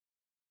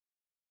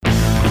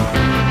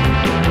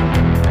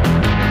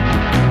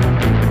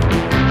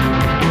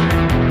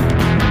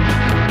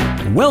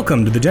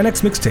Welcome to the Gen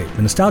X Mixtape,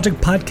 a nostalgic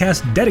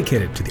podcast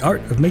dedicated to the art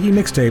of making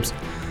mixtapes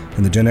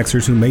and the Gen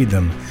Xers who made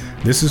them.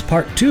 This is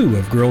part 2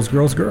 of Girls,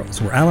 Girls,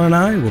 Girls, where Alan and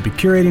I will be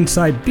curating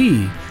side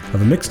B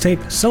of a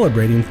mixtape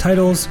celebrating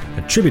titles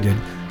attributed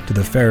to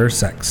the fairer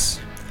sex.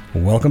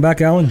 Welcome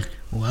back, Alan.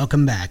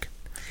 Welcome back.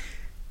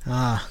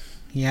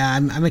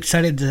 I'm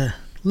excited to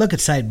look at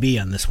side B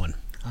on this one.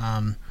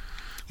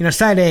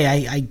 Side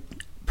A, I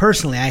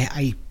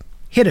personally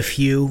hit a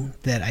few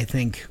that I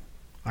think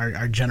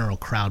are general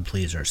crowd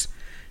pleasers,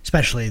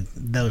 especially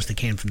those that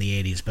came from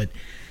the 80s. But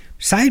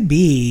side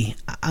B,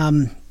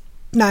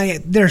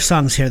 there are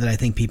songs here that I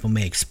think people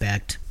may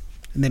expect,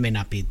 and they may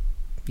not be,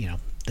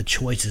 the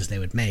choices they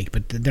would make,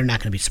 but they're not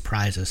going to be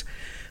surprises.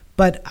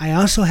 But I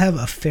also have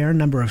a fair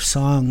number of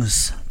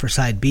songs for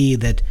side B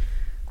that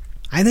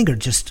I think are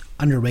just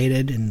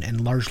underrated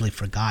and largely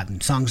forgotten.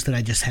 Songs that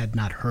I just had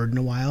not heard in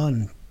a while,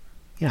 and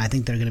I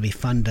think they're going to be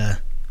fun to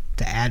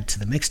add to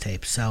the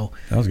mixtape. So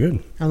that was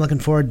good. I'm looking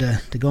forward to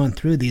going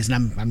through these,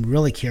 and I'm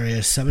really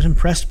curious. I was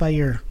impressed by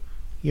your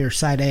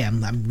side A.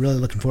 I'm really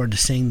looking forward to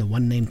seeing the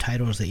one-name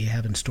titles that you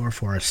have in store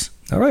for us.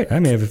 All right, I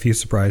may have a few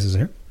surprises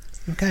here.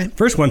 Okay.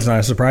 First one's not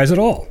a surprise at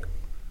all.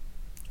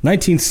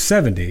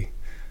 1970,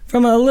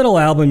 from a little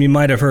album you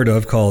might have heard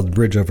of called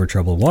Bridge Over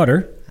Troubled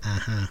Water.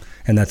 Uh-huh.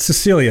 And that's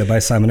Cecilia by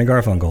Simon &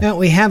 Garfunkel. Now,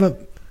 we have a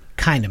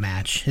kind of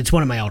match. It's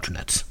one of my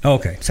alternates.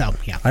 Okay. So,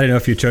 yeah. I didn't know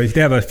if you chose.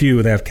 They have a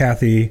few. They have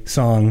Kathy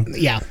Song.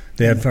 Yeah.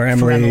 They have for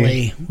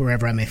Emily,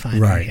 wherever I may find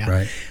her. Right, yeah.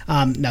 right.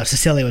 No,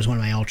 Cecilia was one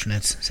of my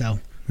alternates. So,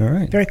 all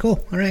right. Very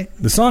cool. All right.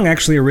 The song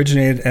actually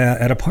originated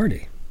at a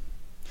party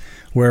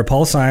where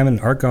Paul Simon,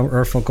 Art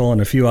Garfunkel,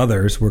 and a few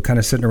others were kind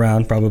of sitting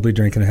around, probably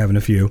drinking and having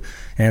a few,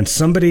 and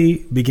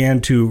somebody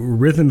began to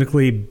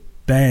rhythmically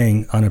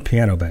bang on a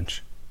piano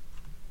bench.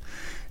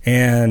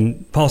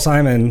 And Paul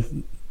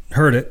Simon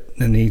heard it,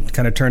 and he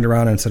kind of turned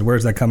around and said,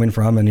 "Where's that coming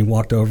from?" And he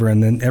walked over,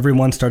 and then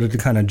everyone started to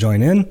kind of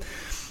join in.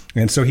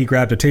 And so he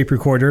grabbed a tape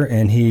recorder,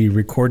 and he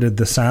recorded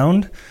the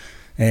sound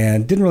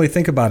and didn't really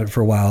think about it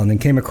for a while, and then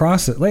came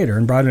across it later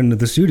and brought it into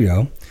the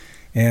studio.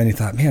 And he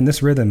thought, man,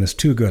 this rhythm is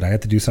too good. I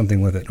have to do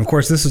something with it. And of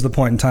course, this is the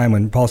point in time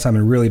when Paul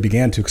Simon really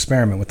began to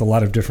experiment with a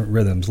lot of different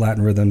rhythms,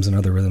 Latin rhythms and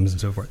other rhythms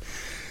and so forth.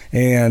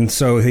 And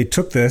so they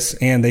took this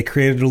and they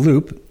created a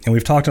loop. And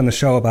we've talked on the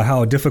show about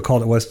how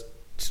difficult it was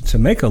to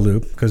make a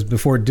loop, because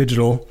before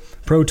digital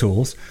Pro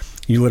Tools,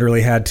 you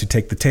literally had to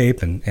take the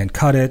tape and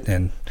cut it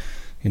and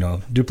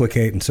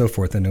duplicate and so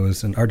forth. And it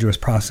was an arduous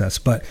process.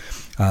 But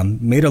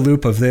made a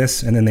loop of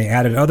this, and then they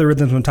added other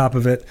rhythms on top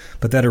of it.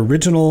 But that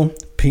original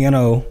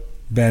piano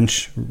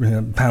bench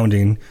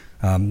pounding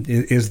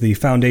is the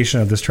foundation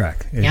of this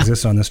track. It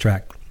exists on this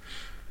track.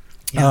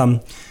 Yeah.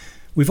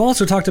 We've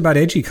also talked about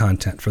edgy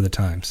content for the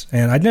times,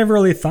 and I'd never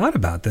really thought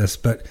about this,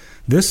 but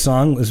this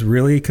song was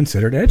really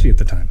considered edgy at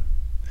the time.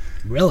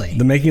 Really?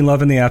 The Making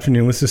Love in the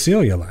Afternoon with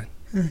Cecilia line.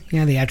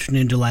 Yeah, the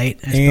Afternoon Delight,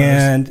 I suppose.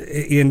 And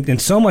in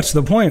so much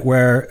to the point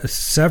where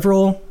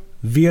several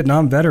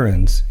Vietnam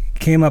veterans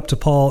came up to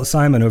Paul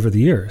Simon over the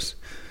years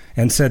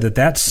and said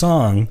that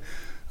song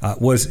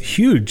was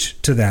huge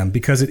to them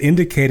because it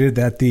indicated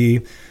that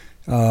the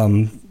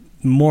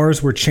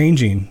mores were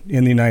changing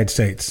in the United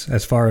States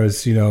as far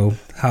as,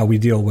 how we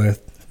deal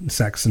with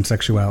sex and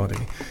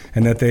sexuality.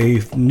 And that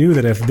they knew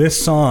that if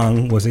this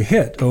song was a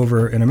hit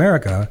over in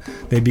America,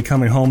 they'd be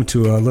coming home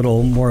to a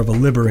little more of a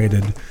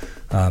liberated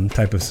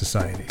type of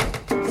society.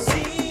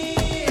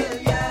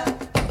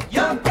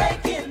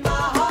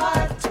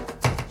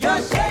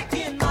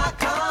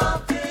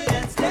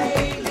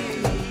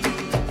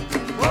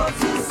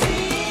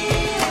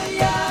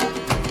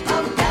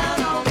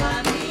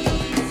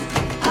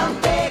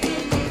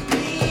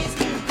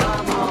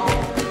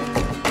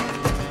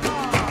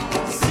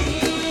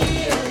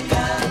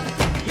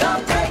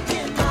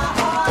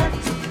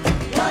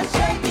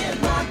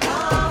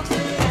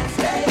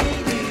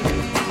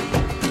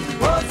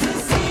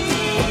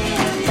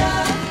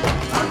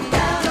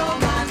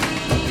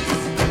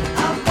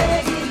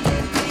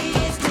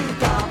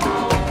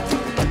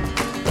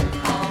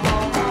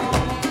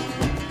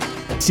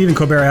 Stephen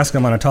Colbert asked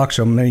him on a talk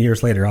show many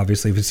years later,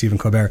 obviously, with Stephen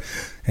Colbert,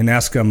 and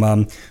asked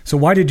him, so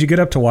why did you get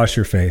up to wash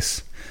your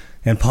face?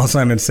 And Paul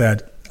Simon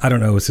said, I don't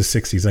know, it was the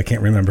 60s, I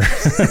can't remember.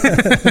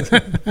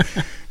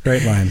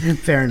 Great line.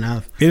 Fair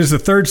enough. It is the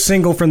third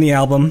single from the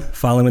album,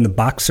 following The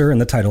Boxer and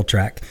the title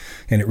track,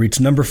 and it reached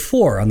number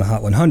 4 on the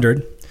Hot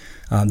 100.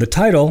 The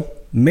title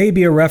may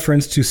be a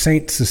reference to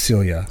Saint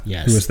Cecilia,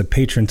 yes, who is the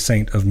patron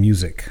saint of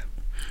music.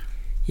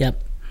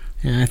 Yep,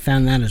 and I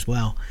found that as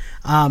well.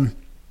 Paul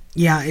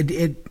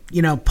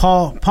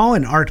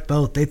and Art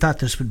both, they thought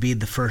this would be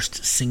the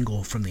first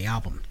single from the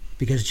album,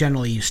 because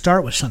generally you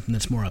start with something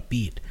that's more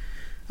upbeat.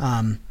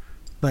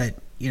 But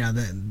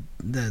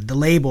the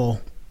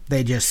label,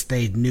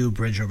 they knew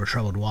Bridge Over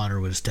Troubled Water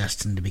was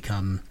destined to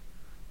become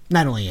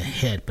not only a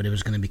hit, but it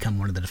was going to become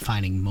one of the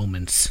defining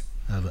moments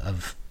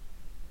of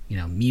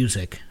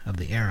music of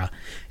the era.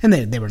 And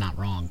they were not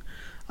wrong.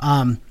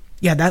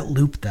 That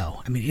loop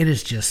though, I mean, it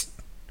is just,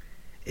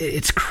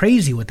 it's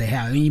crazy what they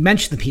have. I mean, you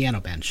mentioned the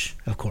piano bench,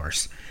 of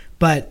course,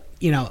 but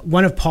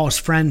one of Paul's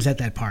friends at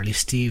that party,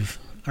 Stewie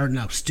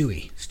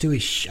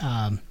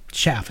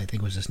Schaff, I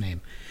think was his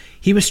name.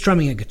 He was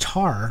strumming a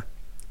guitar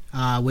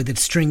with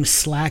its strings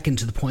slackened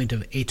to the point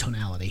of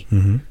atonality.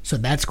 Mm-hmm. So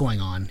that's going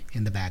on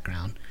in the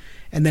background.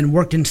 And then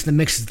worked into the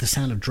mix is the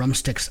sound of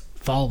drumsticks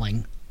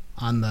falling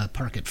on the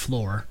parquet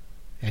floor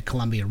at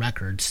Columbia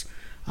Records.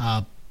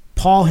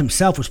 Paul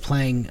himself was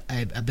playing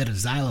a bit of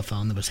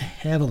xylophone that was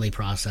heavily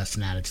processed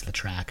and added to the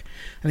track.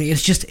 I mean,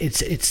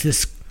 it's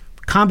this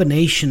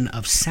combination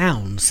of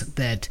sounds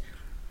that,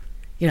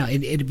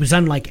 it was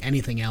unlike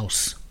anything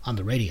else on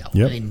the radio.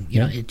 Yep. I mean,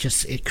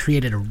 it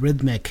created a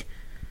rhythmic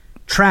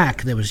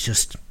track that was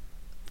just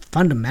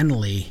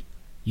fundamentally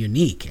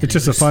unique. And it's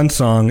just a fun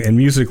song, and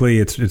musically,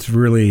 it's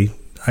really,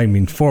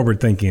 forward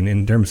thinking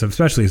in terms of,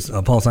 especially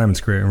Paul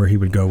Simon's career, where he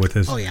would go with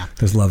his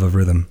love of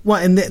rhythm.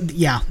 Well, and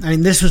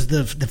this was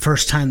the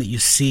first time that you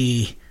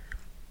see,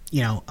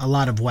 a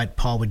lot of what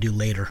Paul would do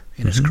later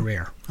in his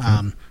career,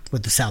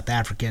 with the South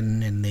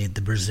African and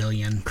the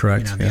Brazilian,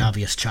 correct, the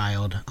Obvious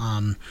Child,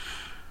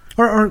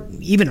 or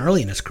even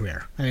early in his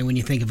career. I mean, when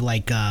you think of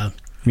like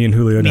Me and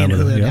Julio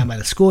down by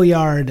the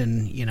schoolyard,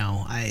 and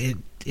I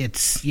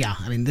think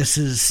this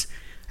is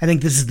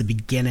the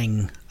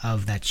beginning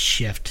of that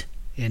shift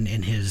in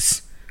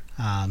his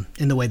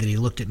in the way that he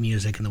looked at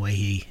music and the way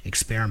he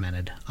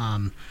experimented.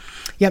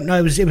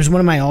 It was one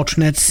of my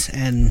alternates,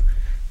 and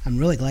I'm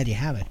really glad you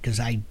have it, because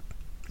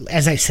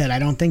as I said, I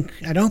don't think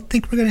we're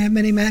going to have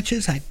many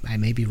matches. I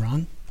may be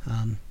wrong.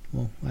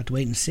 We'll have to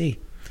wait and see.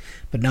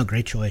 But no,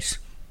 great choice.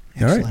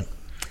 Excellent.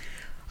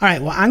 All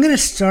right. Well, I'm going to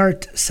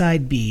start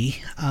side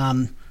B.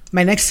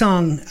 My next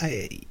song,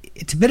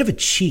 it's a bit of a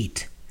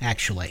cheat,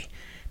 actually,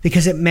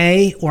 because it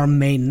may or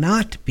may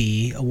not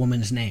be a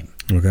woman's name.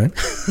 Okay.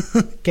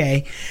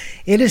 Okay.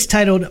 It is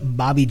titled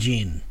Bobby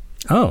Jean.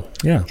 Oh,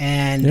 yeah.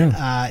 And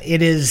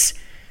it is,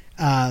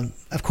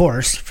 of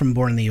course, from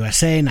Born in the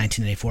USA,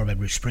 1984 by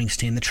Bruce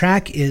Springsteen. The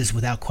track is,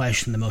 without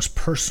question, the most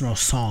personal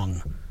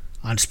song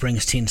on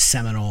Springsteen's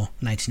seminal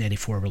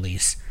 1984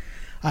 release.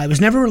 It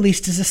was never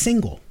released as a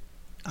single.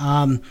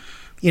 Born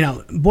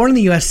in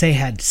the USA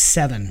had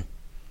 7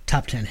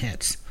 top 10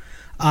 hits.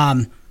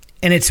 And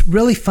it's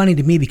really funny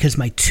to me because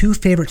my 2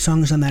 favorite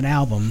songs on that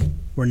album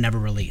were never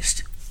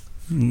released.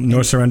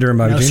 No Surrender and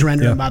Bobby Jean? No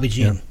Surrender and Bobby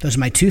Jean. Yeah. Those are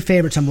my 2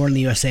 favorites on Born in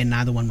the USA, and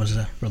neither one was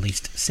a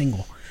released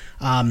single.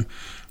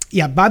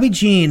 Bobby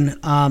Jean,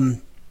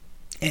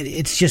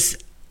 it's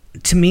just,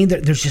 to me,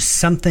 there's just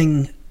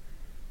something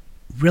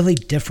really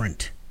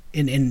different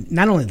in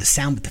not only the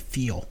sound but the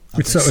feel of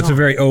the song. It's a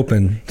very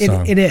open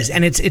song. It is,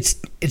 and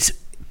it's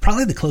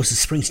probably the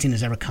closest Springsteen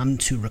has ever come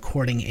to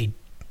recording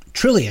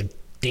truly a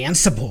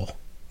danceable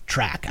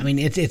track. I mean,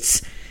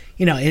 it's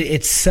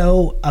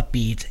so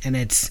upbeat, and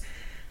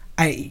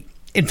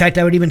in fact,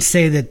 I would even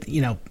say that,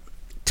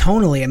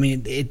 tonally, I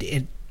mean,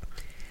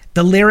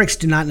 the lyrics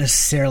do not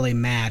necessarily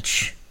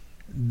match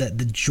the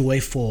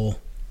joyful,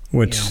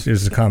 which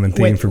is a common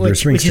theme for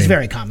Bruce Springsteen, which is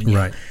very common,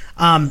 right?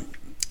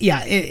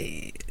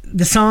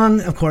 The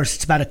song, of course,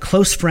 it's about a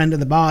close friend of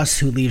the boss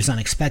who leaves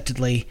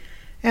unexpectedly,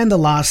 and the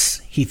loss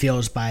he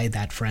feels by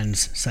that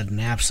friend's sudden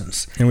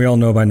absence. And we all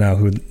know by now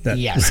who that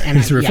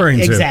he's referring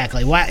to.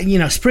 Exactly. Well,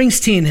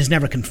 Springsteen has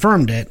never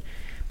confirmed it,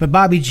 but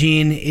Bobby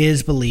Jean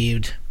is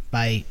believed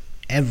by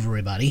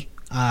everybody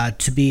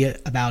to be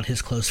about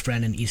his close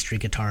friend and E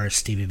Street guitarist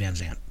Stevie Van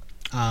Zandt.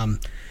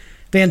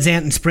 Van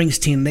Zandt and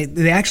Springsteen,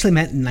 they actually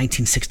met in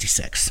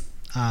 1966.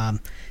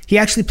 He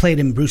actually played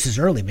in Bruce's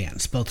early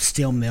bands, both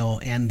Steel Mill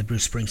and the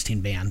Bruce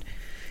Springsteen Band.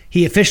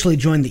 He officially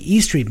joined the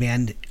E Street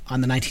Band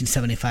on the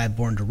 1975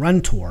 Born to Run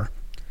tour,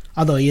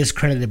 although he is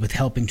credited with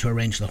helping to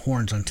arrange the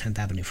horns on 10th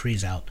Avenue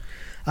Freeze-Out.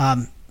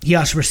 He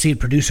also received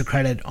producer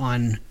credit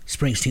on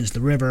Springsteen's The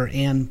River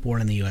and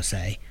Born in the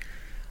USA.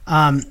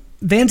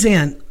 Van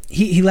Zandt,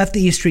 he left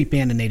the E Street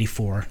Band in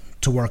 '84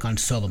 to work on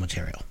solo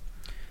material.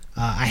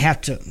 I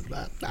have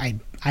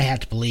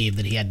to believe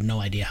that he had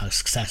no idea how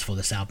successful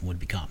this album would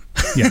become.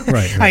 Yeah,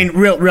 right. I mean,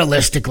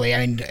 realistically,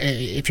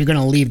 if you're going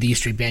to leave the E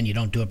Street Band, you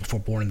don't do it before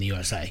Born in the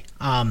USA,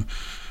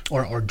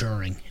 or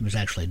during. It was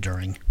actually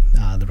during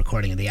the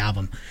recording of the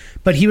album.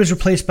 But he was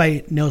replaced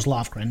by Nils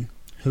Lofgren,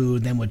 who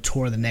then would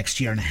tour the next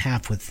year and a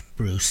half with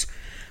Bruce.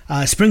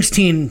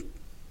 Springsteen,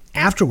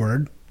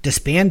 afterward,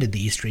 disbanded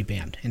the E Street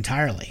Band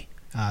entirely.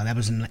 That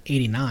was in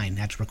 '89,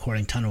 after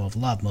recording Tunnel of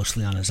Love,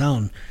 mostly on his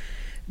own.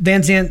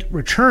 Van Zandt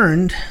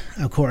returned,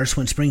 of course,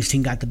 when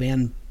Springsteen got the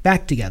band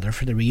back together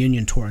for the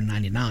reunion tour in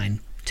 '99,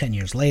 10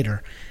 years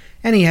later,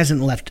 and he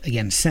hasn't left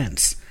again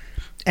since.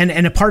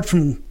 And apart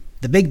from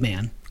the big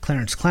man,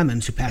 Clarence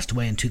Clemens, who passed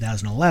away in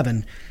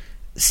 2011,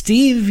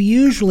 Steve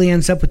usually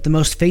ends up with the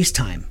most face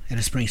time at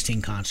a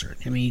Springsteen concert.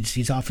 I mean,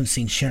 he's often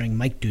seen sharing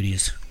mic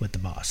duties with the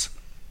boss.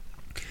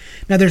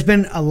 Now, there's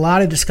been a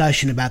lot of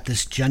discussion about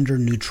this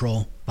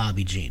gender-neutral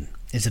Bobby Jean.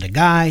 Is it a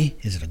guy?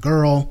 Is it a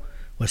girl?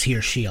 Was he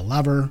or she a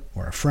lover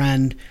or a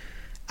friend?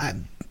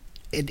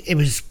 It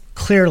was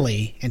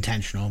clearly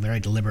intentional, very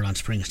deliberate on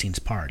Springsteen's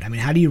part. I mean,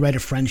 how do you write a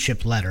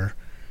friendship letter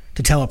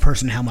to tell a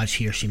person how much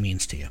he or she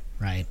means to you,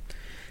 right?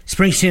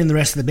 Springsteen and the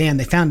rest of the band,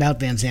 they found out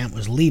Van Zandt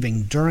was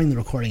leaving during the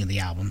recording of the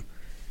album,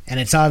 and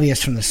it's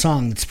obvious from the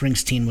song that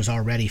Springsteen was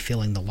already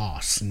feeling the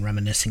loss and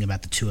reminiscing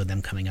about the two of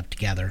them coming up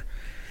together.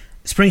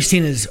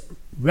 Springsteen has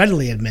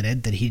readily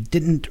admitted that he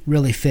didn't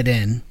really fit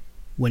in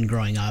when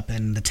growing up,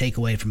 and the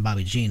takeaway from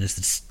Bobby Jean is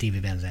that Stevie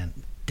Van Zandt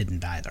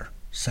didn't either.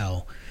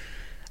 So,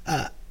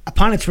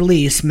 upon its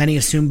release, many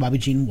assumed Bobby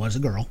Jean was a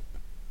girl.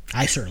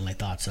 I certainly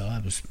thought so.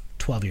 I was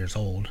 12 years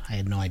old. I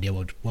had no idea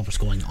what was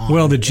going on.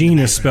 Well, the Jean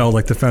is spelled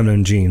like the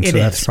feminine gene, so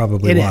that's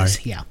probably why. It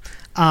is, yeah.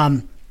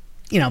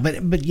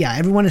 But yeah,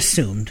 everyone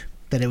assumed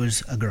that it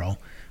was a girl,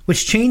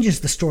 which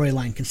changes the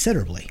storyline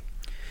considerably.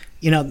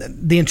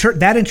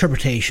 That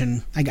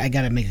interpretation, I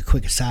got to make a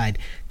quick aside,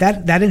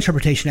 that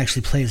interpretation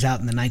actually plays out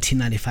in the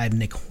 1995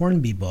 Nick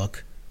Hornby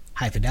book,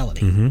 High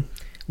Fidelity,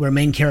 where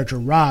main character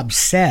Rob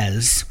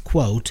says,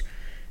 quote,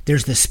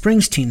 "There's this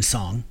Springsteen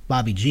song,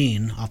 Bobby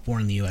Jean, off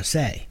Born in the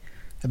USA,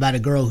 about a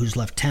girl who's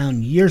left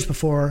town years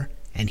before,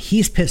 and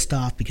he's pissed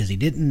off because he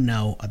didn't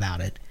know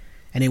about it,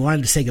 and he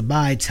wanted to say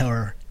goodbye, tell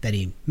her that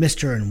he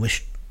missed her and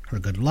wished her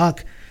good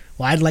luck.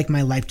 Well, I'd like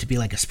my life to be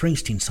like a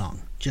Springsteen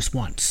song, just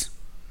once."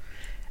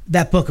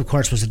 That book, of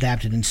course, was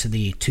adapted into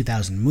the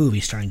 2000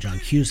 movie starring John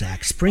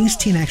Cusack.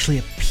 Springsteen actually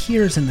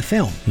appears in the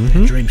film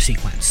in a dream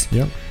sequence.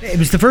 Yep. It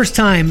was the first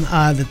time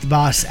that the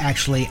boss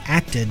actually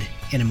acted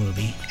in a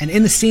movie, and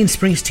in the scene,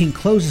 Springsteen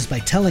closes by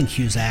telling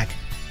Cusack,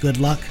 "Good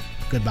luck,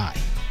 goodbye,"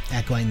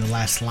 echoing the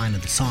last line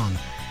of the song.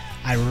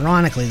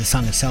 Ironically, the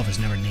song itself is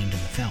never named in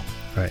the film.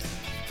 Right.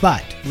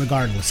 But,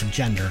 regardless of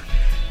gender,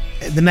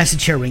 the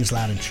message here rings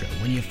loud and true.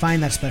 When you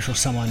find that special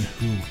someone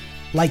who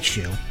likes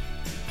you,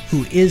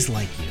 who is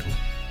like you,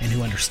 and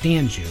who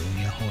understands you,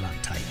 you hold on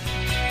tight.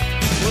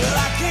 Well,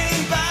 I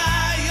came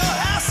by your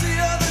house the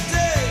other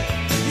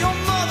day. Your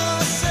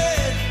mother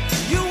said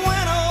you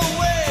went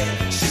away.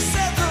 She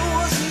said there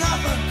was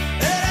nothing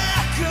that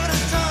I could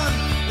have done.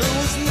 There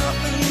was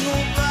nothing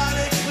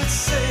nobody could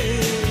say.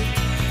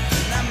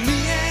 Now me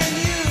and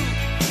you,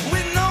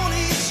 we've known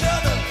each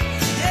other,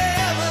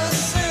 yeah, ever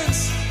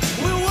since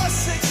we were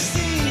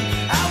 16.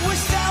 I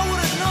wished I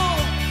would have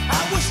known.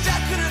 I wished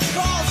I could have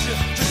called you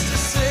just to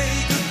say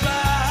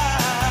goodbye.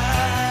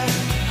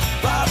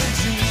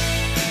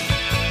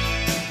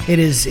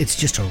 It's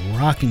just a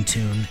rocking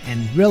tune,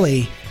 and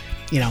really,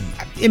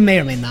 it may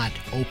or may not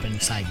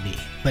open side B,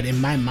 but in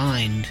my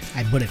mind,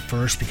 I put it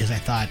first because I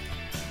thought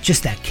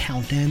just that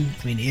count in,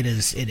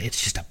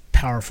 it's just a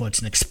powerful, it's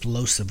an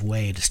explosive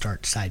way to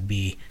start side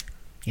B,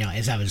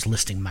 as I was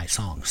listing my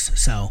songs.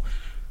 So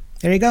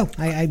there you go.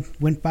 I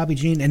went Bobby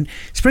Jean, and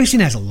Springsteen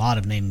has a lot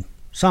of named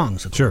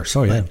songs, of course.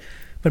 Sure, yeah.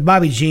 But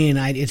Bobby Jean,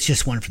 it's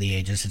just one for the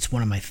ages. It's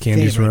one of my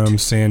Candy's favorite. Room,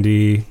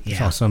 Sandy,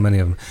 saw so many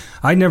of them.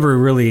 I never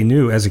really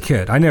knew, as a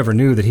kid, I never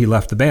knew that he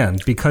left the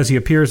band because he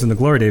appears in the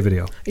Glory Day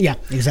video. Yeah,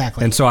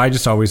 exactly. And so I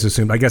just always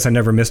assumed, I guess I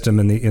never missed him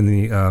in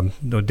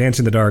the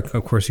Dancing in the Dark.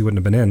 Of course, he wouldn't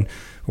have been in.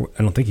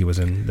 I don't think he was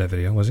in that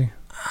video, was he?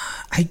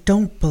 I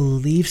don't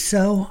believe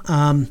so.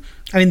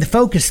 The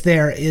focus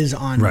there is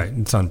on... Right,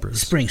 it's on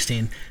Bruce.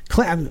 Springsteen.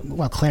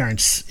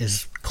 Clarence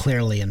is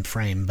clearly in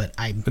frame, but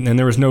And then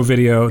there was no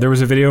video. There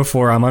was a video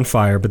for I'm on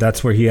Fire, but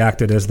that's where he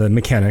acted as the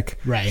mechanic.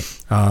 Right.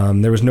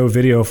 There was no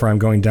video for I'm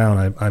Going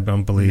Down, I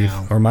don't believe.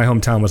 No. Or My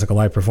Hometown was like a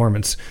live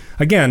performance.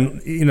 Again,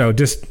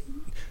 just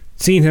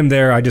seeing him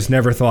there, I just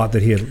never thought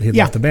that he had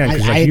left the band.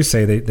 Because like you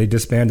say, they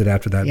disbanded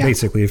after that. Yeah.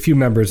 Basically, a few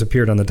members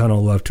appeared on the Tunnel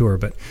of Love tour,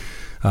 but...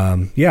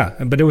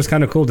 but it was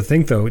kind of cool to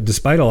think, though,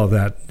 despite all of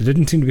that, it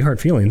didn't seem to be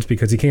hard feelings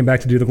because he came back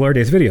to do the Glory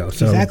Days video.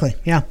 So exactly,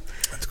 yeah.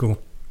 That's cool.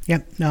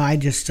 Yep. No, I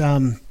just,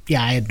 I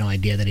had no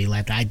idea that he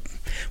left.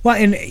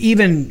 And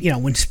even,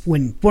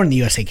 when Born in the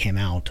USA came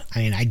out,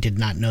 I did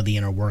not know the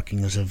inner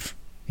workings of,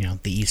 the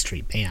E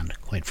Street Band,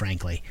 quite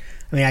frankly.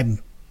 I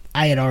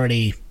had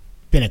already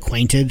been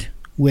acquainted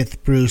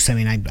with Bruce.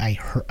 I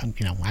heard,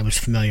 I was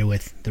familiar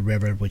with The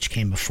River, which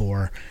came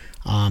before,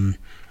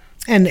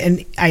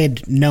 And I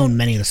had known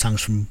many of the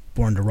songs from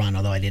Born to Run,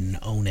 although I didn't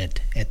own it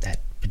at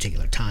that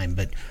particular time.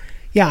 But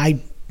yeah,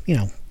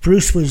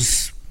 Bruce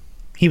was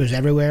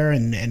everywhere,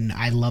 and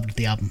I loved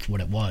the album for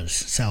what it was.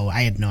 So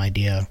I had no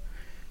idea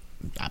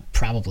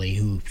probably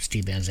who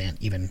Steve Van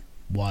Zandt even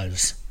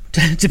was,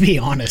 to be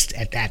honest,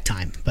 at that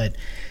time. But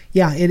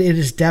yeah, it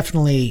is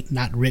definitely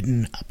not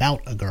written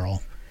about a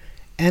girl.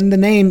 And the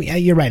name,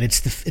 you're right, it's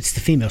the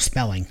female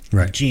spelling,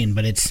 right, Jean,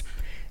 but it's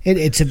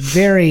a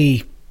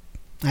very...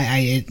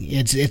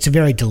 it's a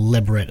very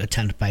deliberate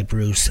attempt by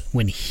Bruce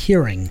when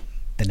hearing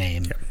the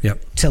name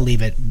to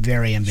leave it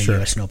very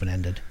ambiguous and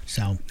open-ended.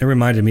 So it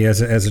reminded me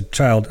as a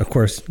child, of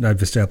course,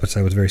 I've established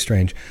I was very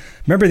strange.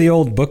 Remember the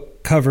old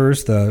book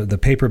covers, the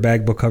paper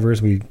bag book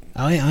covers?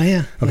 Oh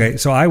yeah. Okay,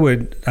 so I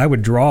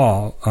would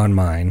draw on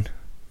mine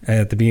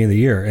at the beginning of the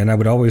year, and I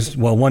would always,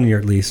 well, one year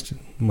at least,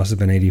 must have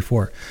been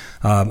 84.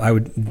 I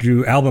would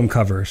do album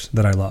covers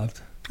that I loved.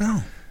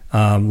 Oh.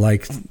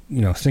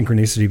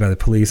 Synchronicity by the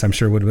Police, I'm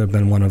sure would have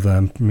been one of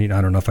them.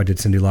 I don't know if I did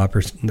Cyndi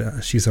Lauper's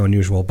She's So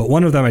Unusual, but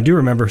one of them I do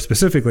remember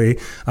specifically,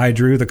 I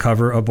drew the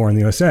cover of Born in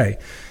the USA.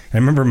 I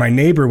remember my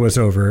neighbor was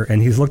over,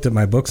 and he's looked at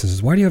my books and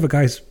says, "Why do you have a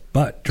guy's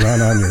butt drawn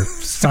on your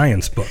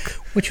science book?"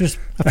 Which was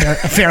a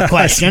fair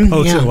question.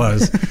 It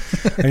was.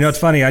 And, it's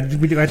funny. I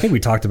think we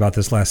talked about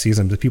this last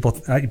season, but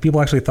people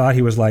actually thought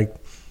he was like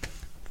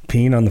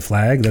peeing on the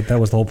flag. That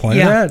was the whole point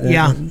of that.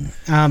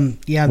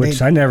 Yeah.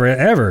 Which I never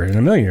ever in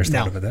a million years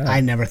thought about that.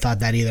 I never thought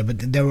that either.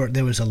 But there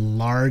was a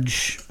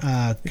large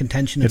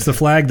contention. It's the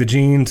flag, the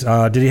jeans.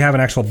 Did he have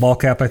an actual ball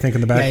cap? I think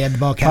in the back. Yeah, he had the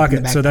ball cap in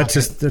the back So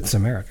pocket. that's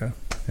America.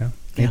 Yeah,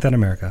 ain't that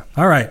America?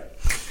 All right.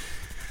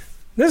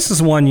 This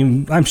is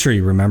one I'm sure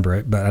you remember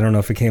it, but I don't know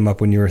if it came up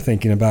when you were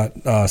thinking about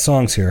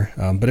songs here.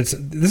 But this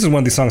is one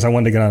of these songs I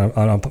wanted to get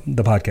on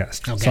the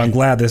podcast. Okay. So I'm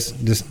glad this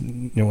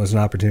was an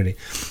opportunity,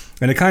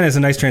 and it kind of is a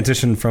nice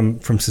transition from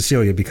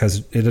Cecilia,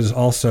 because it is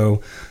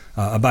also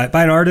by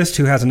an artist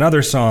who has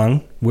another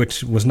song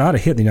which was not a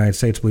hit in the United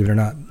States, believe it or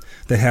not,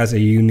 that has a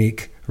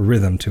unique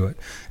rhythm to it.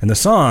 And the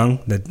song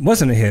that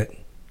wasn't a hit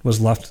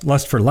was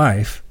 "Lust for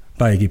Life"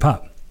 by Iggy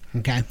Pop.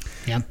 Okay.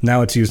 Yeah.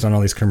 Now it's used on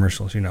all these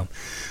commercials,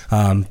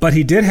 But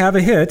he did have a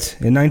hit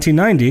in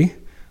 1990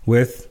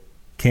 with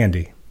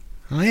 "Candy."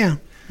 Oh yeah.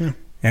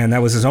 And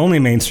that was his only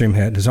mainstream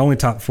hit, his only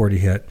top 40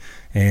 hit.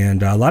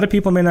 And a lot of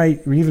people may not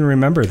even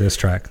remember this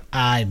track.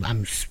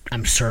 I'm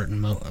certain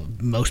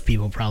most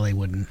people probably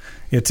wouldn't.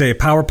 It's a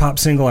power pop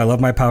single. I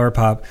love my power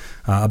pop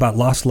about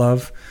lost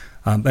love,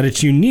 but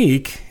it's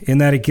unique in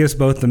that it gives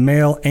both the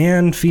male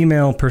and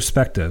female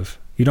perspective.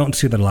 You don't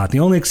see that a lot. The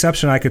only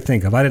exception I could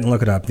think of, I didn't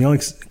look it up, the only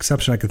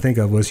exception I could think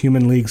of was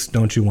Human League's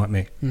 "Don't You Want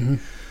Me." Mm-hmm.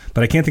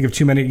 But I can't think of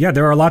too many. Yeah,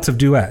 there are lots of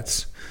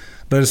duets.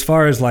 But as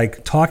far as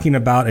like talking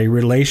about a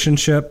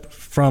relationship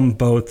from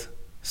both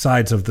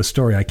sides of the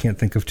story, I can't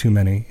think of too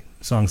many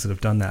songs that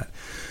have done that.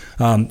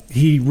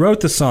 He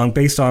wrote the song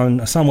based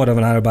on somewhat of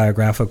an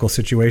autobiographical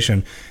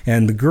situation,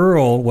 and the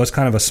girl was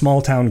kind of a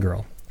small town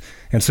girl.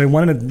 And so he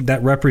wanted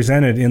that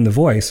represented in the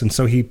voice, and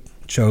so he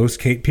chose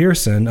Kate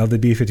Pearson of the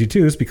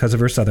B-52s because of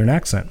her southern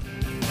accent.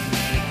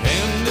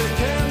 Candy,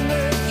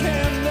 candy,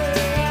 candy,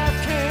 I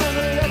can't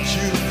let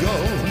you go.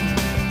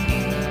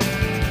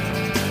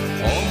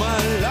 All my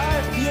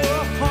life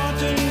you're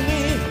haunting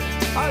me,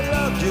 I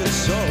loved you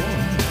so.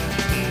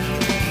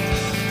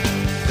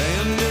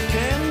 Candy,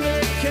 candy,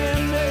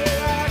 candy,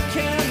 I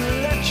can't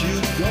let you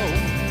go.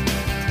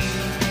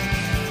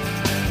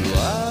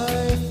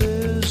 Life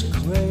is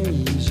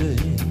crazy.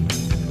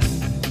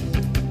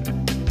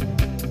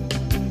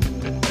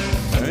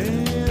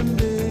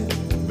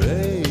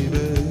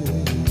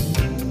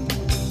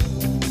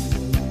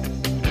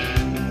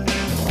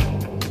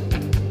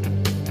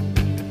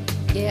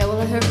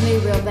 It hurt me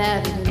real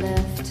bad when you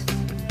left.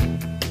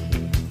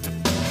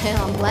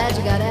 Hell, I'm glad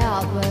you got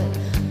out,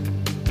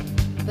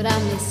 but I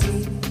miss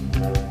you.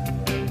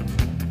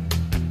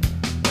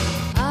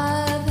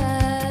 I've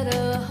had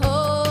a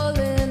hole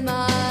in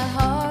my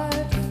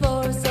heart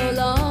for so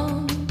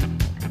long.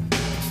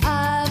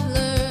 I've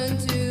learned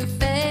to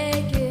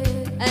fake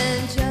it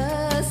and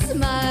just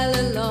smile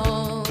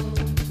along.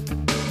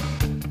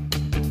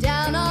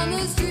 Down on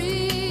the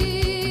street,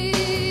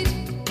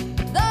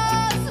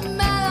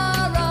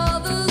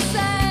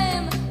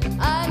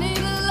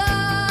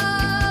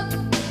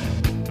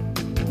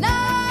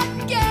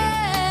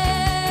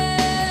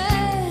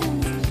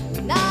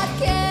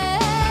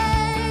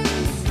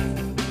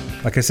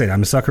 like I said,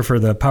 I'm a sucker for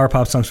the power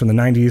pop songs from the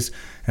 90s,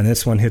 and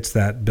this one hits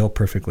that bill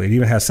perfectly. It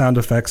even has sound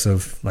effects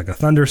of like a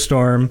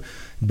thunderstorm,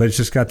 but it's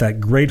just got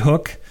that great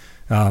hook.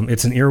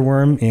 It's an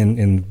earworm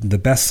in the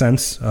best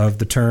sense of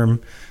the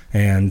term.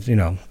 And,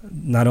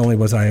 not only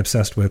was I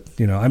obsessed with,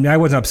 I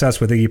wasn't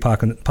obsessed with Iggy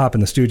Pop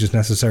and the Stooges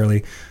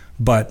necessarily,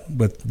 but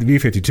with the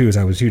B-52s,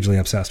 I was hugely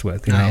obsessed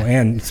with,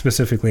 and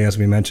specifically, as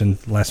we mentioned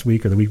last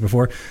week or the week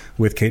before,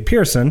 with Kate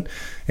Pearson.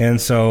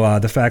 And so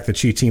the fact that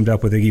she teamed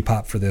up with Iggy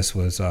Pop for this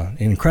was an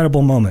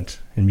incredible moment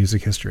in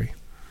music history.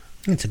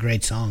 It's a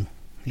great song.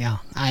 Yeah.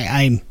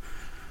 I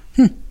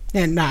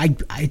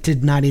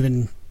did not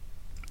even,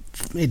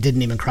 it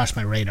didn't even cross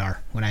my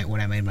radar when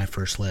I made my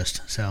first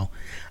list. So,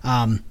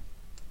 but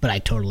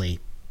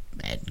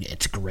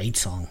it's a great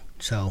song.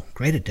 So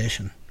great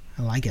addition.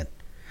 I like it.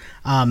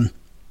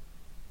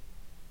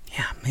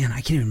 Yeah, man,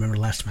 I can't even remember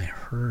the last time I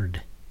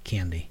heard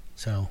Candy.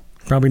 So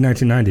probably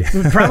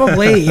 1990.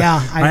 Probably,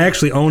 yeah. I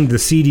actually owned the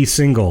CD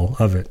single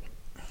of it.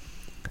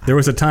 There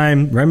was a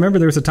time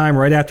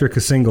right after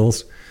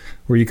singles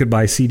where you could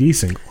buy CD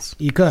singles.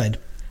 You could.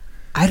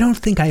 I don't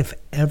think I've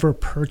ever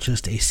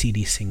purchased a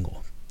CD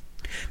single.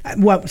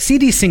 Well,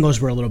 CD singles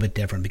were a little bit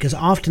different because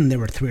often there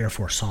were 3 or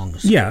 4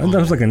 songs. Yeah, that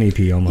was like an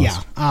EP almost.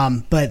 Yeah,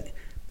 but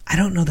I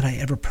don't know that I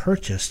ever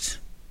purchased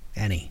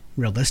any.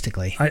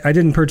 Realistically, I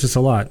didn't purchase a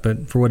lot,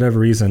 but for whatever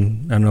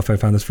reason, I don't know if I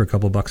found this for a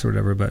couple bucks or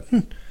whatever, but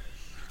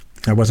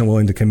I wasn't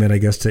willing to commit, I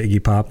guess, to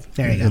Iggy Pop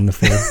in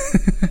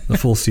the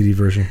full CD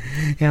version.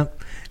 Yeah,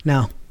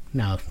 no,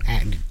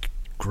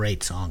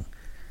 great song.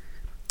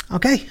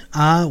 Okay,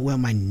 well,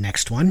 my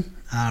next one,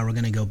 we're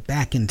going to go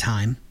back in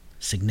time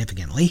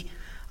significantly.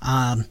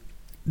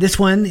 This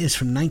one is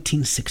from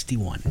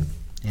 1961,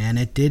 and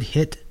it did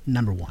hit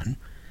number 1.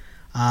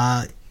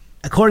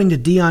 According to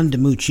Dion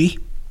DiMucci,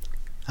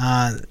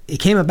 It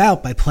came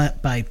about by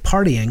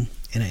partying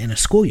in a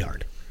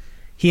schoolyard.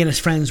 He and his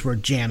friends were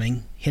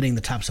jamming, hitting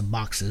the tops of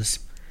boxes,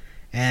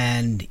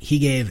 and he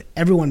gave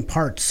everyone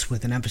parts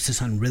with an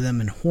emphasis on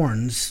rhythm and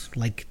horns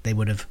like they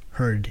would have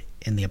heard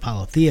in the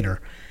Apollo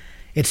Theater.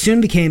 It soon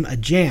became a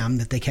jam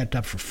that they kept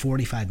up for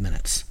 45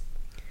 minutes.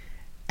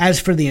 As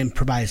for the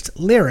improvised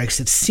lyrics,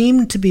 it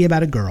seemed to be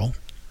about a girl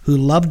who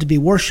loved to be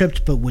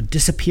worshipped but would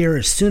disappear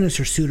as soon as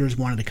her suitors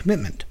wanted a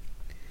commitment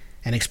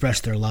and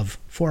expressed their love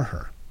for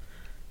her.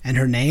 And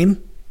her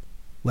name?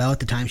 Well, at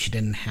the time she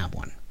didn't have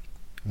one.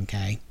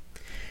 Okay?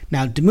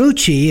 Now,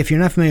 DiMucci, if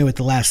you're not familiar with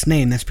the last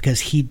name, that's because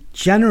he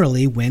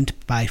generally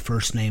went by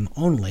first name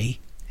only,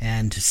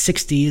 and to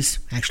 60s,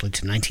 actually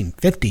to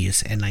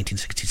 1950s and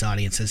 1960s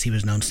audiences, he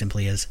was known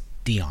simply as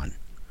Dion.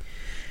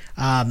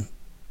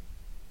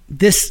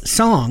 This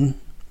song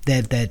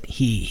that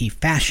he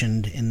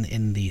fashioned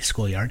in the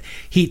schoolyard,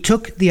 he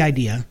took the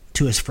idea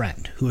to his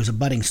friend, who was a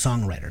budding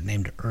songwriter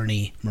named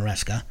Ernie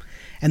Maresca,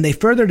 and they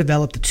further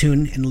developed the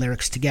tune and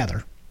lyrics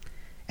together.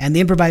 And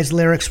the improvised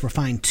lyrics were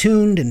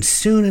fine-tuned, and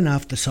soon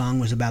enough the song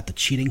was about the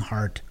cheating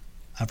heart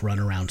of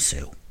Runaround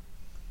Sue.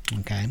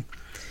 Okay?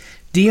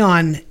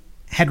 Dion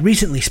had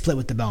recently split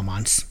with the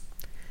Belmonts,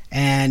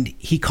 and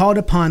he called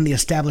upon the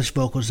established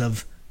vocals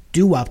of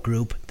doo-wop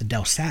group the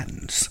Del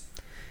Satins.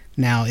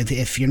 Now,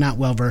 if you're not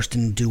well-versed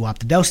in doo-wop,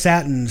 the Del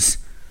Satins,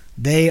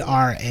 they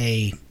are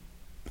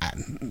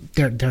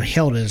they're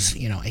hailed as,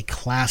 a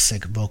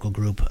classic vocal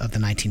group of the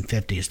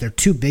 1950s. Their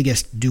two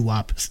biggest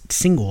doo-wop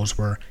singles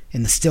were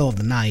In the Still of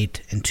the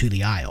Night and To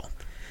the Aisle.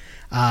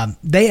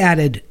 They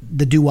added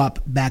the doo-wop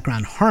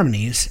background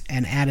harmonies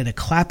and added a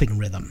clapping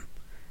rhythm.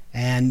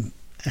 And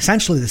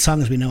essentially the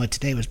song as we know it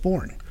today was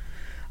born.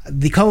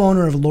 The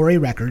co-owner of Laurie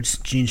Records,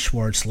 Gene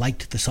Schwartz,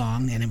 liked the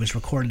song, and it was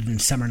recorded in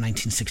summer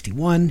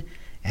 1961,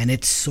 and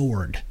it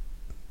soared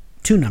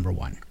to number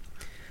one.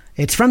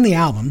 It's from the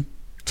album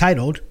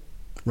titled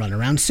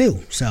Runaround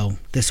Sue. So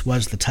this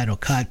was the title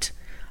cut.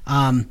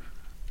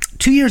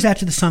 2 years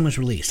after the song was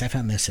released, I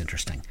found this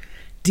interesting.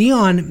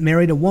 Dion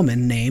married a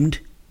woman named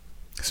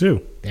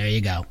Sue. There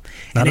you go.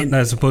 Not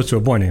as opposed to a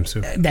boy named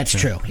Sue. That's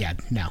true. Yeah,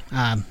 no.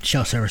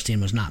 Shel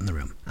Silverstein was not in the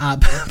room.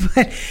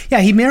 But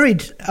yeah, he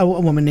married a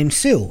woman named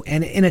Sue.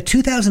 And in a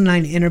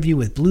 2009 interview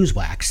with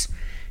Blueswax,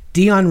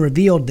 Dion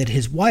revealed that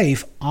his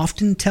wife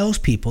often tells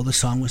people the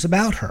song was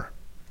about her,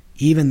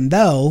 even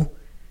though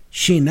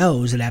she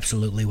knows it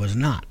absolutely was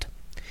not.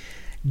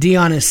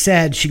 Dion has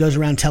said she goes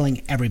around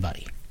telling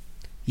everybody,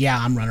 yeah,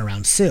 I'm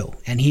Runaround Sue.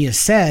 And he has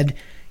said,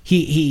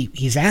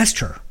 he's asked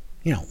her,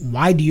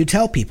 why do you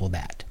tell people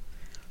that?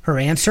 Her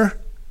answer,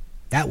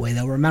 that way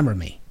they'll remember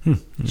me.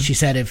 She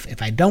said,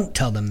 if I don't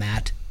tell them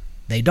that,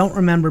 they don't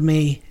remember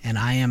me, and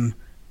I am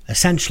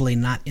essentially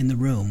not in the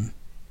room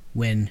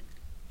when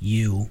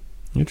you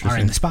are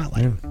in the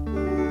spotlight. Yeah.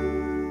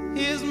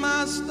 Here's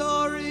my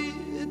story,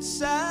 it's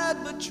sad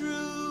but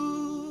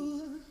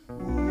true.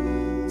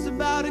 It's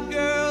about a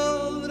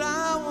girl that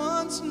I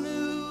once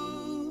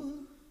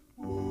knew.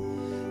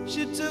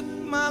 She took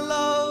my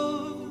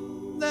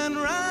love, then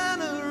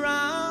ran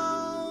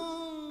around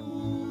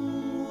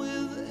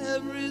with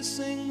every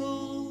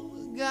single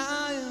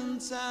guy in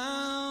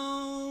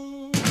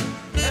town.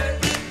 Hey,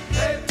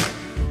 hey,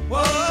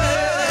 whoa.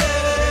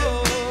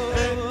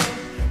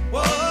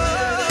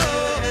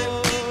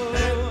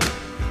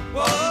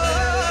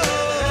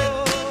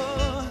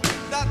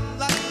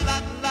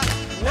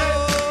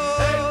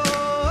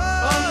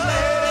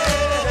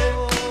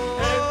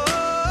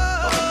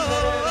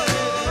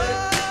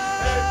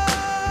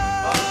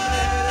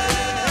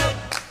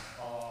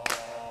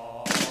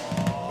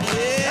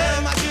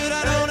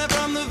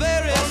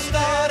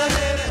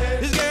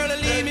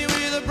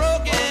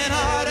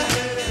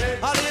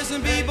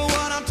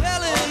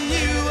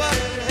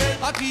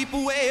 Keep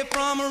away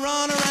from a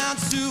runaround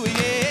Sue,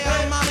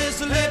 yeah. My miss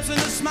her lips and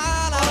a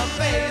smile on her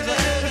face,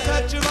 the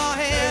touch of her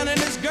hand and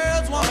this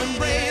girl's warm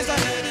embrace.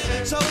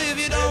 So if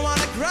you don't want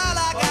to cry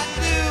like I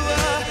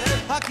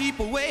do, I'll keep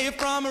away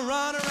from a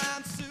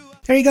runaround Sue.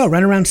 There you go,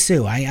 Runaround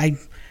Sue. I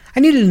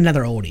needed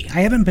another oldie.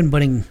 I haven't been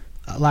putting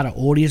a lot of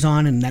oldies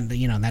on, and that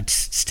that's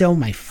still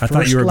my first I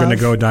thought you were going to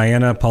go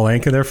Diana Paul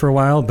Anka there for a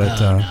while, but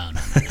no.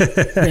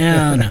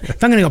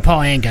 If I'm going to go Paul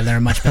Anka, there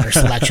are much better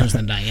selections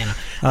than Diana.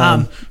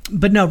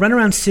 But no,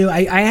 Runaround Sue.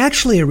 I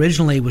actually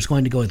originally was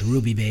going to go with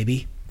Ruby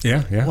Baby,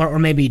 yeah, or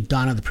maybe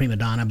Donna the Prima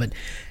Donna, but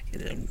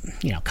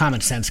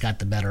common sense got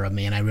the better of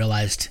me, and I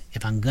realized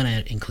if I'm going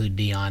to include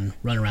Dion,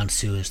 Runaround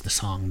Sue is the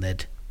song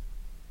that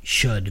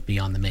should be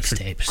on the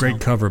mixtape. Great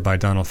cover by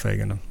Donald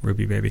Fagen,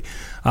 Ruby Baby.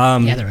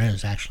 Yeah, there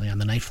is actually on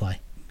the Nightfly.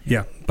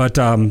 Yeah, but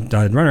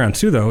Runaround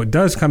Sue, though, it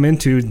does come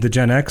into the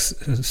Gen X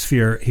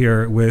sphere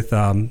here with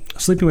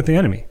Sleeping with the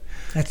Enemy.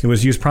 It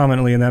was used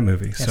prominently in that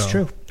movie. That's so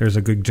true. There's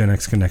a good Gen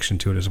X connection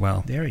to it as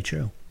well. Very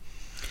true.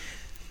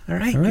 All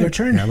right, your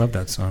turn. Yeah, I love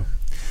that song.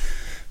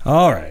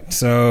 All right,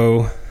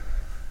 so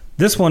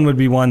this one would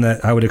be one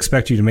that I would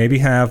expect you to maybe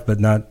have, but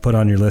not put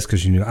on your list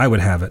because you knew I would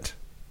have it.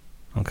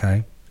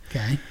 Okay?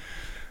 Okay.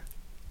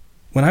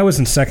 When I was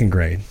in second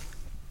grade,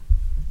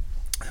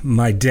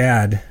 my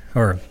dad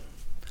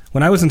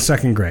when I was in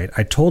second grade,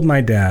 I told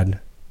my dad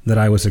that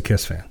I was a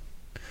Kiss fan.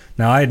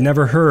 Now, I had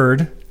never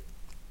heard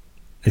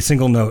a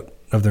single note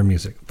of their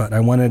music, but I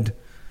wanted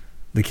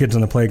the kids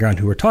on the playground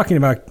who were talking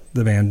about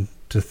the band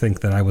to think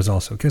that I was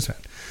also a Kiss fan.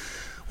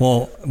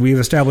 Well, we've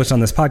established on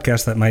this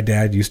podcast that my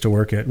dad used to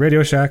work at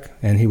Radio Shack,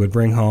 and he would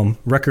bring home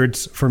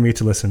records for me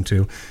to listen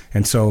to.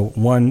 And so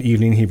one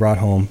evening he brought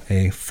home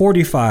a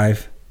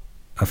 45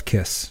 of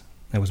Kiss.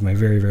 That was my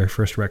very, very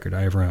first record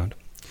I ever owned.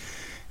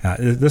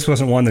 This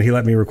wasn't one that he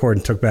let me record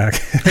and took back.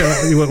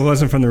 It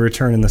wasn't from the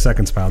return in the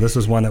seconds pile. This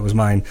was one that was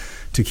mine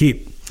to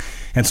keep.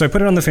 And so I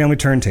put it on the family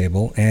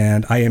turntable,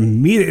 and I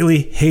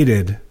immediately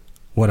hated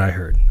what I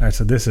heard. I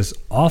said, this is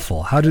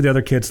awful. How do the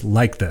other kids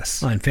like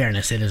this? Well, in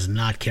fairness, it is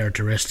not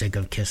characteristic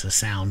of Kiss's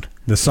sound.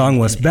 The song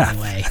was Beth,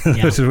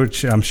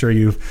 which I'm sure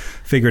you've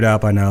figured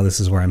out by now. This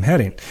is where I'm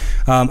heading.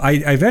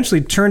 I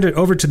eventually turned it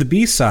over to the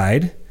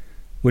B-side,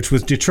 which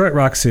was Detroit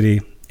Rock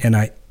City, and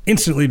I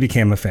instantly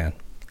became a fan.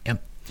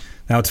 Yep.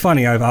 Now, it's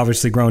funny, I've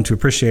obviously grown to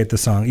appreciate the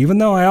song, even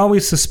though I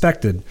always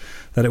suspected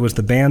that it was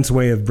the band's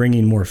way of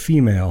bringing more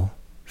female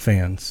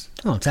fans.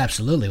 Oh, it's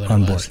absolutely what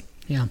on it was. board.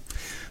 Yeah.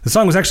 The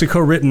song was actually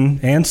co-written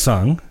and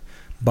sung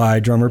by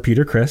drummer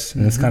Peter Criss,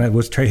 and it's kind of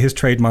was his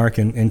trademark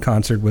in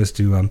concert was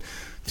to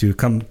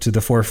come to the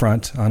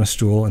forefront on a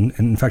stool, and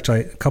in fact,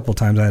 a couple of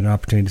times I had an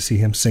opportunity to see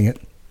him sing it.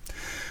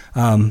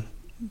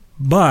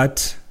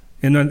 But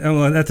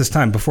at this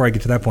time, before I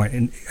get to that point,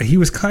 and he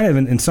was kind of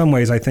in some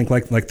ways, I think,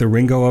 like the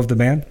Ringo of the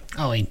band.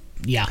 Oh,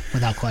 yeah,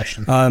 without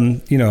question.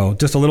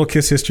 Just a little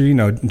Kiss history.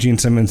 Gene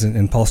Simmons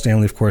and Paul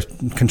Stanley, of course,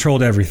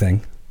 controlled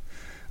everything.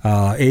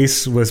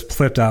 Ace was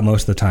flipped out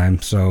most of the time,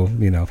 so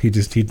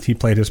he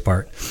played his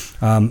part.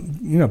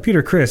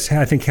 Peter Criss,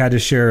 I think, had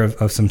his share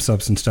of some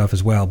substance stuff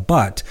as well,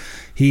 but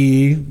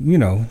he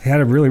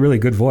had a really, really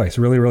good voice,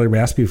 really, really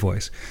raspy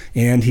voice,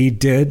 and he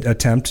did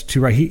attempt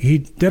to write. He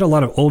did a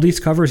lot of oldies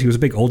covers. He was a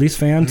big oldies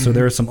fan, so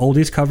there are some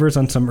oldies covers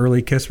on some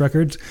early Kiss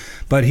records,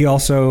 but he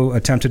also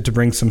attempted to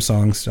bring some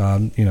songs,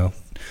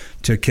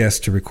 to Kiss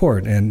to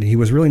record, and he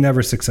was really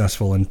never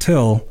successful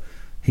until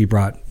he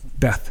brought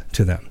Beth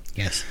to them.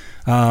 Yes.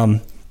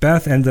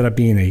 Beth ended up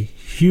being a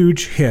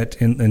huge hit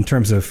in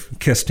terms of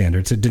Kiss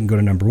standards. It didn't go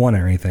to number one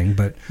or anything,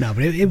 but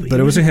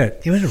it was a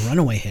hit. It was a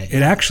runaway hit.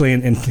 It actually,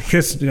 in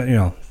Kiss,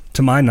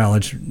 to my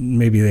knowledge,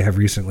 maybe they have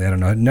recently, I don't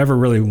know, it never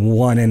really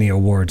won any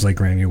awards like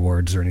Grammy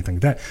Awards or anything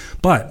like that.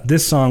 But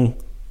this song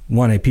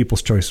won a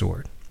People's Choice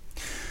Award.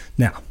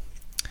 Now,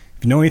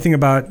 if you know anything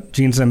about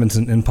Gene Simmons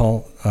and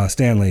Paul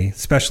Stanley,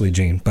 especially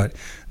Gene, but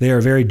they are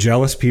very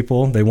jealous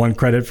people. They want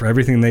credit for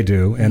everything they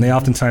do, and they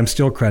oftentimes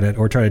steal credit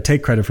or try to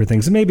take credit for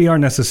things that maybe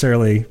aren't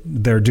necessarily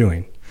their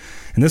doing.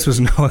 And this was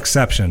no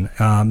exception.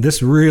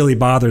 This really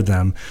bothered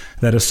them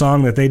that a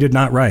song that they did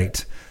not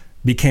write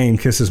became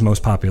Kiss's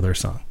most popular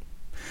song.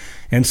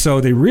 And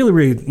so they really,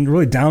 really,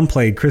 really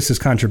downplayed Chris's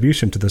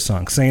contribution to the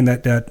song, saying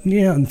that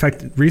in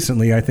fact,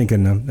 recently, I think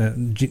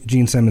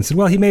Gene Simmons said,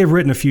 well, he may have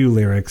written a few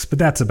lyrics, but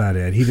that's about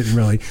it. He didn't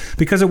really,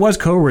 because it was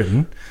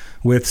co-written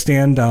with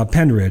Stan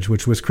Penridge,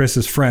 which was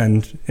Chris's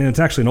friend, and it's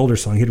actually an older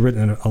song. He'd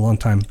written it a long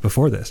time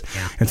before this.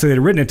 Yeah. And so they'd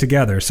written it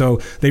together. So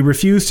they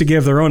refused to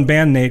give their own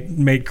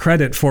bandmate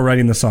credit for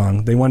writing the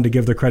song. They wanted to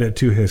give the credit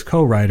to his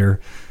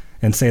co-writer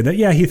and say that,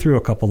 he threw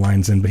a couple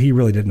lines in, but he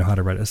really didn't know how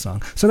to write a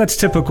song. So that's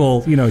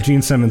typical,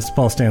 Gene Simmons,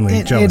 Paul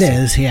Stanley jealousy. It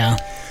is, yeah.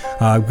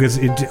 Because,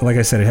 like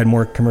I said, it had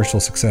more commercial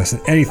success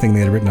than anything they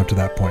had written up to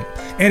that point.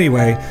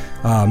 Anyway,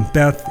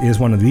 Beth is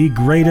one of the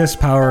greatest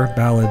power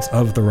ballads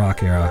of the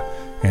rock era,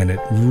 and it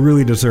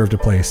really deserved a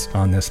place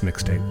on this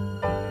mixtape.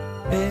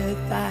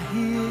 Beth, I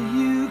hear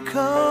you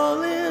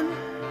calling,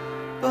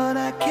 but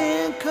I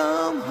can't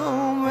come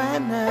home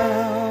right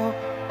now.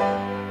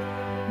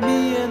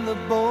 Me and the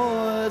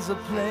boys are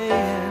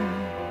playing,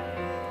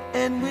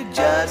 and we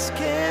just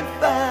can't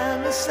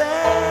find a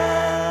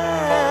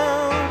sound.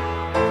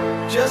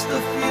 Just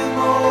a few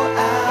more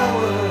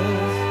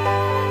hours,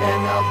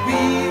 and I'll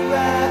be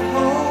right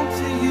home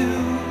to you.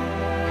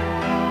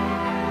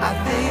 I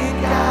think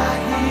I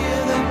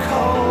hear them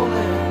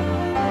calling.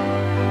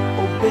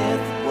 Oh,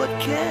 Beth, what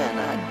can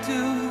I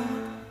do?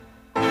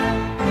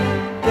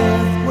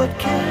 Beth, what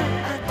can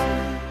I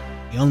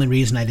do? The only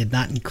reason I did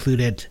not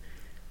include it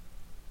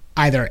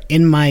either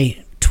in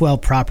my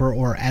 12 proper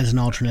or as an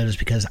alternate is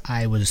because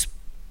I was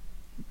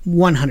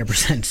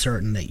 100%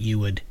 certain that you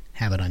would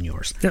have it on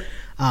yours. Yep.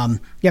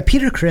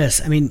 Peter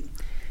Criss, I mean,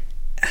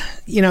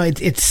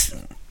 it's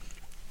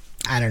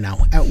I don't know.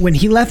 When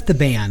he left the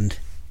band,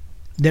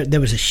 there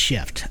was a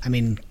shift. I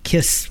mean,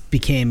 Kiss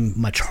became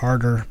much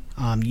harder.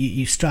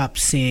 You stopped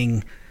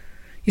seeing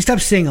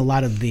a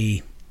lot of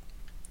the,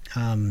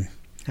 how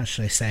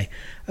should I say,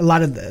 a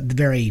lot of the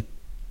very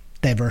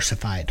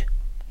diversified,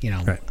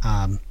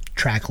 right.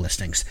 Track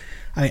listings.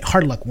 I mean,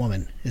 Hard Luck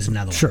Woman is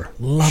another one. Sure.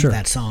 Love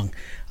that song.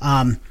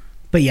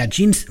 But yeah,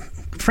 Gene's,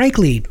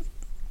 frankly,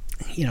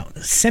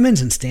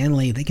 Simmons and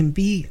Stanley, they can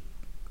be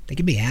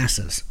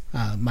asses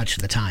much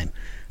of the time,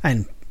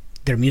 and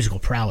their musical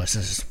prowess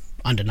is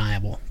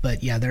undeniable.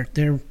 But yeah,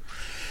 they're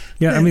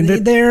Yeah, I mean,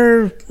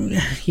 they're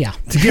yeah.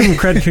 To give him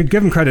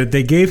credit,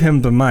 they gave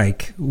him the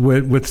mic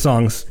with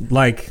songs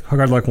like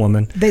 "Hard Luck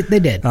Woman." They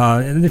did,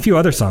 and a few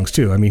other songs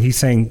too. I mean, he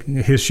sang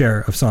his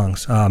share of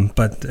songs.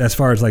 But as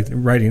far as like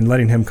writing,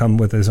 letting him come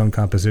with his own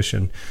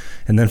composition,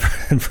 and then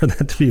for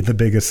that to be the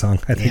biggest song,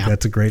 I think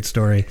that's a great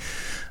story.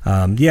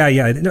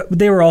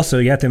 They were also,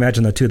 you have to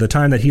imagine though too, the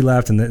time that he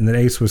left and that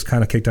Ace was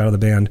kind of kicked out of the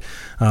band,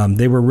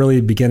 they were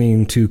really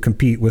beginning to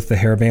compete with the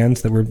hair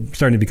bands that were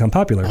starting to become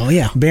popular. Oh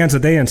yeah. Bands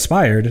that they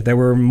inspired that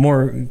were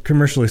more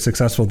commercially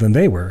successful than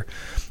they were.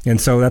 And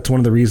so that's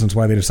one of the reasons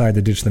why they decided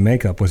to ditch the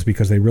makeup, was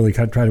because they really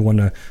tried to want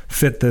to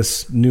fit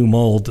this new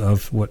mold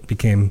of what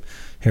became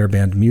hair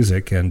band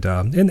music, and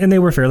they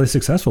were fairly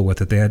successful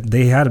with it.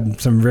 They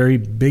had some very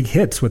big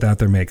hits without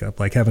their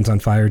makeup, like Heaven's on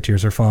Fire,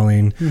 Tears Are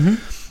Falling.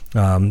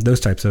 Those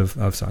types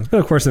of songs. But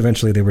of course,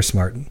 eventually they were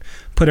smart and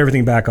put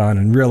everything back on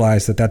and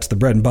realized that that's the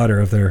bread and butter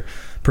of their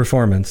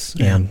performance,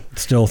 and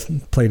still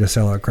play to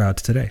sellout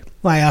crowds today.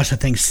 Well, I also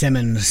think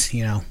Simmons,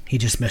 he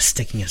just missed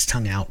sticking his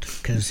tongue out,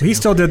 because he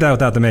still did that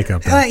without the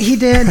makeup. He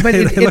did, but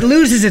it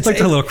loses its. It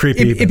looked a little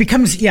creepy. It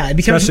becomes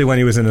especially when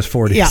he was in his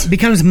 40s. Yeah, it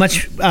becomes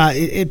much.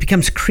 It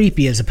becomes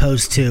creepy as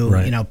opposed to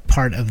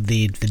part of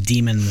the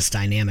demons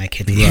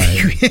dynamic,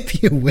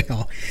 if you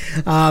will.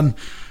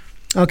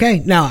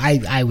 Okay, no,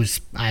 I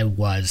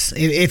was.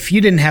 If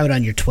you didn't have it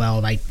on your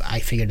 12, I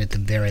figured at the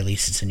very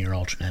least it's in your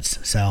alternates.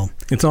 So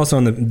it's also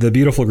on the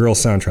Beautiful Girl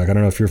soundtrack. I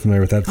don't know if you're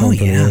familiar with that film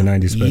from the early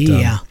 90s,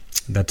 but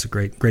that's a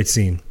great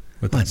scene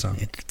with that song.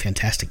 It's a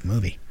fantastic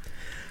movie.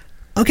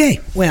 Okay,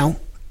 well,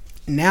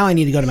 now I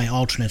need to go to my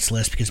alternates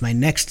list, because my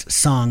next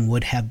song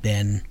would have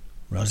been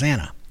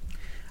Rosanna.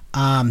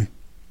 I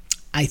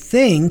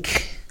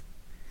think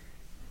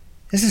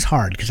this is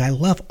hard because I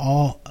love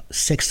all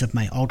 6 of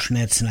my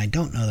alternates, and I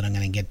don't know that I'm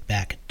going to get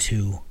back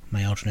to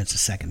my alternates a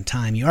second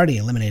time. You already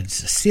eliminated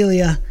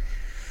Cecilia.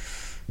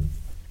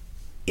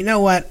 You know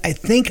what? I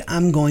think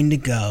I'm going to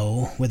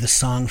go with a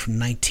song from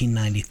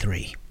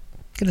 1993.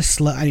 Get a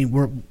slow. I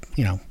mean,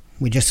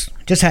 we just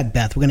had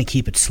Beth. We're going to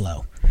keep it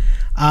slow.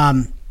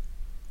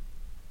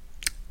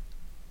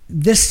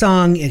 This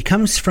song, it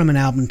comes from an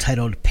album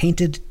titled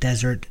 "Painted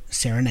Desert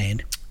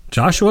Serenade."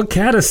 Joshua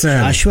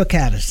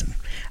Caddison.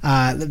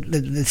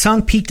 The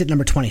song peaked at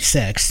number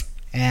 26,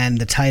 and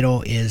the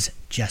title is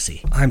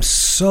Jessie. I'm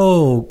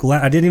so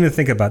glad. I didn't even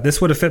think about it. This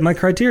would have fit my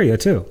criteria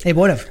too. It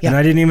would have, yeah. And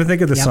I didn't even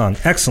think of the song.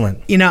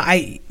 Excellent.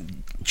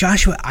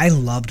 Joshua, I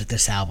loved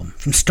this album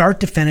from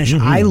start to finish.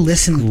 I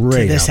listened to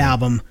this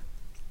album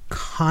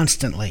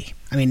constantly.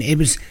 I mean, it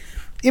was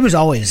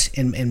always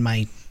in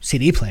my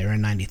CD player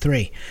in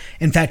 93.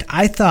 In fact,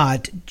 I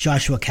thought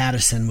Joshua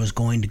Caddison was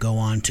going to go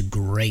on to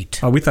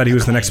great. Oh, we thought he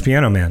was the next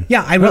Piano Man.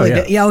 Yeah, I really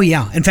did. Yeah, oh,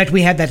 yeah. In fact,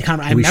 we had that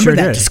I remember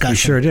that discussion. We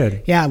sure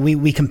did. Yeah,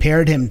 we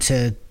compared him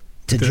to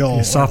Joel.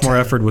 His sophomore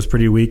effort was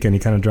pretty weak, and he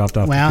kind of dropped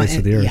off the face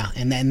of the earth. Yeah,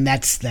 and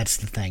that's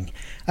the thing.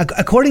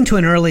 According to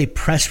an early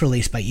press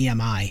release by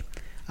EMI,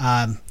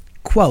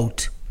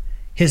 quote,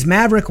 his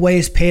maverick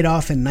ways paid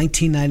off in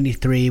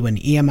 1993 when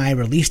EMI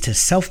released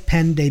his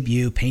self-penned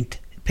debut,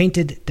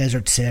 Painted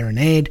Desert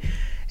Serenade,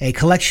 a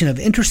collection of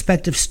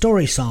introspective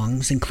story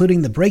songs,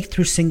 including the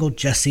breakthrough single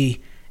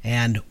Jessie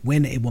and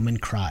When a Woman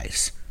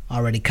Cries,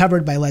 already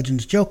covered by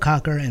legends Joe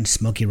Cocker and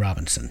Smokey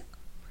Robinson.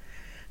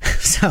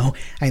 So,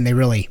 I mean, they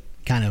really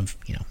kind of,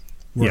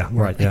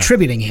 were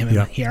attributing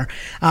him here.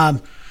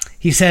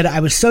 He said, I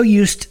was so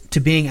used to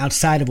being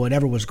outside of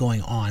whatever was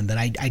going on that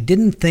I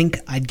didn't think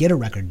I'd get a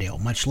record deal,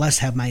 much less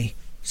have my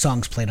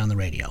songs played on the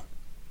radio.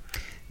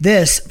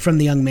 This from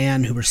the young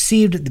man who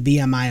received the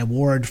BMI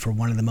award for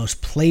one of the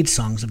most played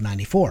songs of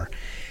 94.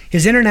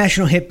 His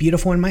international hit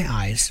Beautiful in My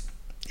Eyes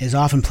is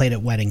often played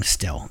at weddings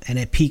still, and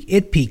it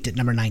peaked at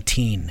number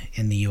 19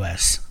 in the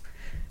U.S.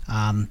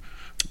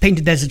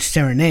 Painted Desert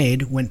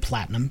Serenade went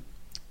platinum,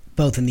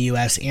 both in the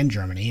U.S. and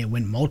Germany. It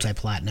went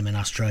multi-platinum in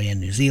Australia and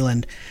New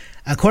Zealand.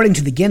 According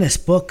to the Guinness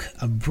Book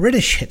of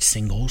British Hit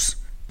Singles,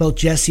 both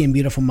Jessie and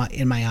Beautiful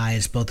in My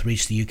Eyes both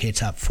reached the UK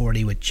Top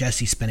 40, with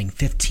Jessie spending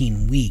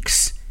 15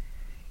 weeks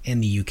in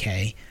the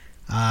UK.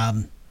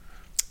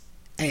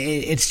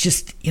 It's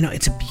just,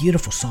 it's a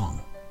beautiful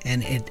song,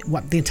 and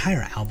the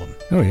entire album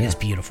is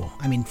beautiful.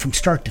 I mean, from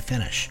start to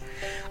finish.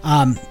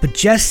 But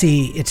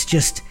Jessie, it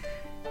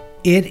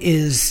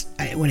is,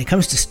 when it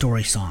comes to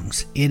story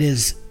songs, it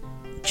is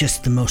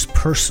just the most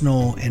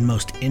personal and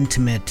most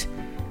intimate,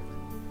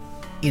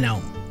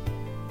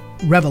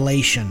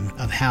 revelation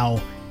of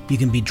how you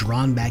can be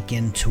drawn back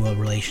into a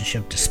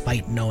relationship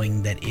despite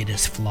knowing that it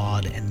is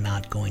flawed and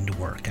not going to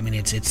work. I mean,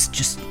 it's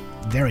just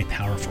very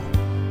powerful.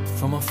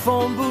 From a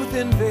phone booth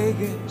in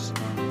Vegas,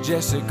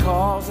 Jessie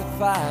calls at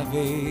 5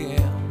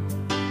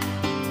 a.m.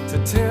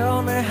 to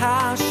tell me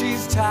how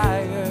she's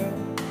tired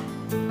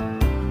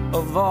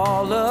of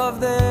all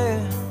of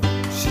them.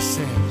 She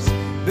says,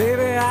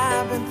 baby,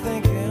 I've been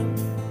thinking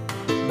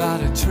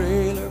about a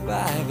trailer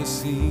by the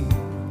sea.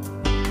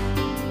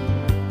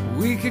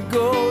 We could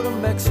go to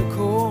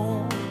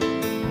Mexico,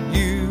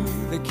 you,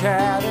 the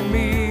cat, and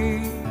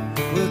me.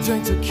 We'll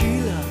drink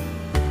tequila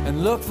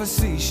and look for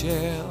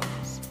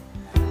seashells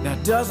Now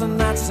doesn't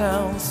that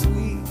sound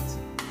sweet?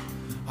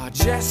 Oh,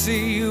 Jesse,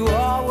 you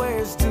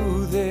always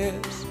do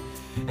this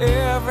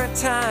every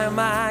time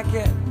I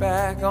get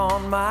back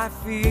on my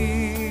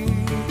feet.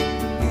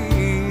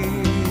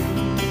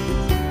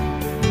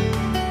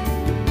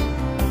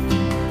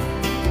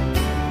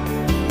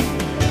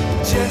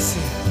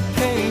 Jesse,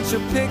 paint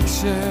your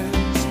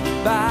pictures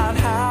about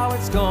how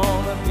it's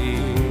gonna be.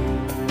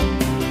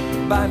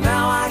 By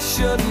now I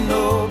should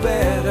know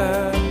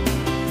better.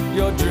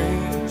 Your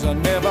dreams are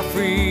never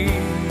free.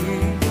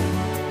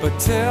 But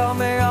tell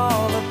me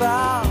all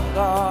about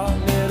our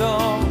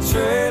little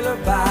trailer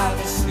by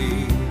the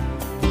sea.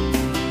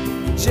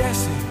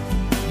 Jesse,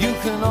 you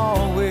can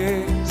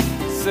always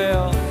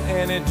sell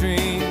any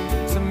dream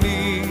to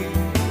me.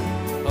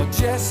 Oh,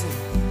 Jesse,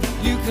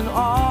 you can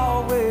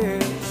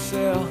always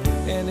sell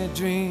any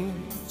dream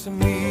to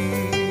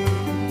me.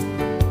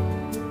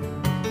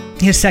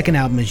 His second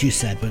album, as you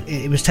said, but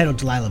it was titled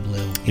Delilah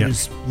Blue. It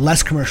was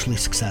less commercially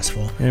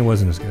successful. And it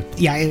wasn't as good.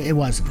 Yeah, it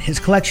wasn't. His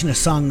collection of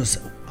songs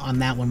on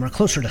that one were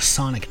closer to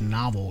sonic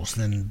novels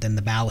than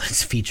the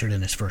ballads featured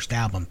in his first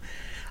album.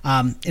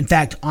 In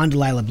fact, on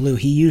Delilah Blue,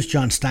 he used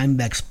John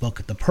Steinbeck's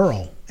book The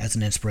Pearl as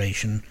an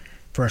inspiration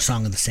for a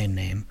song of the same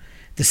name.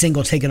 The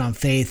single Take It On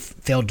Faith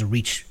failed to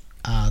reach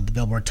the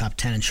Billboard Top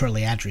 10, and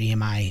shortly after,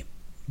 EMI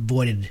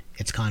voided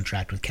its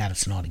contract with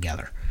Cadison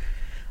altogether.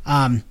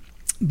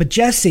 But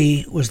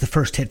Jesse was the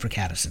first hit for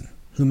Cadison,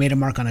 who made a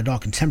mark on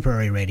adult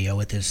contemporary radio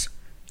with this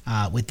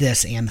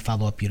and the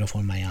follow-up Beautiful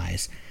in My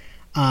Eyes.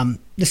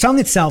 The song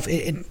itself,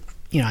 it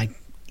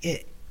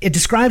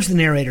describes the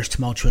narrator's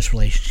tumultuous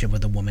relationship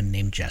with a woman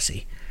named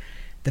Jessie.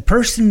 The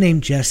person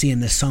named Jessie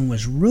in this song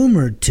was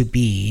rumored to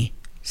be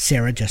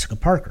Sarah Jessica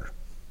Parker,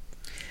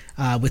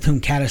 with whom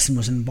Cadison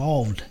was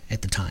involved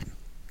at the time.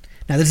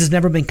 Now, this has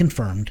never been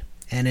confirmed,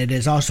 and it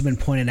has also been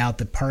pointed out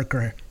that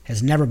Parker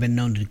has never been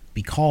known to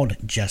be called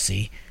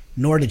Jessie,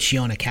 nor did she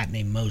own a cat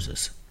named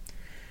Moses.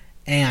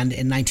 And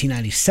in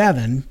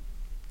 1997,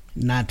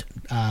 not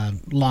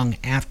long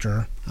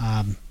after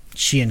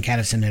she and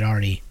Cadison had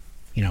already,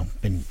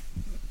 been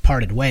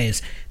parted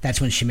ways, that's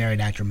when she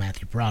married actor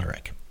Matthew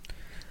Broderick.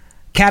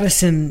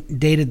 Cadison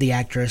dated the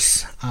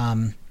actress,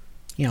 for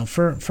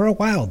a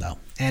while though,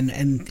 and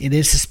it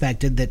is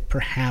suspected that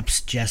perhaps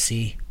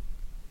Jessie,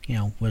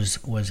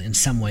 was in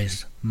some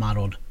ways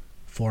modeled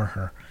for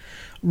her.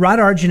 Rod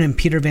Argent and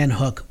Peter Van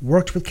Hook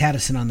worked with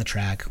Cadison on the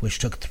track, which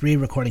took 3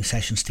 recording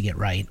sessions to get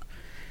right.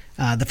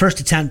 The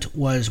first attempt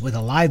was with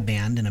a live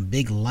band in a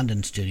big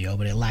London studio,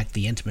 but it lacked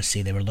the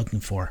intimacy they were looking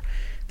for.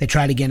 They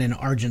tried again in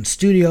Argent's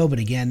studio, but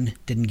again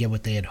didn't get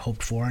what they had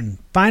hoped for. And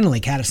finally,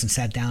 Cadison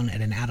sat down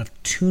at an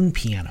out-of-tune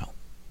piano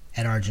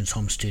at Argent's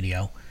home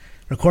studio,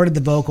 recorded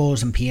the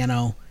vocals and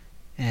piano,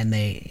 and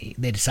they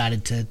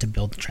decided to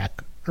build the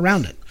track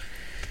around it.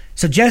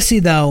 So Jessie,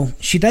 though,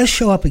 she does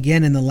show up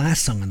again in the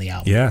last song on the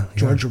album,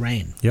 Georgia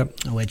Rain,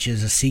 which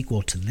is a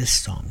sequel to this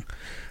song.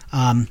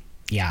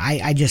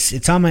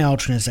 It's on my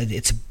alternates.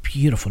 It's a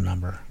beautiful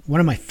number.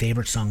 One of my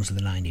favorite songs of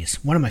the 90s.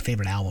 One of my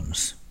favorite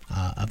albums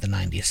of the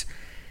 90s.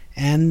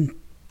 And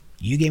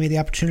you gave me the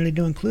opportunity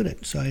to include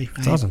it. So I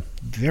awesome.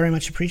 Very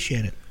much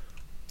appreciate it.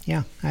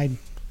 Yeah,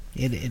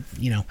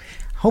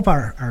 hope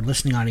our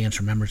listening audience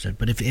remembers it.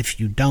 But if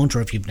you don't,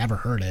 or if you've never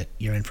heard it,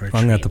 you're in for a treat.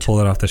 I'm going to have to pull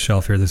it off the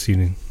shelf here this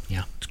evening.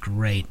 Yeah, it's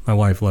great. My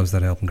wife loves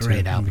that album too.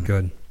 Great album. It'll be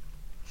good.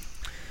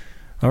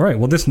 All right,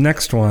 well, this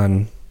next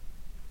one,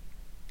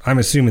 I'm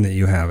assuming that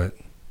you have it.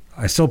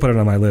 I still put it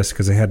on my list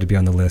because it had to be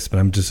on the list, but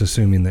I'm just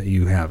assuming that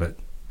you have it.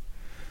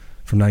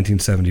 From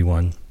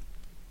 1971.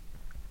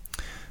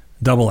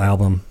 Double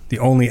album. The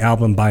only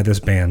album by this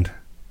band.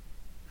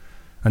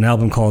 An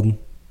album called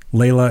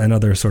Layla and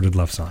Other Assorted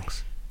Love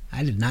Songs.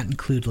 I did not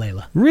include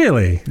Layla.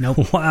 Really?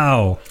 Nope.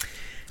 Wow.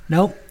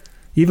 Nope.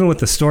 Even with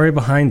the story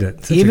behind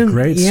it. Such a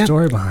great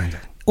story behind it.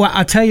 Well,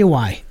 I'll tell you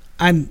why.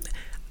 I'm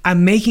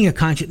making a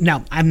conscious...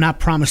 Now, I'm not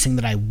promising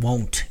that I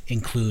won't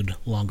include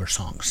longer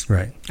songs.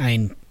 Right. I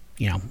mean,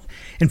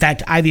 in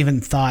fact, I've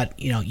even thought,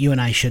 you and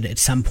I should at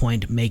some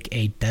point make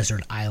a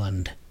Desert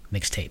Island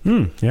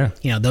mixtape.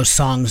 Yeah. Those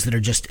songs that are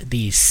just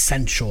the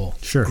essential,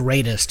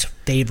 greatest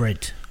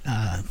favorites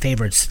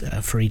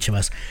for each of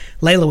us.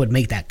 Layla would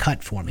make that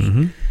cut for me.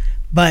 Mm-hmm.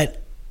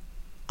 But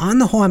on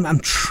the whole, I'm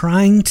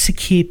trying to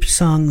keep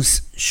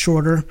songs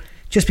shorter,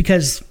 just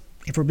because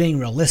if we're being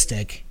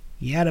realistic,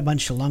 you add a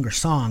bunch of longer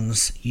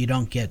songs, you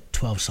don't get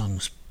 12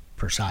 songs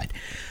per side.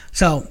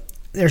 So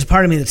there's a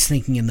part of me that's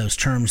thinking in those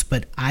terms,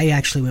 but I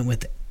actually went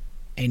with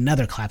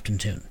another Clapton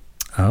tune.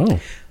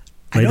 Oh.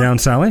 Lay Down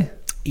Sally?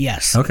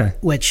 Yes. Okay.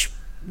 Which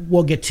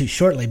we'll get to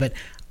shortly, but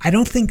I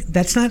don't think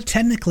that's not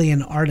technically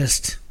an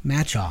artist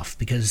match-off,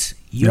 because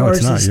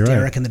yours is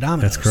Derek right. and the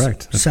Dominoes.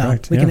 That's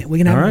correct. We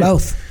can have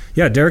both.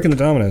 Yeah, Derek and the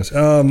Dominoes.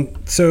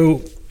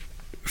 So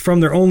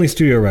from their only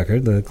studio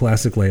record, the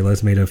classic Layla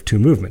is made of 2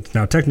 movements.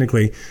 Now,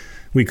 technically,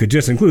 we could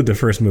just include the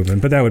first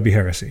movement, but that would be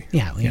heresy.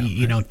 Yeah,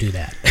 you don't do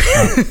that.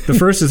 The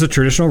first is a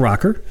traditional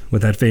rocker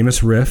with that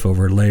famous riff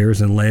over layers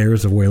and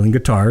layers of wailing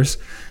guitars.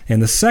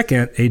 And the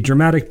second, a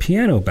dramatic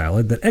piano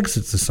ballad that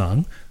exits the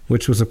song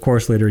which was, of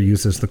course, later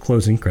used as the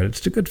closing credits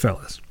to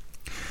Goodfellas.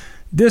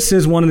 This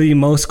is one of the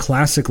most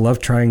classic love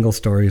triangle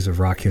stories of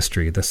rock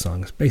history. This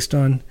song is based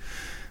on.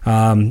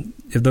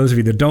 If those of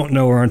you that don't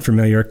know or aren't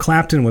familiar,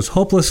 Clapton was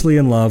hopelessly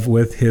in love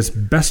with his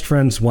best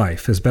friend's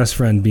wife, his best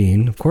friend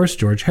being, of course,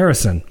 George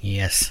Harrison.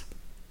 Yes.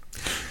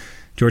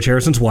 George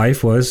Harrison's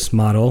wife was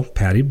model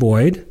Patty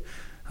Boyd.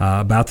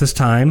 About this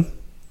time,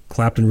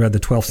 Clapton read the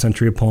 12th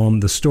century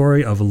poem, The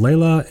Story of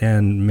Layla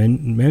and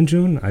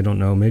Majnun, I don't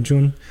know,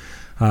 Majnun,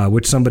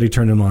 which somebody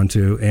turned him on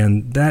to.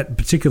 And that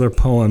particular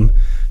poem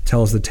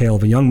tells the tale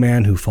of a young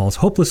man who falls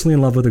hopelessly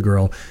in love with a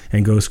girl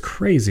and goes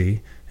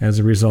crazy as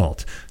a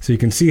result. So you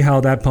can see how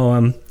that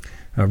poem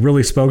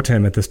really spoke to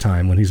him at this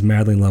time when he's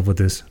madly in love with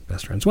his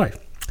best friend's wife.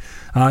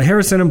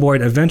 Harrison and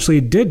Boyd eventually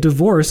did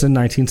divorce in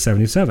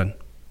 1977,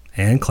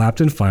 and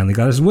Clapton finally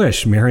got his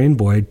wish, marrying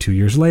Boyd 2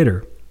 years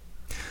later.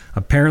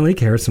 Apparently,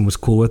 Harrison was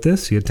cool with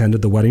this. He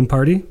attended the wedding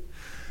party.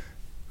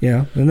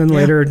 Yeah, and then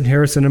later,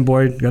 Harrison and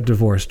Boyd got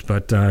divorced,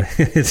 but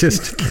it's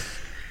just,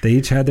 they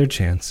each had their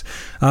chance.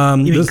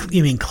 You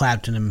mean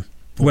Clapton and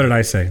Boyd? What did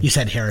I say? You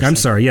said Harrison. I'm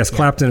sorry. Yes,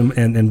 Clapton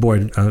and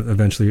Boyd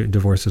eventually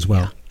divorced as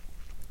well.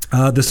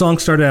 Yeah. The song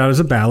started out as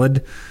a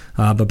ballad,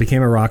 but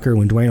became a rocker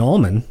when Duane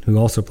Allman, who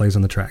also plays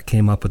on the track,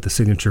 came up with the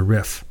signature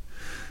riff.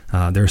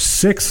 There are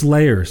 6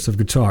 layers of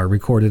guitar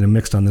recorded and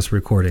mixed on this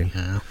recording.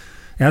 Yeah.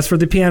 As for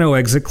the piano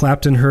exit,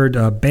 Clapton heard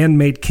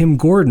bandmate Kim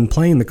Gordon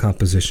playing the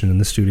composition in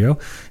the studio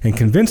and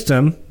convinced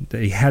him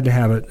that he had to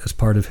have it as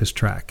part of his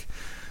track.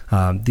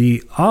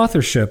 The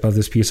authorship of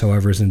this piece,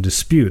 however, is in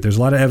dispute. There's a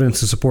lot of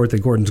evidence to support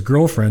that Gordon's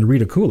girlfriend,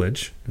 Rita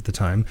Coolidge, at the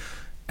time,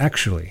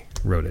 actually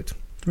wrote it.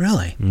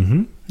 Really?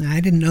 Mm-hmm.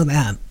 I didn't know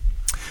that.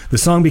 The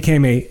song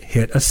became a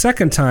hit a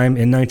second time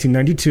in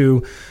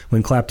 1992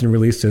 when Clapton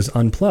released his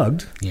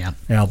Unplugged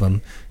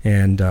album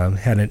and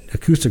had an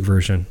acoustic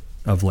version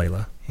of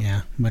Layla.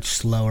 Yeah, much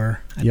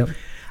slower. Yep.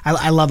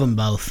 I love them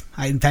both.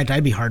 In fact,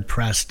 I'd be hard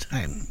pressed.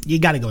 You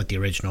got to go with the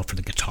original for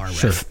the guitar riff.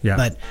 Sure,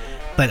 yeah.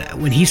 But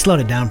when he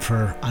slowed it down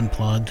for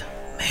Unplugged,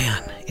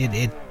 man, it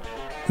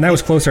and that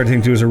was closer, I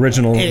think, to his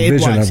original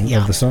vision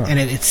of the song. And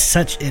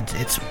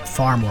it's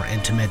far more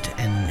intimate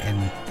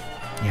and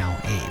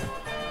a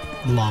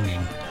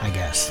longing, I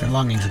guess.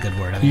 Longing's a good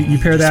word. I mean, you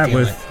pair that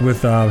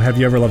with Have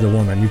You Ever Loved a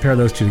Woman? You pair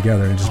those two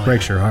together and it just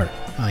breaks your heart.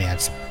 Oh yeah,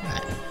 it's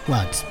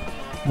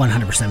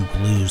 100%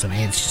 blues. I mean,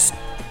 it's just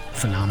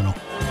phenomenal.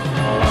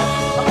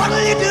 What do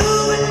you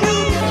do when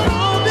you get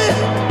lonely?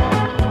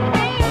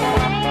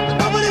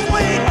 Nobody's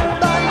waiting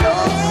by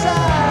your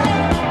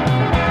side.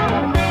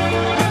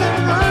 You've been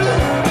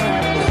running,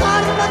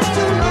 hiding much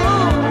too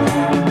long.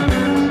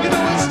 You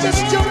know it's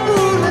just your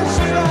foolish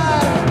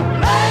stride.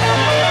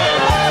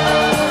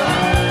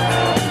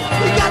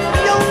 You got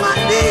me on my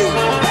knees.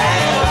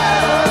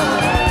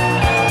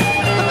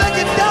 I beg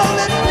you,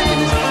 darling,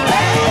 please.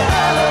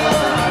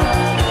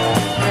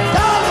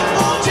 Darling,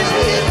 won't you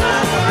hear my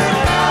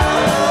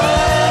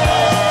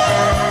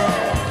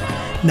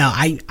No,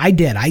 I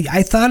did.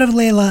 I thought of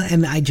Layla,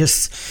 and I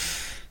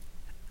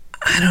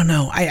don't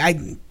know.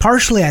 I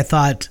partially I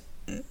thought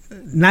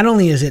not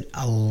only is it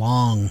a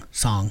long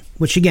song,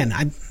 which again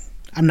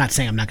I'm not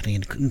saying I'm not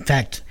going to. In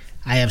fact,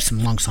 I have some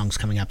long songs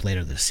coming up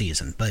later this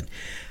season, but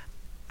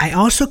I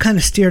also kind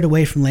of steered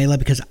away from Layla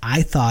because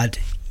I thought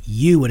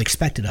you would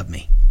expect it of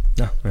me.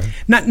 Oh, right.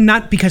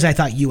 Not because I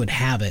thought you would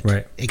have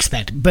it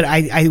expect, but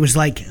I was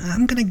like,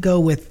 I'm going to go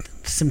with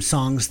some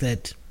songs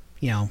that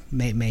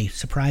may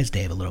surprise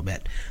Dave a little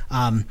bit.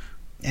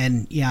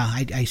 And yeah,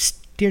 I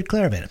steered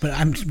clear of it, but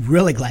I'm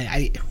really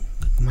glad.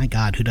 My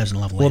God, who doesn't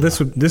love Layla? Well,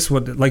 this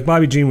would like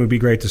Bobby Jean would be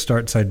great to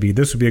start side B.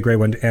 This would be a great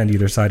one to end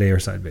either side A or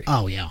side B.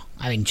 Oh yeah,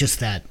 I mean just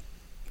that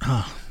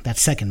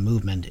second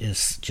movement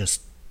is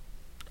just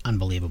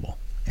unbelievable,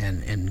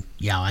 and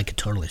yeah, I could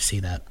totally see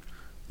that.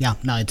 Yeah,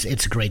 no,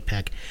 it's a great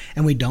pick,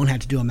 and we don't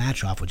have to do a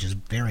match off, which is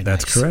very nice.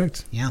 That's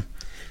correct. Yeah,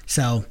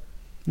 so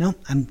no,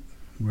 I'm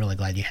really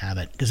glad you have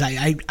it because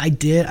I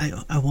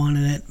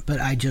wanted it, but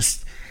I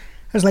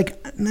was like,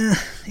 nah.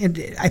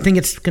 I think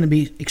it's going to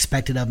be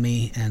expected of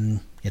me, and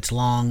it's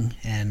long,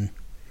 and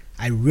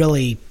I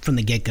really from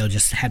the get go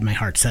just had my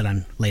heart set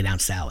on Lay Down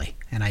Sally,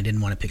 and I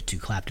didn't want to pick 2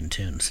 Clapton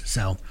tunes.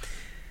 So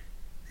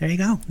there you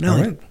go. No,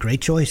 right.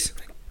 Great choice.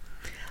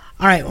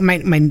 All right,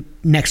 my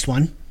next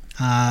one.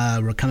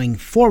 We're coming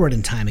forward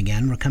in time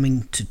again. We're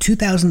coming to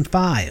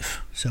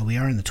 2005. So we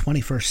are in the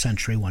 21st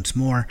century once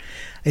more.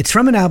 It's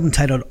from an album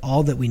titled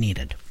All That We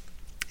Needed.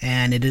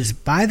 And it is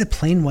by the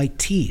Plain White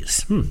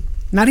T's.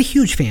 Not a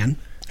huge fan.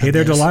 Hey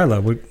There,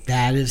 Delilah.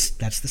 That's the song.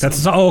 That's the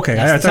song. Oh, okay.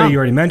 I thought you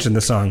already mentioned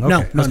the song. Okay. No,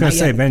 I was going to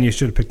say, Ben, you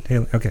should have picked Hey.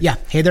 Okay. Yeah,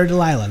 Hey There,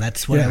 Delilah.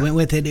 That's what I went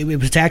with. It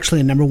was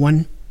actually a number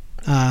 1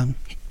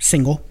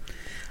 single.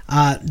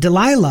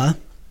 Delilah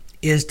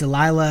is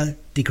Delilah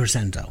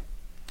DiCrescenzo.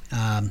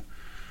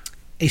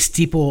 A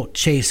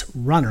steeplechase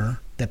runner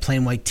that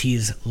Plain White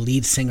T's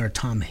lead singer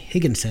Tom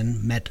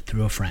Higginson met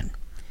through a friend.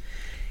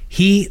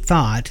 He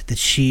thought that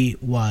she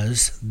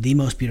was the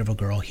most beautiful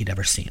girl he'd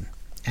ever seen.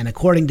 And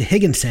according to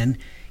Higginson,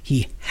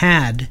 he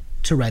had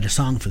to write a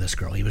song for this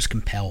girl. He was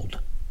compelled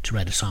to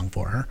write a song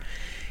for her.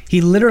 He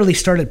literally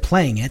started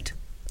playing it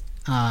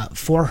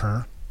for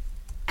her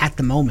at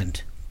the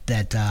moment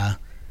that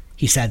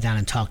he sat down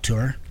and talked to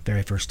her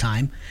very first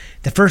time.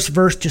 The first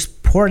verse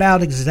just poured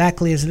out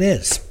exactly as it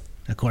is,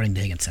 according to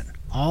Higginson,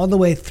 all the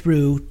way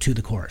through to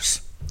the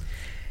chorus.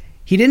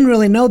 He didn't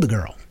really know the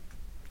girl,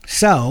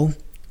 so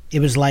it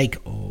was like,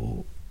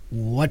 oh,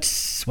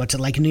 what's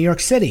it like in New York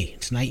City?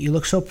 Tonight you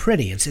look so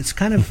pretty. It's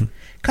kind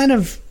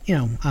of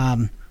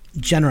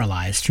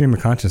generalized. Stream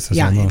of consciousness,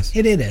 yeah, almost.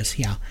 It is,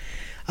 yeah.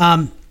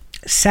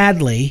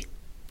 Sadly,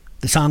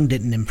 the song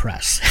didn't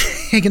impress.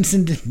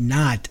 Higginson did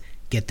not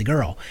get the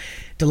girl.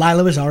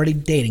 Delilah was already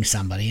dating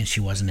somebody, and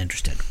she wasn't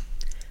interested.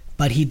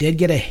 But he did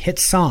get a hit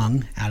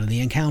song out of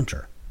the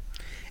encounter.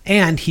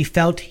 And he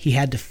felt he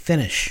had to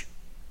finish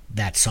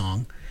that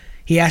song.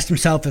 He asked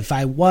himself, if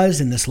I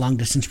was in this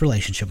long-distance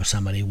relationship with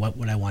somebody, what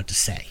would I want to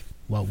say?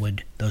 What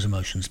would those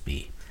emotions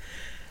be?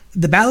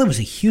 The ballad was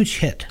a huge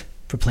hit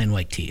for Plain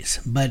White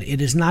T's, but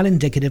it is not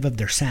indicative of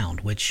their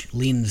sound, which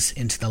leans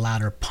into the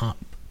louder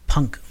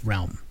punk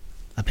realm,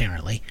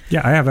 apparently. Yeah,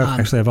 I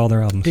actually have all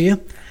their albums. Do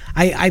you?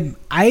 I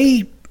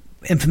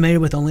am familiar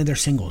with only their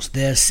singles,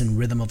 This and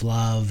Rhythm of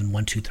Love and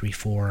 1, 2, 3,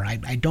 4.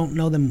 I don't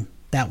know them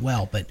that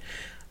well, but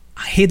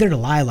Hey There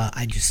Delilah,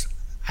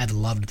 I've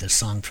loved this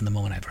song from the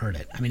moment I've heard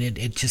it. I mean,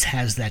 it just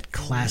has that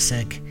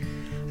classic,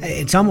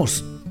 it's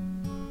almost,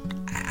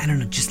 I don't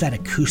know, just that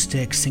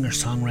acoustic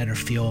singer-songwriter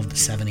feel of the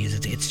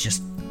 70s. It's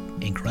just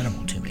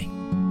incredible to me.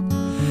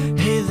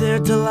 Hey there,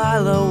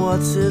 Delilah,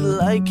 what's it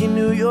like in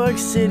New York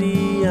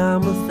City?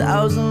 I'm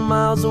 1,000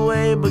 miles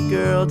away, but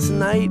girl,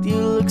 tonight you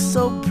look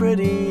so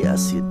pretty,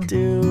 yes you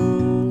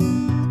do.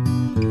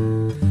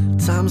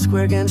 Times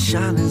Square can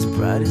shine as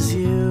bright as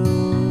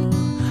you,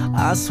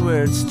 I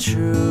swear it's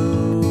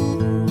true.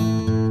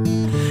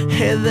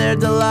 Hey there,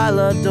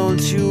 Delilah,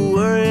 don't you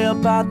worry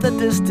about the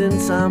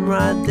distance, I'm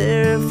right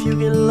there. If you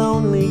get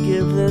lonely,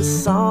 give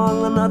this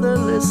song another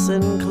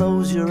listen,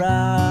 close your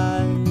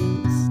eyes.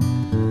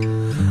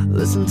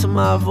 Listen to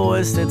my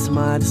voice, it's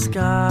my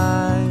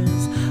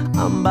disguise,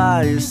 I'm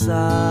by your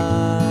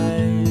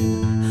side.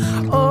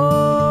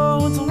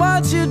 Oh, it's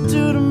what you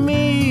do to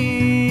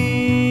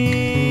me.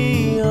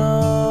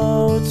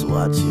 Oh, it's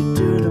what you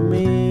do to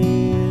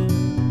me.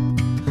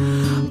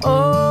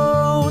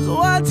 Oh, it's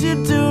what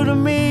you do to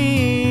me.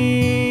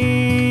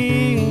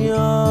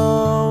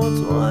 Oh,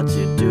 it's what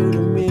you do to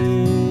me.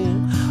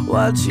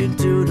 What you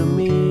do to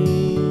me.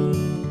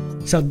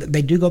 So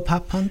they do go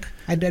pop punk?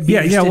 They're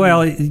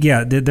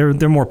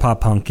more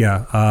pop punk,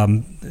 yeah.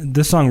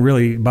 This song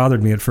really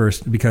bothered me at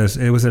first because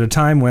it was at a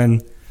time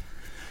when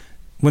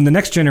the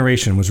next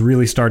generation was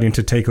really starting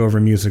to take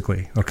over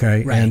musically,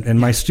 okay? Right. And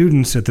my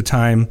students at the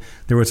time,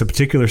 there was a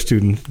particular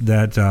student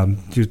that,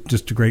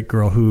 just a great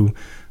girl who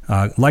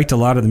liked a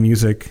lot of the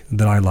music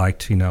that I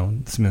liked,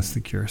 Smith's,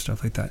 The Cure,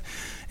 stuff like that.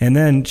 And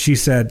then she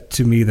said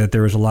to me that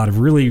there was a lot of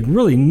really,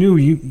 really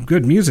new,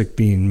 good music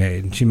being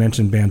made. And she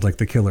mentioned bands like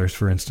The Killers,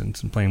 for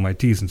instance, and Plain White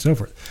T's and so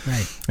forth.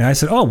 Right. And I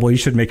said, oh, well, you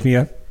should make me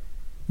a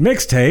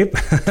mixtape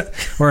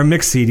or a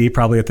mix CD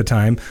probably at the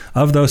time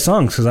of those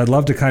songs because I'd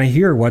love to kind of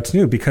hear what's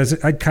new because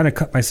I'd kind of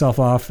cut myself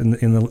off in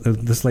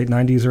this late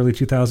 90s, early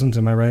 2000s.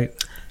 Am I right?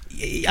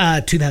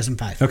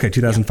 2005. Okay,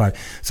 2005. Yeah.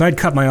 So I'd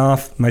cut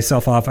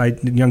myself off.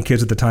 Young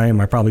kids at the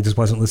time, I probably just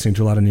wasn't listening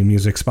to a lot of new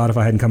music.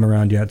 Spotify hadn't come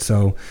around yet,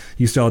 so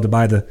you still had to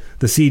buy the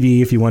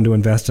CD if you wanted to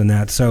invest in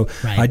that. So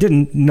right. I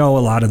didn't know a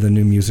lot of the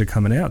new music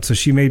coming out. So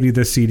she made me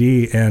this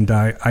CD, and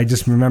I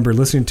just remember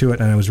listening to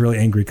it, and I was really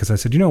angry because I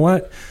said, you know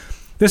what?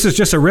 This is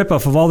just a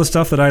ripoff of all the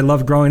stuff that I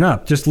loved growing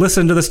up. Just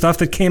listen to the stuff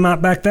that came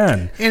out back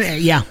then.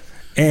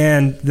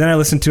 And then I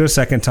listened to it a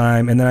second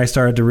time, and then I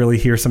started to really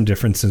hear some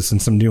differences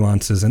and some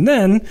nuances. And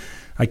then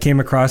I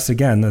came across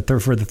again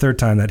for the third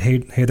time that Hey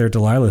There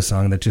Delilah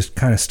song that just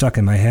kind of stuck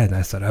in my head. And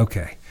I said,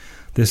 okay,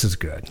 this is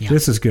good. Yeah.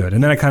 This is good.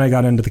 And then I kind of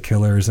got into The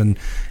Killers, and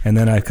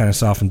then I kind of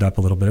softened up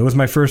a little bit. It was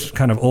my first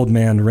kind of old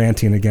man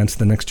ranting against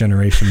the next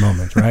generation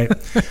moment, right?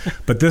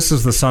 But this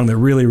is the song that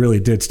really,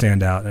 really did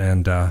stand out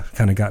and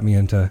kind of got me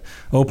into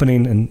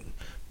opening and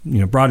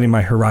broadening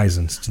my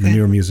horizons to the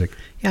newer music.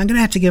 Yeah, I'm going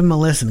to have to give them a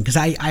listen because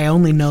I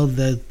only know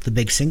the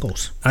big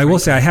singles. I will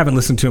say I haven't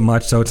listened to it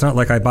much, so it's not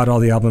like I bought all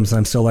the albums and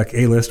I'm still like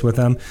A-list with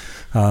them.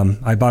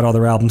 I bought all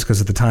their albums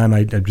because at the time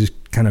I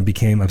just kind of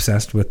became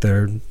obsessed with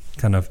their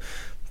kind of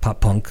pop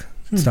punk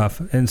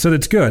stuff. And so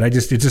it's good. It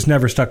just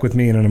never stuck with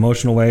me in an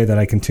emotional way that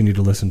I continue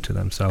to listen to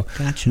them. So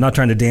Gotcha. I'm not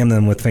trying to damn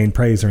them with faint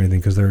praise or anything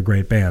because they're a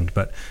great band,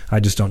 but I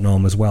just don't know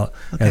them as well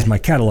as my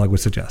catalog would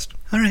suggest.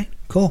 All right,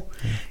 cool.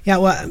 Yeah,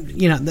 well,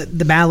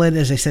 the ballad,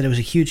 as I said, it was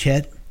a huge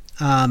hit.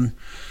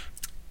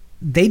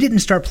 They didn't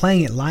start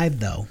playing it live,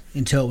 though,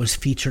 until it was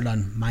featured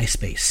on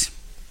MySpace.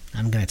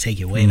 I'm going to take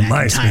you way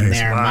back in time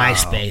there. Wow.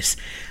 MySpace.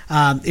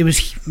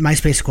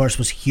 MySpace, of course,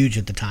 was huge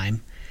at the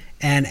time.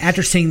 And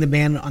after seeing the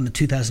band on the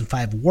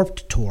 2005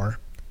 Warped Tour,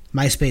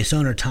 MySpace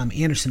owner Tom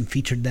Anderson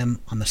featured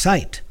them on the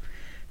site.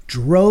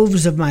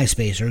 Droves of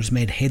MySpacers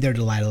made Hey There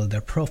Delilah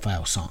their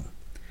profile song,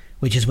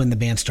 which is when the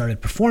band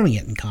started performing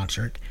it in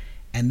concert,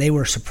 and they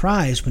were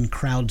surprised when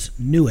crowds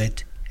knew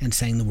it and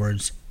sang the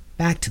words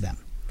back to them.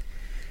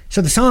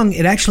 So the song,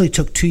 it actually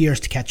took 2 years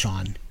to catch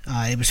on.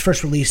 It was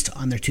first released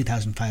on their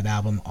 2005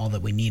 album, All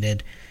That We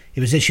Needed. It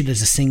was issued as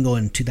a single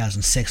in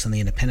 2006 on the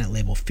independent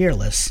label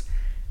Fearless.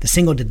 The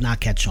single did not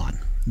catch on.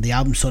 The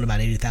album sold about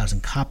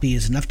 80,000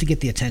 copies, enough to get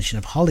the attention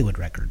of Hollywood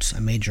Records,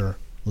 a major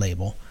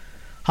label.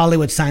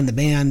 Hollywood signed the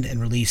band and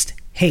released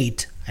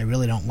Hate, I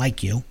Really Don't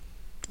Like You,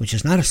 which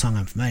is not a song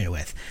I'm familiar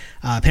with.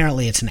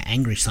 Apparently, it's an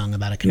angry song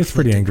about a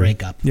conflicted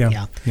breakup.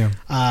 Yeah.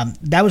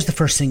 That was the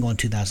first single in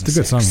 2006. It's a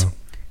good song, though.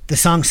 The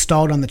song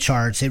stalled on the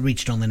charts. It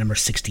reached only number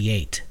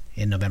 68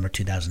 in November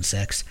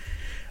 2006.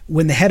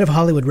 When the head of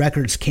Hollywood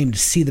Records came to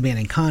see the band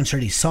in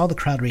concert, he saw the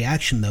crowd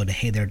reaction, though, to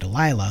Hey There,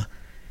 Delilah,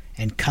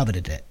 and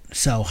coveted it.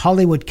 So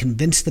Hollywood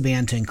convinced the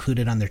band to include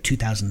it on their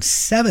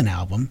 2007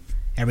 album,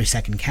 Every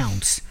Second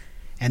Counts,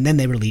 and then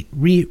they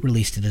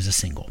re-released it as a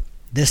single.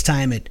 This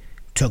time it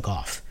took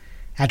off.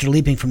 After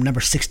leaping from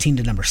number 16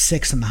 to number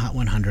 6 on the Hot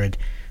 100,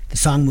 the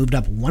song moved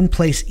up one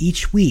place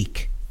each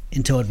week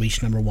until it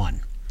reached number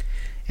 1.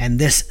 And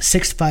this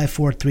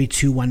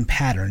 6-5-4-3-2-1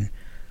 pattern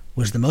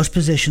was the most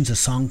positions a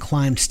song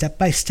climbed step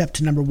by step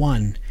to number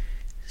 1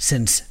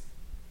 since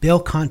Bill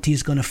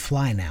Conti's Gonna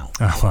Fly Now,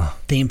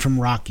 theme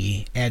from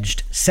Rocky,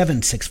 edged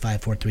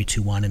 7-6-5-4-3-2-1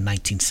 in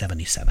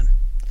 1977.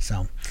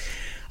 So,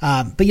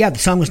 but yeah, the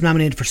song was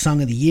nominated for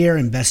Song of the Year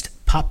and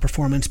Best Pop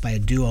Performance by a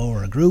Duo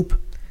or a Group.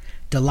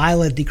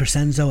 Delilah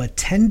DiCrescenzo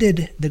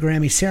attended the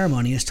Grammy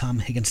ceremony as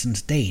Tom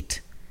Higginson's date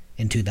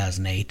in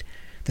 2008.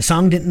 The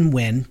song didn't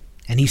win,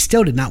 and he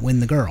still did not win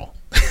the girl.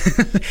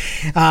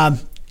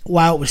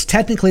 While it was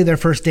technically their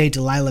first date,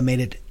 Delilah made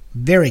it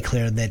very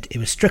clear that it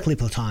was strictly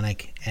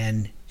platonic,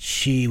 and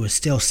she was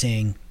still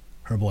seeing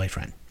her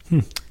boyfriend.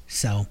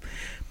 So,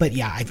 but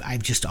yeah,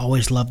 I've just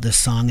always loved this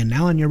song, and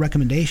now on your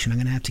recommendation, I'm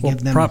going to have to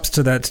give them props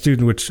to that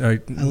student, which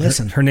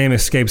listen. Her name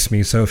escapes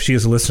me, so if she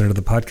is a listener to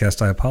the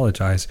podcast, I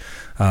apologize.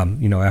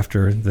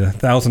 After the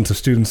thousands of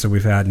students that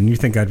we've had, and you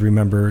think I'd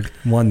remember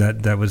one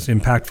that was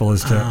impactful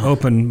as to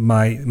open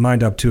my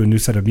mind up to a new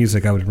set of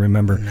music, I would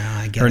remember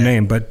her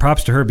name. But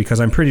props to her, because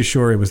I'm pretty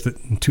sure it was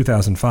in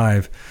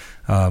 2005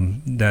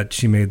 that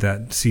she made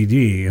that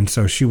CD, and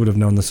so she would have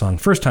known the song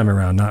first time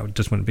around, not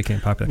just when it became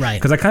popular. Right.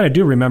 Because I kind of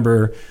do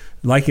remember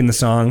liking the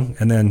song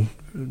and then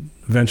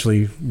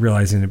eventually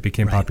realizing it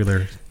became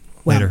popular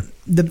later. Well,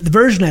 the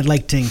version I'd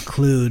like to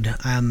include,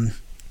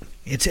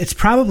 it's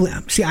probably,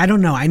 see, I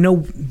don't know. I know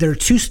there are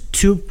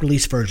two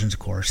release versions, of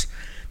course.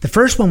 The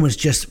first one was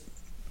just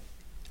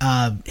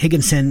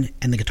Higginson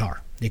and the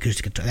guitar, the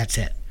acoustic guitar. That's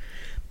it.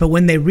 But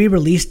when they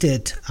re-released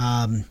it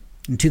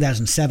in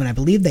 2007, I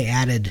believe they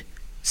added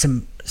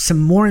some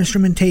more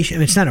instrumentation. I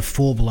mean, it's not a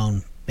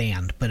full-blown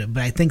band, but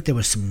I think there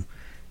was some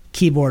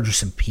keyboards or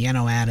some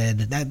piano added.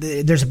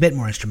 There's a bit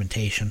more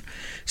instrumentation.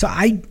 So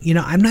I'm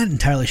not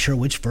entirely sure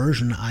which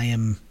version I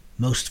am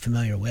most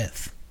familiar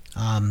with.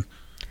 I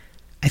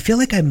feel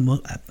like I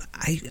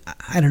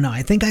don't know.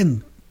 I think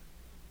I'm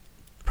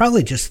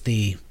probably just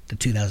the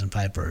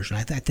 2005 version.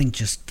 I think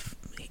just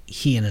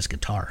he and his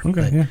guitar.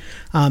 Okay,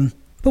 but,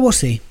 but we'll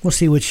see. We'll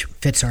see which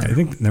fits our. I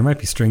think there might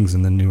be strings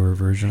in the newer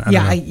version.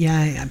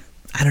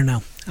 I don't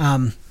know.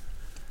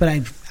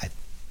 But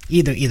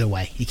either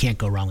way, you can't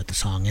go wrong with the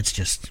song. It's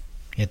just,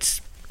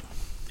 it's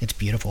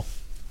beautiful.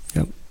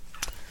 Yep.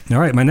 All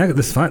right,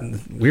 this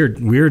fun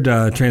weird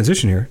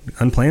transition here,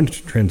 unplanned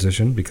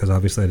transition, because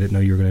obviously I didn't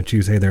know you were going to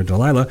choose Hey There,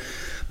 Delilah.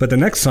 But the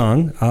next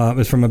song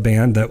is from a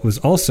band that was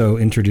also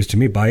introduced to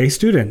me by a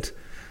student.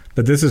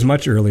 But this is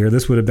much earlier.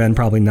 This would have been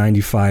probably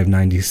 95,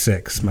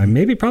 96.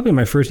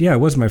 It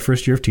was my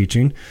first year of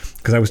teaching,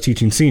 because I was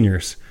teaching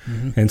seniors.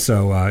 Mm-hmm. And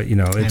so,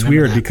 it's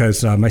weird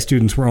because my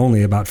students were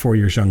only about 4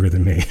 years younger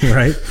than me,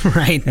 right?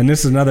 Right. And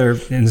this is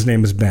and his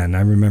name is Ben.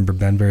 I remember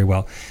Ben very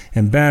well.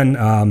 And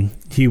Ben,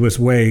 he was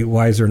way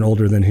wiser and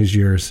older than his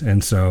years.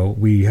 And so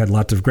we had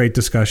lots of great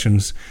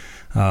discussions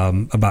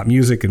about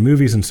music and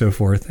movies and so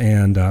forth.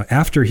 And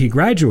after he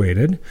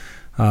graduated,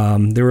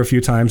 there were a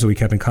few times that we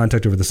kept in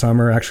contact over the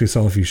summer. Actually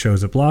saw a few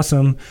shows at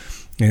Blossom,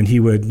 and he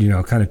would,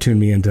 kind of tune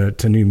me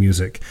into new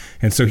music.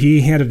 And so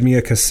he handed me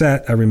a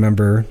cassette. I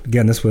remember,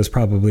 again, this was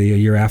probably a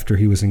year after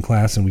he was in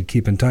class, and we'd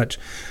keep in touch.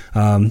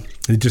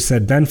 It just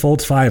said Ben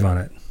Folds 5 on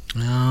it.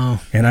 Oh,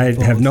 and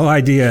I have no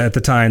idea at the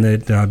time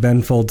that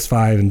Ben Folds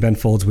 5 and Ben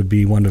Folds would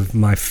be one of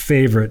my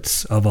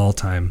favorites of all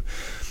time.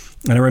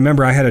 And I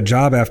remember I had a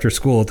job after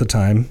school at the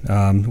time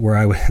where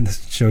I would,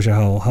 this shows you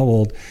how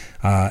old.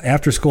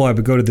 After school, I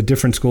would go to the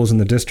different schools in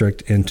the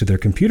district into their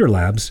computer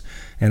labs,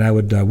 and I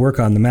would work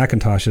on the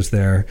Macintoshes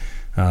there,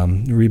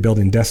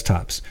 rebuilding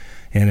desktops.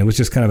 And it was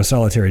just kind of a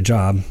solitary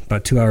job,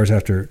 about 2 hours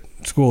after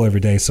school every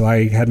day. So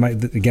I had my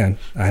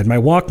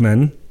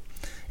Walkman,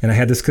 and I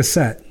had this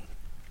cassette.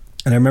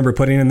 And I remember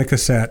putting in the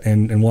cassette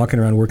and walking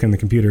around working the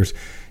computers,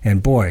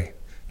 and boy,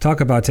 talk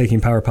about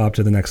taking Power Pop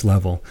to the next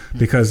level,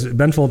 because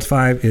Ben Folds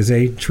 5 is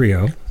a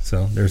trio.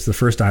 So there's the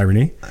first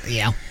irony.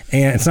 Yeah.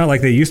 And it's not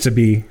like they used to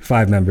be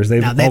 5 members.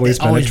 They've always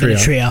been a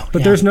trio.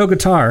 But there's no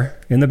guitar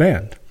in the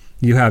band.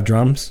 you have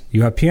drums,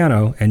 you have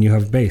piano, and you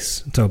have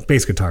bass. So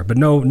bass guitar, but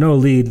no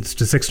lead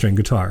to 6-string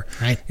guitar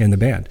in the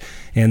band.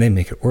 And they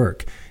make it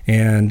work.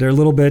 And they're a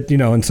little bit,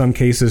 in some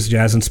cases,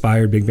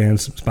 jazz-inspired, big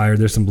bands inspired.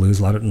 There's some blues,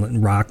 a lot of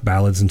rock,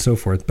 ballads, and so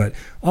forth, but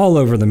all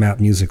over the map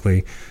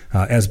musically,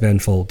 as Ben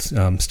Folds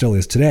still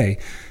is today.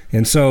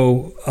 And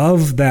so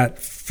of that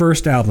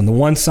first album, the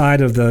one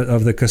side of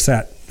the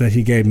cassette that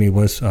he gave me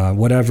was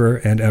Whatever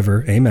and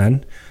Ever,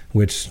 Amen,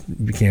 which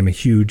became a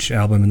huge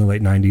album in the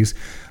late 90s.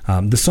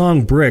 The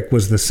song Brick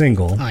was the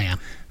single. Oh, yeah.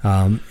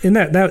 And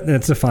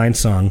that's a fine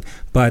song,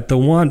 but the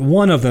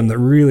one of them that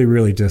really,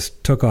 really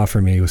just took off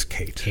for me was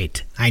Kate.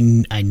 Kate. I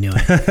knew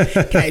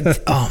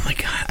it. Oh, my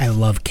God. I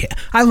love Kate.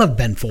 I love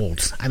Ben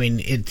Folds. I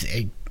mean,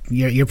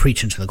 you're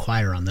preaching to the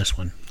choir on this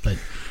one, but...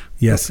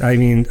 Yes, I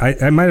mean,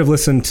 I might have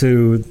listened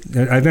to...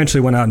 I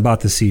eventually went out and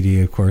bought the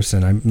CD, of course,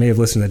 and I may have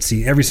listened to that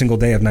CD every single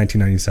day of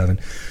 1997.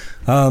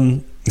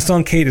 The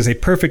song Kate is a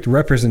perfect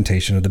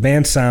representation of the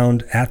band's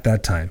sound at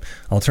that time,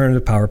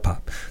 alternative power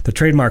pop. The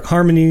trademark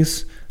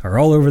harmonies are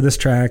all over this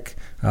track,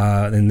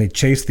 and they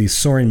chase these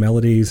soaring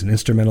melodies and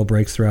instrumental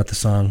breaks throughout the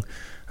song.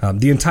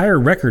 The entire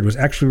record was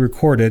actually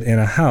recorded in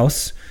a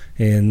house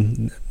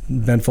in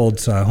Ben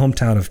Folds'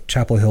 hometown of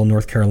Chapel Hill,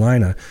 North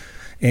Carolina.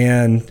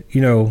 And,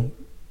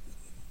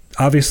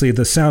 obviously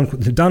the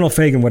sound, Donald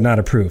Fagen would not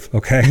approve,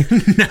 okay?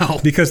 No.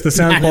 Because the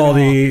sound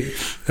quality,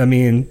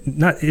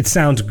 it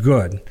sounds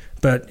good,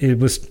 but it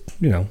was,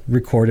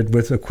 recorded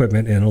with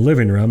equipment in a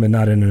living room and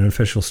not in an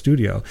official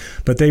studio.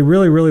 But they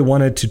really, really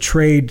wanted to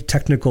trade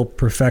technical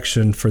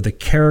perfection for the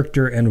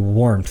character and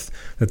warmth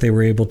that they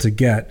were able to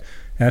get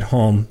at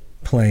home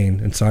playing.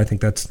 And so I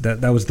think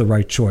that was the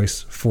right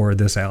choice for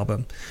this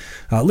album.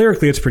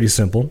 Lyrically, it's pretty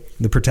simple.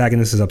 The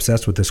protagonist is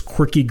obsessed with this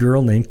quirky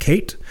girl named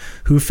Kate,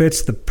 who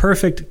fits the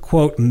perfect,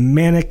 quote,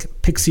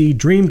 manic pixie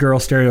dream girl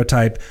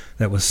stereotype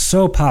that was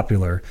so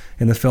popular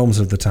in the films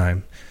of the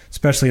time,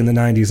 especially in the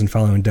 90s and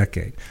following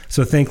decade.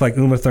 So think like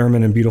Uma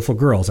Thurman in Beautiful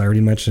Girls. I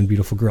already mentioned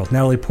Beautiful Girls.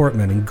 Natalie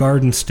Portman in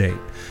Garden State.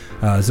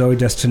 Zooey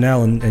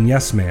Deschanel and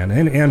Yes Man,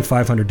 and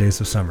 500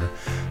 Days of Summer.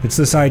 It's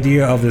this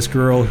idea of this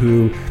girl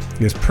who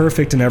is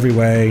perfect in every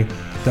way,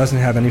 doesn't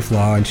have any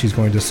flaw, and she's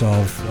going to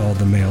solve all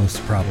the male's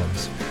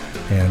problems.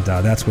 And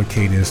that's what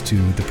Kate is to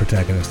the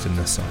protagonist in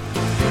this song.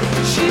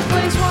 She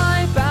plays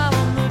wipe out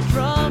on the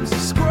drums, the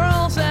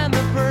squirrels and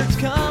the birds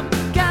come,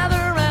 gather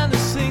around to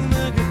sing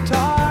the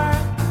guitar.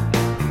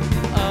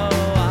 Oh,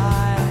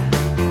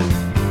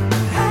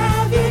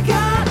 have you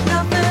got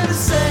nothing to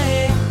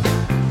say?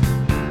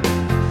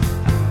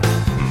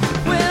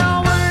 When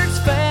all words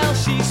fail,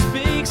 she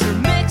speaks, her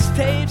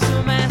mixtape's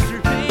a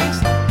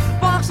masterpiece,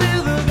 walks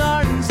through the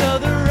garden so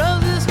the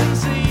roses can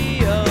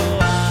see. Oh,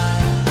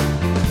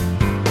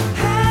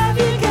 have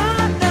you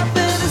got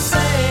nothing to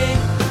say?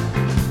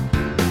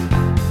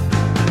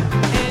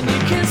 And you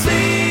can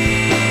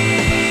see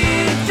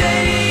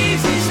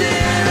daisies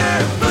in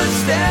her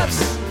footsteps,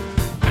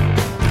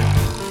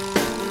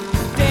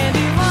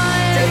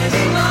 dandelions,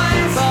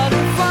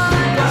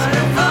 butterflies.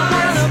 I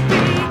wanna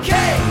be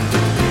Kate,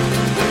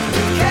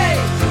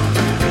 Kate.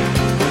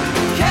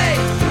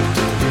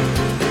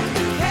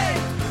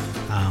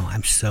 Oh,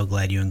 I'm so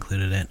glad you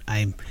included it.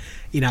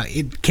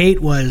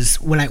 Kate was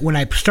when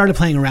I started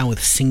playing around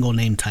with single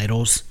name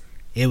titles.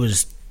 It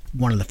was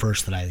one of the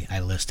first that I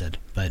listed,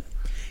 but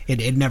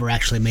it never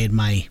actually made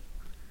my.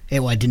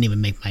 I didn't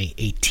even make my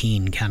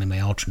 18 counting my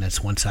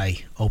alternates once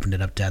I opened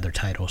it up to other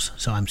titles.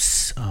 So I'm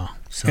so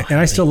And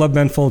I still love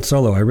Ben Folds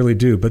solo, I really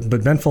do. But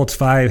Ben Folds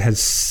 5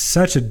 has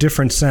such a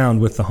different sound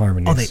with the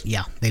harmonies.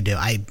 They do.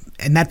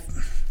 And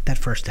that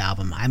first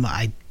album,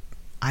 I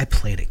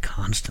played it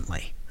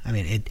constantly. I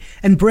mean it.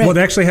 And Brett. Well,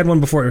 they actually had one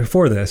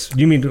before this.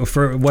 You mean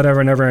for Whatever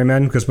and Ever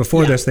Amen? Because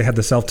before this, they had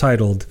the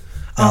self-titled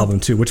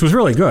album too, which was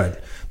really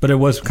good. But it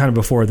was kind of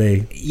before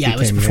they. Yeah, it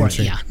was before.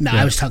 mainstream. Yeah, no,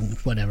 I was talking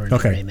Whatever and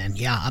Ever Amen.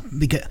 Yeah,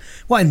 because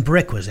and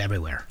Brick was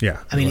everywhere. Yeah,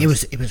 I mean it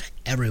was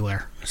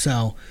everywhere.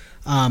 So,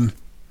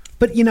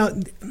 but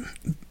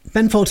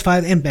Ben Folds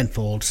 5 and Ben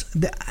Folds,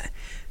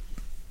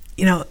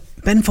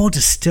 Ben Folds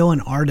is still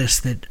an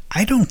artist that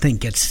I don't think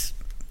gets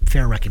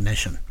fair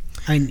recognition.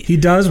 I mean, he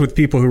does with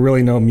people who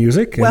really know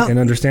music and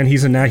understand. He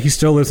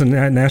still lives in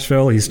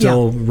Nashville. He's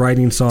still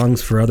writing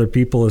songs for other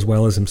people as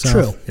well as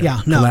himself. True.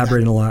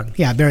 Collaborating a lot.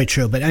 Yeah, very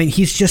true. But I mean,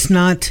 he's just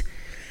not.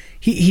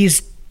 He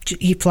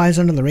flies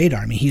under the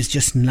radar. I mean, he's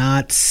just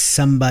not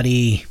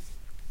somebody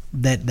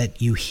that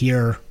you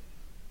hear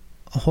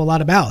a whole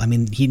lot about. I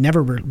mean, he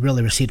never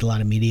really received a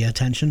lot of media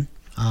attention,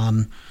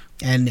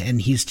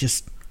 and he's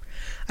just.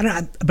 I don't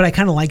know, but I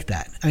kind of like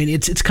that. I mean,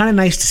 it's kind of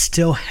nice to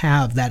still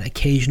have that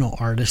occasional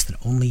artist that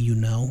only you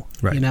know.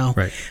 Right.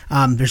 Right.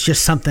 There's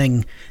just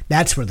something.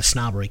 That's where the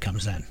snobbery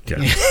comes in. Yeah.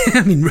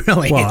 I mean,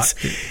 really, well,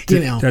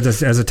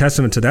 it's as a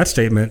testament to that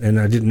statement, and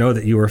I didn't know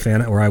that you were a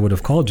fan, or I would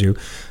have called you.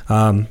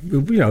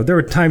 There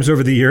were times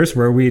over the years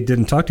where we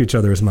didn't talk to each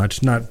other as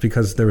much, not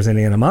because there was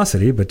any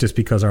animosity, but just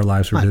because our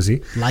lives were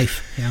busy.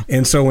 Life. Yeah.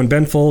 And so when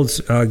Ben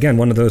Folds, again,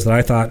 one of those that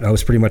I thought I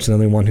was pretty much the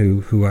only one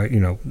who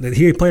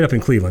he played up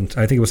in Cleveland.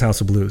 I think it was House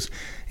of Blues Blues.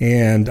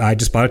 And I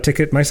just bought a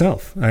ticket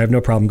myself. I have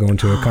no problem going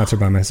to a concert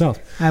by myself.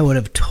 I would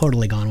have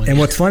totally gone with And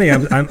you. what's funny,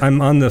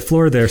 I'm on the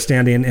floor there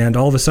standing, and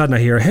all of a sudden I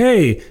hear,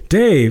 "Hey,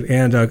 Dave,"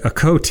 and a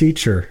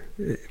co-teacher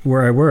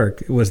where I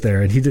work was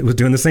there, and he was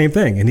doing the same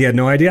thing, and he had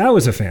no idea I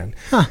was a fan.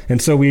 Huh.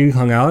 And so we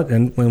hung out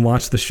and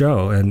watched the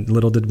show, and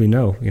little did we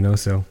know,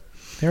 so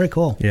Very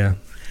cool. yeah.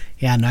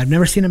 Yeah, no, I've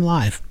never seen him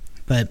live,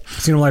 but I've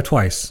seen him live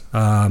twice.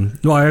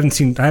 No, I haven't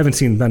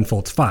seen Ben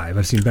Folds 5.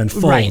 I've seen Ben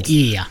Folds right,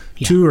 yeah.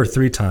 2 or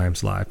 3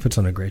 times live. Puts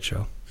on a great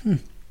show.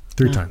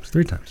 3 times.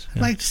 I'd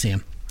Yeah. like to see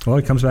him. Well,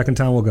 he comes back in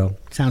town, we'll go.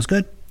 Sounds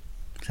good.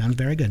 Sounds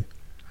very good.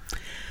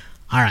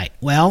 All right.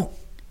 Well,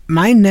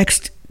 my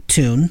next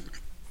tune,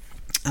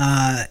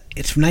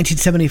 it's from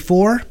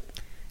 1974,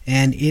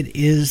 and it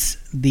is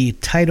the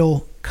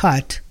title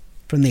cut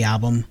from the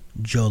album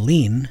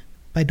Jolene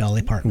by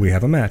Dolly Parton. We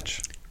have a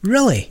match.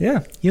 Really?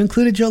 Yeah. You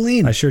included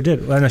Jolene? I sure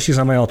did. Well, no, she's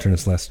on my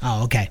alternates list.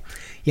 Oh, okay.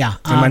 Yeah.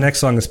 And my next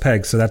song is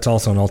Peg, so that's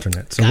also an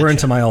alternate. So we're Gotcha.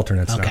 into my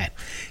alternates Okay. now.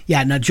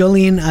 Yeah, now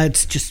Jolene,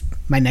 it's just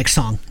my next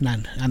song.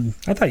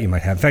 I thought you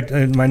might have. In fact,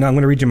 I'm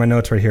going to read you my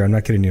notes right here. I'm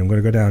not kidding you. I'm going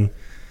to go down.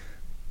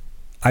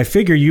 I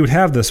figure you would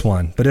have this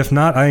one, but if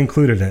not, I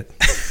included it.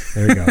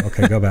 There you go.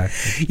 Okay, go back.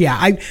 Yeah,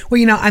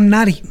 I'm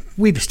not.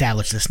 We've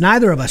established this.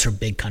 Neither of us are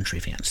big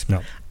country fans.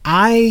 No.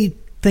 I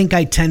think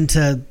I tend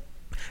to.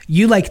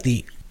 You like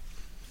the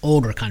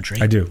older country.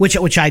 I do.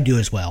 Which I do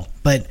as well.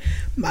 But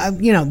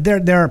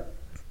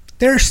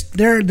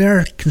there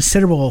are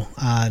considerable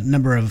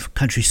number of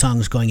country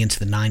songs going into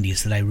the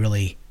 90s that I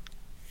really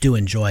do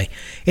enjoy.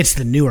 It's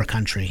the newer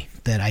country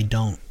that I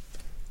don't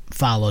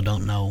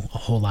know a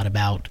whole lot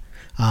about.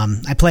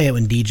 I play it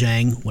when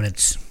DJing when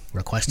it's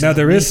requested. Now, of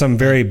there me. is some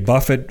very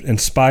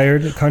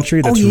Buffett-inspired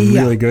country that's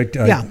yeah. really good.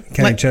 Yeah.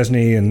 Kenny Like-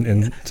 Chesney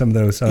and some of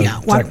those. Yeah.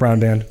 Zac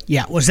Brown Band.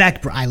 Yeah, well,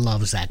 I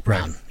love Zach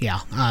Brown. Right.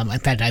 Yeah, in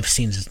fact, I've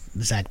seen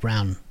Zach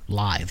Brown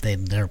live.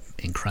 They're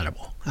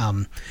incredible.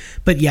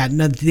 But yeah,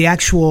 no, the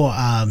actual,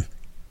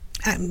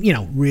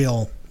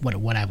 real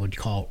what I would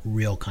call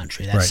real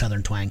country, that Right.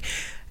 Southern twang,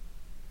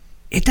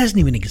 it doesn't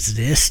even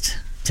exist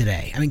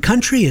today. I mean,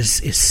 country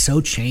is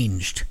so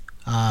changed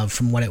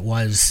from what it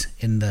was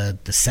in the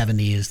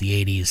 70s,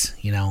 the 80s.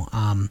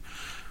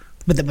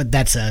 But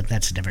that's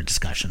a different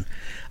discussion.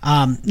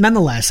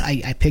 Nonetheless,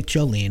 I picked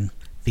Jolene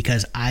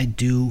because I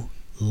do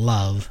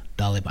love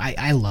Dolly.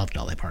 I love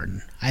Dolly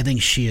Parton. I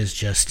think she is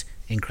just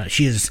incredible.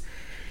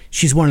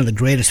 She's one of the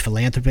greatest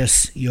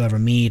philanthropists you ever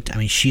meet. I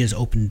mean, she has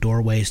opened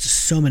doorways to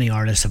so many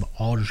artists of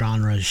all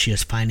genres. She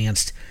has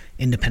financed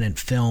independent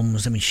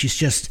films. I mean, she's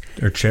just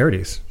Or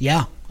charities.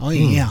 yeah. Oh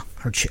yeah.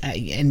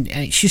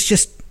 And she's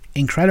just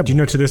incredible. Do you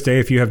know to this day,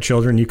 if you have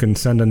children, you can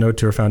send a note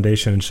to her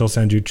foundation and she'll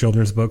send you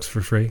children's books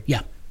for free?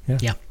 Yeah. Yeah.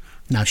 Yeah.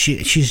 No,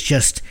 she's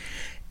just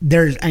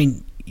there's. I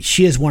mean,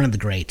 she is one of the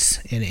greats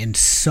in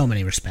so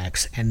many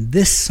respects. And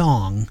this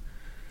song,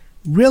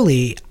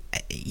 really,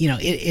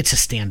 it's a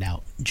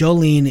standout.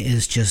 Jolene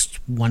is just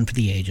one for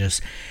the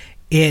ages.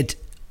 It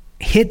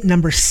hit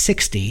number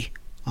 60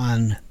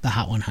 on the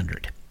Hot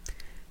 100.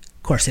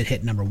 Of course, it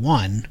hit number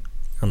 1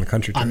 On the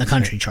country on the charts.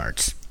 country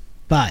charts.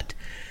 But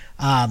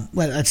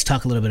let's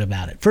talk a little bit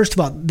about it. First of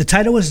all, the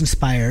title was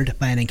inspired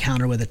by an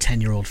encounter with a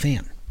 10-year-old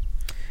fan.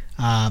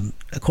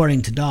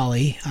 According to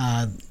Dolly,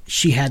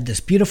 she had this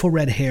beautiful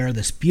red hair,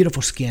 this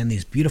beautiful skin,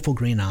 these beautiful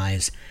green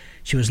eyes.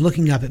 She was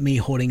looking up at me,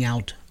 holding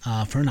out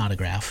for an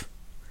autograph.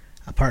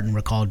 Parton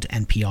recalled to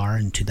NPR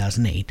in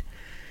 2008.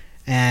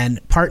 And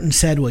Parton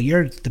said, "Well,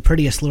 you're the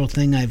prettiest little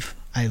thing I've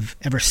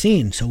ever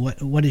seen. So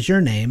what is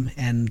your name?"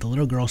 And the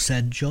little girl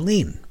said,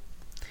 "Jolene."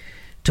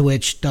 To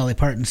which Dolly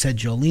Parton said,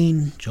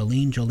 "Jolene,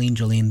 Jolene, Jolene,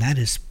 Jolene, that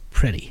is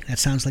pretty. That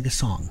sounds like a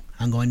song.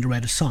 I'm going to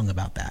write a song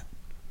about that."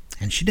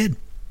 And she did.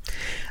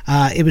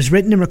 It was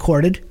written and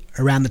recorded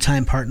around the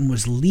time Parton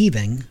was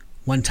leaving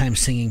one-time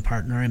singing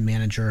partner and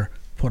manager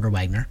Porter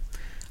Wagner.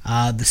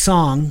 The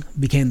song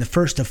became the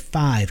first of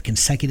 5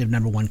 consecutive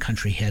number 1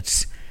 country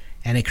hits,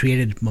 and it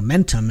created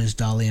momentum as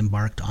Dolly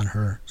embarked on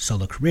her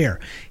solo career.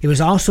 It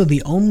was also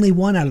the only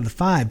one out of the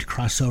 5 to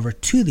cross over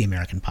to the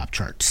American pop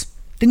charts.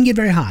 Didn't get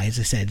very high, as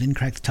I said. Didn't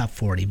crack the top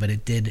 40, but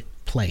it did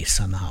place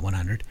on the Hot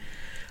 100.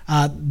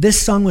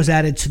 This song was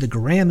added to the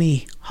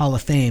Grammy Hall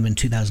of Fame in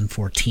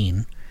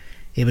 2014.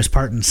 It was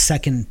Parton's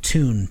second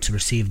tune to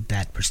receive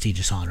that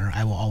prestigious honor.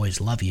 I Will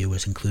Always Love You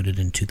was included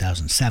in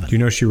 2007. Do you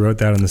know she wrote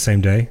that on the same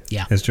day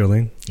Yeah. as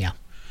Jolene? Yeah.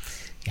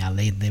 Yeah,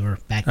 they were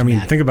back to I mean,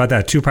 back. think about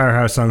that. 2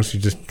 powerhouse songs she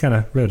just kind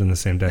of wrote on the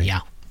same day.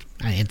 Yeah,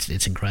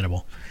 it's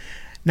incredible.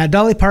 Now,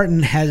 Dolly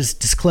Parton has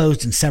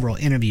disclosed in several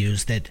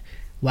interviews that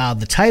while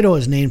the title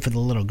is named for the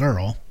little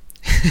girl,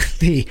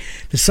 the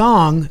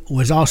song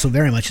was also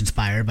very much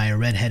inspired by a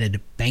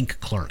redheaded bank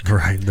clerk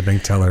Right, the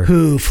bank teller.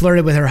 who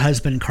flirted with her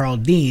husband Carl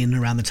Dean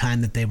around the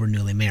time that they were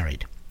newly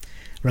married.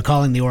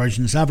 Recalling the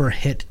origins of her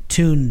hit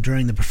tune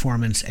during the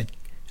performance at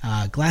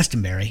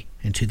Glastonbury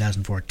in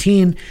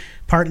 2014,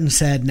 Parton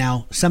said,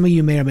 "Now, some of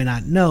you may or may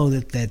not know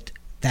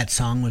that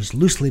song was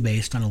loosely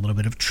based on a little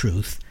bit of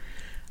truth.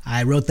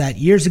 I wrote that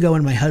years ago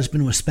when my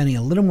husband was spending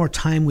a little more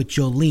time with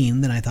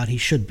Jolene than I thought he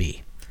should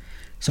be.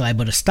 So I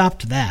put a stop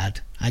to that.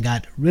 I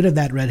got rid of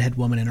that redhead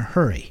woman in a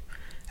hurry.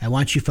 I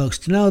want you folks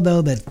to know,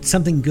 though, that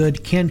something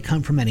good can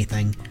come from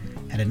anything.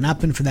 Had it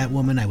not been for that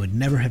woman, I would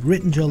never have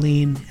written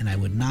Jolene, and I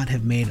would not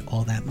have made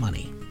all that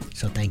money.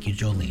 So thank you,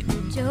 Jolene.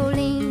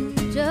 Jolene,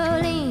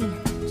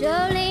 Jolene,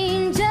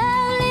 Jolene,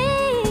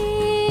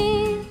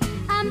 Jolene.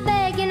 I'm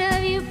begging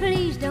of you,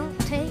 please don't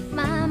take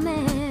my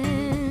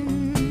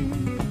man.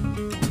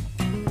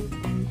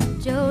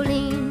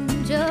 Jolene,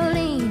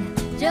 Jolene,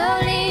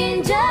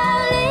 Jolene,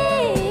 Jolene.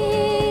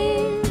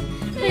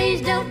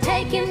 Please don't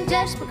take him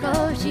just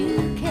because you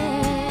can.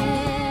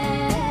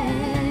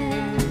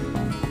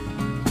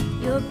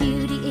 Your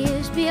beauty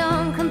is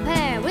beyond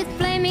compare, with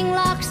flaming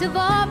locks of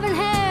auburn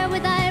hair,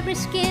 with ivory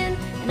skin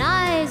and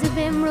eyes of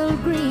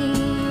emerald green.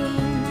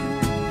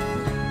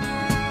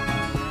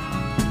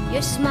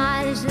 Your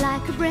smile is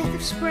like a breath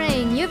of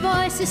spring, your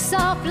voice is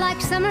soft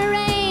like summer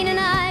rain, and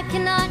I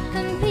cannot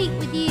compete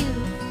with you,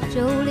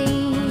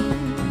 Jolene.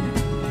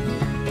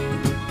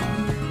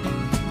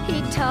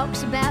 He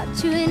talks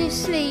about you in his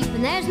sleep,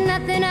 and there's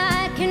nothing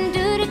I can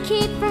do to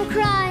keep from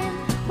crying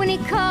when he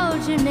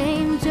calls your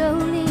name,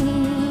 Jolene.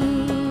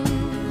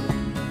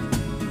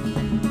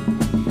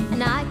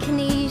 And I can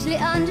easily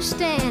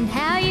understand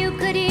how you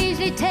could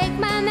easily take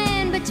my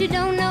man, but you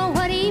don't know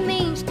what he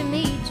means to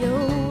me,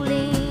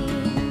 Jolene.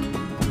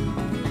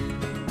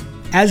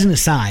 As an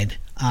aside,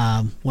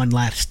 one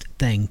last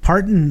thing.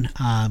 Parton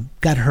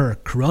got her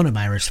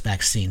coronavirus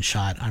vaccine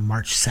shot on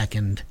March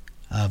 2nd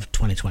of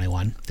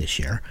 2021, this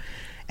year.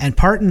 And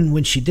Parton,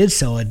 when she did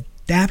so,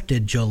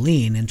 adapted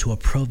Jolene into a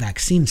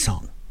pro-vaccine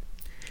song,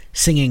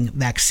 singing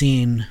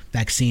vaccine,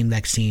 vaccine,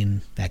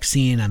 vaccine,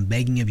 vaccine. I'm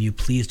begging of you,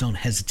 please don't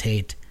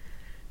hesitate.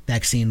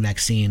 Vaccine,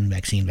 vaccine,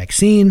 vaccine,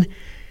 vaccine.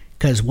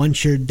 Because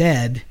once you're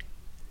dead,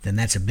 then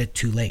that's a bit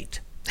too late.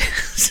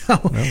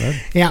 So,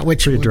 yeah,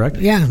 which pretty direct.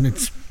 Yeah,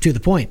 it's to the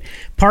point.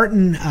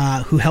 Parton,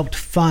 who helped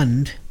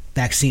fund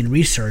vaccine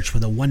research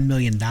with a $1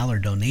 million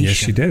donation, Yes,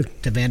 she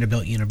did, to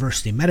Vanderbilt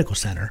University Medical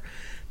Center,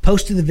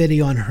 posted the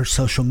video on her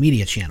social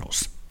media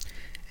channels.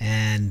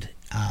 And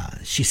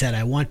she said,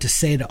 I want to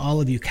say to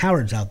all of you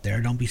cowards out there,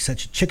 don't be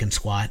such a chicken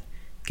squat.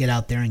 Get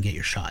out there and get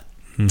your shot.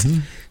 Mm-hmm.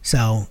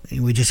 So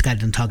we just got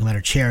done talking about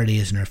her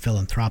charities and her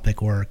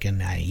philanthropic work.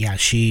 And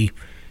she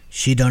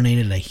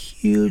donated a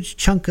huge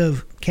chunk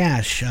of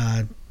cash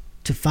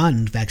to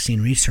fund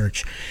vaccine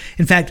research.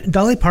 In fact,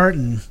 Dolly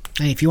Parton,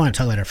 I mean, if you want to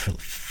talk about her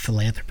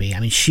philanthropy,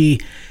 I mean, she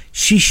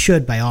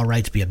should by all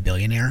rights be a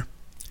billionaire,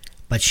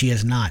 but she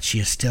is not. She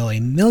is still a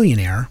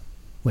millionaire,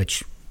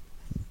 which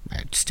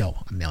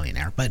still a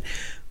millionaire. But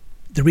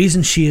the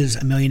reason she is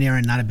a millionaire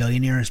and not a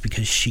billionaire is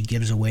because she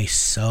gives away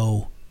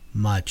so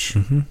much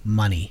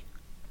money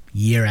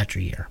year after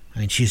year. I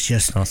mean, she's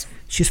just awesome.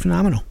 She's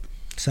phenomenal.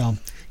 So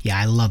yeah,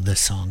 I love this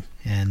song,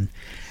 and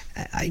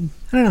I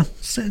don't know.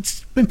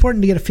 It's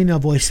important to get a female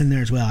voice in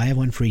there as well. I have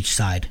one for each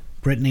side.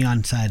 Brittany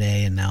on side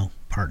A, and now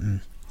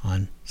Parton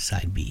on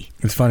side B.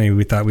 It's funny.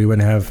 We thought we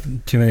wouldn't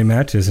have too many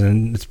matches,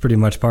 and it's pretty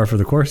much par for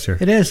the course here.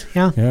 It is,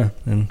 yeah. Yeah,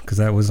 and because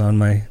that was on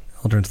my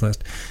alternates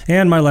list.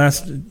 And my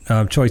last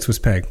choice was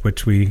Peg,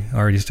 which we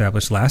already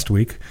established last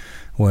week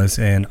was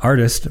an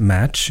artist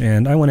match,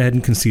 and I went ahead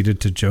and conceded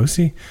to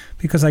Josie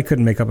because I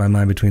couldn't make up my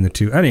mind between the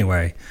two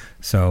anyway.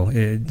 So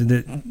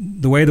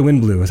the way the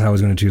wind blew is how I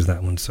was going to choose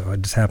that one. So I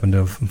just happened to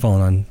have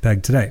fallen on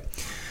Peg today.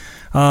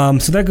 So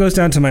that goes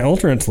down to my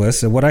alternates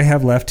list. So what I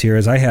have left here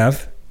is I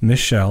have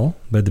Michelle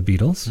by the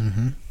Beatles.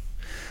 Mm-hmm.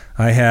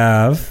 I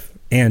have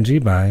Angie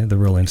by the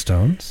Rolling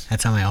Stones.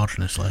 That's on my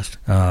alternates list.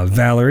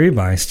 Valerie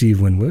by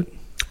Steve Winwood.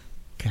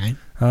 Okay.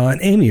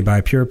 And Amy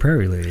by Pure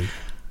Prairie Lady.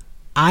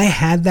 I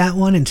had that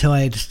one until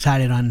I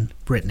decided on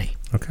Brittany.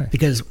 Okay.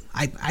 Because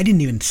I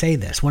didn't even say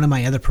this. One of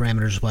my other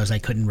parameters was I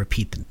couldn't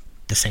repeat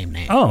the same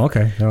name. Oh,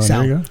 okay. Oh, so,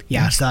 there you go.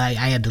 Yeah, so I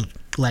had to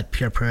let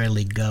Pure Prairie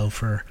League go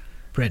for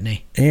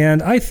Brittany.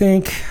 And I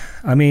think,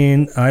 I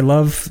mean, I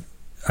love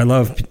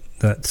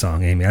that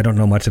song, Amy. I don't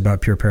know much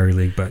about Pure Prairie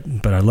League,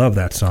 but I love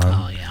that song.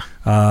 Oh, yeah.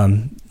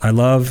 I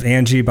love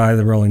Angie by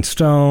the Rolling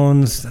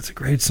Stones. That's a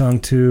great song,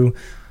 too.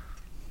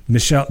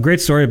 Michelle, great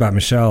story about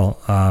Michelle.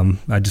 There are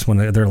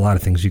a lot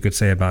of things you could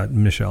say about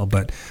Michelle,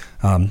 but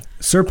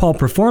Sir Paul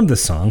performed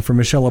this song for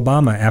Michelle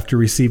Obama after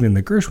receiving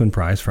the Gershwin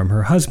Prize from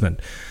her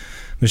husband.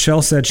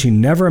 Michelle said she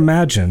never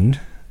imagined,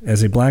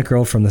 as a black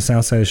girl from the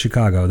south side of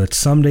Chicago, that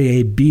someday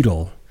a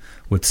Beatle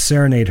would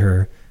serenade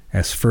her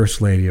as First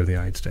Lady of the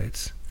United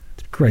States.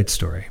 It's a great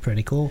story.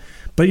 Pretty cool.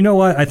 But you know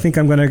what? I think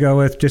I'm going to go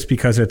with, just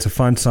because it's a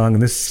fun song,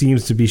 and this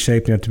seems to be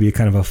shaping up to be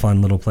kind of a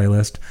fun little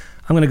playlist,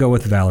 I'm going to go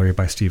with Valerie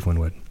by Steve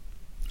Winwood.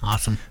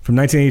 Awesome. From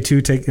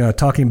 1982,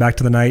 Talking Back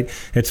to the Night.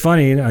 It's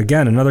funny,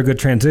 again, another good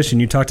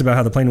transition. You talked about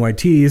how the Plain White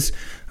T's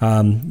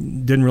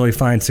didn't really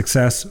find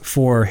success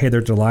for Hey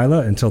There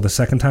Delilah until the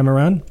second time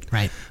around.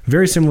 Right.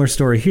 Very similar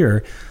story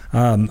here.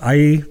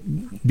 I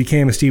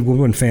became a Steve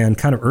Winwood fan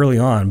kind of early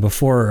on,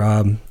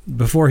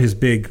 before his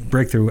big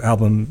breakthrough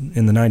album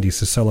in the 90s,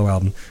 his solo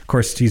album. Of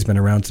course, he's been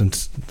around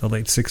since the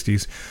late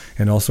 60s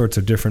in all sorts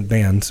of different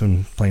bands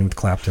and playing with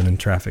Clapton and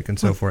Traffic and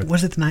so forth.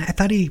 Was it the night?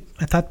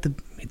 I thought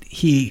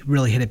he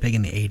really hit it big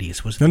in the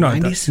 80s. Was it No, the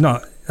no, 90s? no.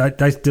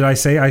 Did I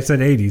say? I said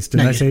 80s.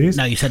 Didn't I say 80s?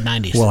 No, you said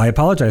 90s. Well, I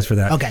apologize for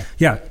that. Okay.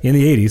 Yeah, in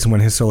the 80s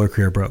when his solo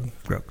career broke.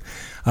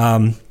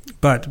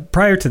 But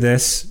prior to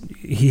this,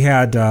 he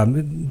had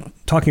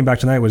Talking Back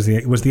Tonight was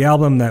the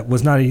album that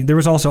was not. There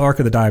was also Ark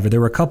of the Diver. There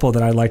were a couple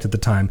that I liked at the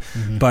time,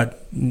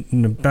 but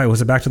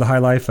was it Back to the High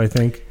Life? I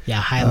think.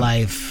 Yeah, High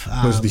Life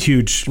was the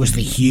huge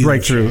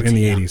breakthrough hit, in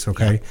the yeah. 80s.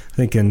 Okay, Yeah. I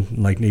think in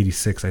like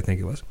 '86, I think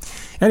it was.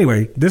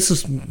 Anyway, this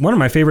is one of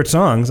my favorite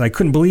songs. I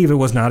couldn't believe it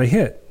was not a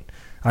hit.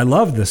 I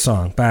loved this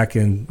song back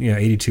in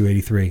 82,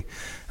 83,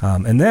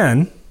 and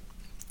then.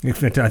 I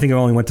think it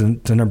only went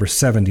to number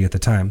 70 at the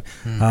time.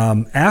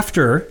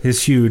 After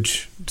his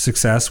huge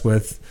success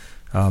with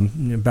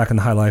Back in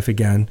the High Life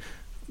again,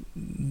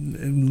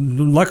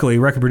 luckily,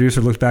 record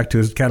producer looked back to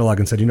his catalog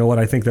and said, you know what,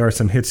 I think there are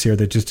some hits here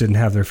that just didn't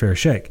have their fair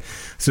shake.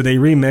 So they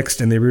remixed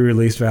and they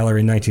re-released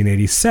Valerie in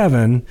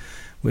 1987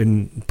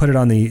 and put it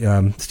on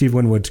the Steve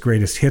Winwood's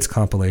Greatest Hits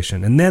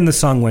compilation. And then the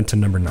song went to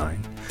number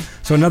 9.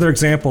 So another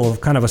example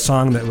of kind of a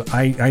song that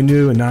I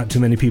knew and not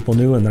too many people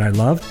knew and that I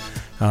loved.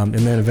 And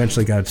then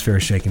eventually got its fair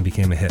shake and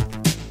became a hit.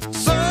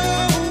 So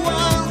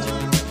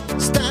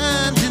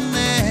standing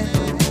there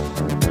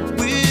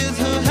with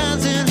her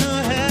hands in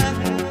her hair,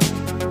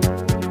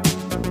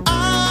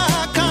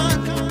 I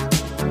can't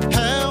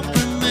help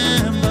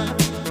remember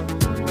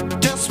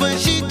just when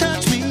she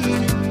touched me.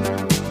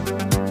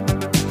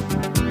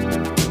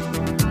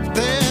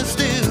 There's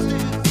still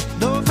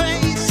no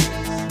face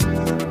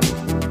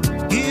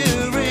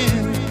here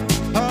in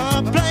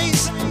her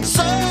place.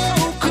 So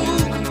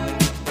cool.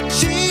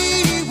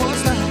 She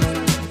was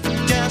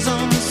like jazz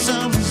on a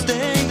summer's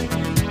day.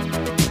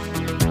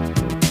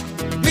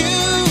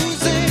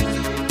 Music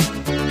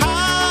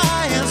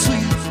high and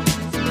sweet.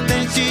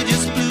 Then she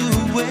just flew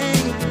away.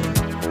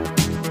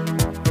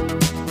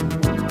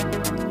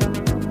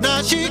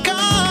 Now she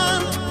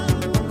can't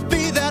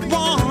be that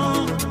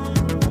one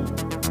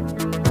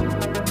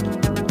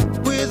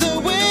with the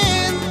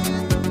wind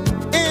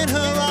in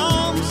her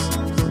arms.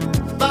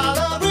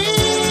 Valerie,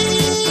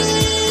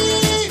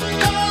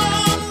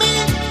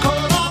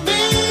 call on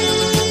me,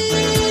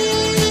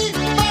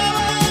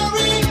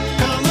 Valerie,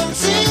 come and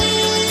see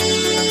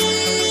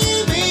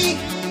me.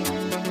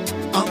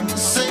 I'm the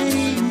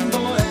same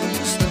boy I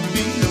used to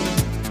be.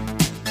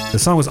 The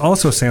song was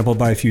also sampled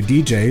by a few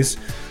DJs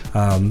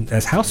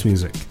as house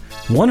music,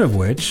 one of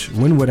which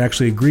Winwood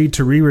actually agreed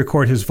to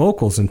re-record his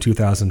vocals in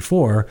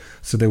 2004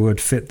 so they would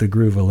fit the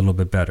groove a little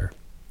bit better.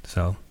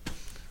 So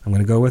I'm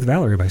going to go with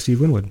Valerie by Steve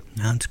Winwood.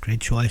 No, it's a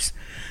great choice.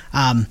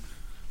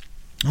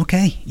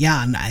 Okay,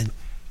 yeah, and I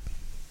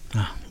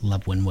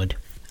love Winwood.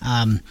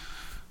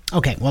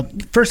 Okay, well,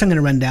 first I'm going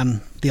to run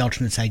down the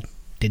alternates I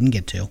didn't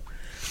get to.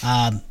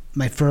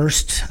 My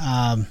first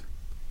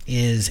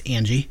is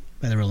Angie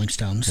by the Rolling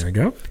Stones. There we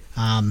go.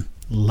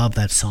 Love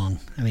that song.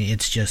 I mean,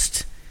 it's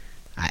just,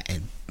 I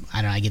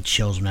don't know, I get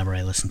chills whenever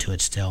I listen to it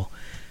still.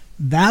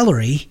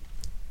 Valerie,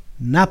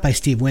 not by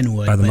Steve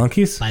Winwood. By the but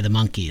Monkees? By the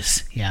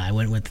Monkees. Yeah, I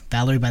went with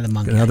Valerie by the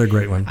Monkees. Another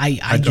great one. I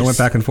went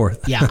back and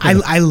forth. Yeah,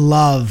 I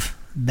love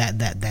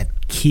that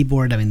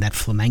keyboard. I mean, that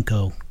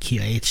flamenco key.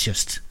 It's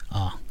just,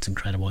 it's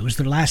incredible. It was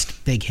their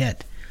last big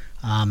hit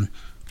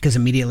because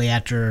immediately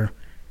after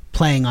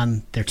playing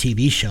on their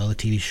TV show, the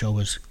TV show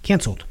was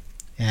canceled.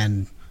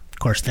 And, of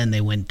course, then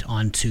they went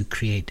on to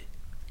create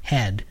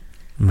Head,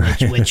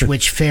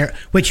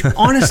 which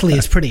honestly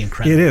is pretty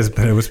incredible. It is,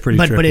 but it was pretty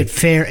trippy. But it's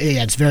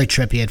very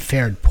trippy. It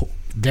fared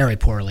very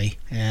poorly,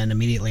 and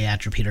immediately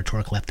after Peter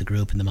Tork left the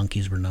group and the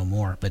Monkees were no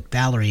more. But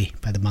Valerie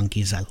by the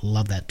Monkees, I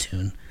love that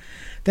tune.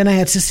 Then I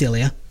had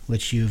Cecilia,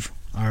 which you've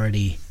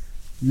already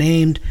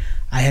named.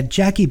 I had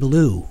Jackie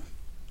Blue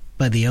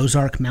by the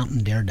Ozark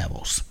Mountain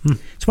Daredevils.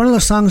 It's one of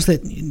those songs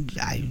that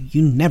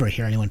you never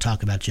hear anyone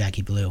talk about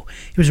Jackie Blue.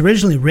 It was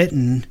originally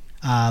written,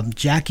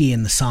 Jackie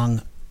in the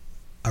song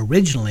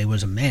originally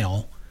was a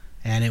male,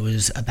 and it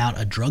was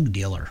about a drug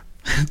dealer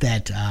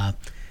that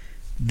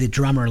the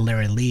drummer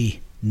Larry Lee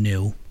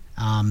knew.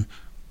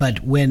 But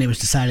when it was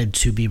decided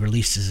to be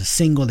released as a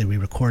single, they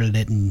re-recorded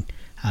it, and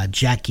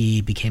Jackie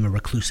became a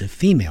reclusive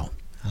female.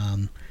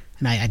 And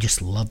I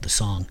just love the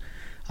song.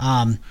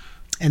 And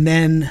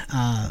then,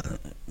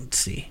 let's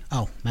see.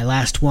 Oh, my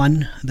last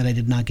one that I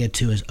did not get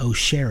to is Oh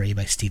Sherry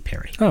by Steve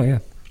Perry. Oh, yeah.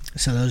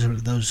 So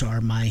those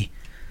are my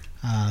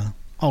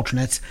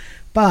alternates.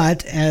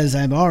 But as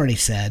I've already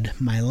said,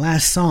 my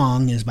last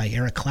song is by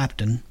Eric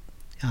Clapton.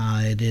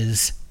 It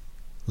is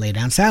Lay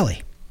Down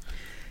Sally.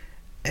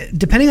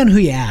 Depending on who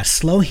you ask,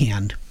 Slow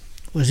Hand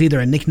was either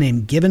a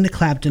nickname given to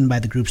Clapton by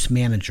the group's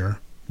manager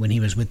when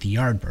he was with the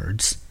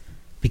Yardbirds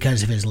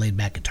because of his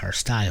laid-back guitar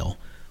style,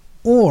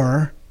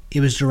 or it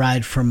was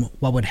derived from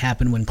what would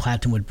happen when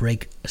Clapton would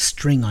break a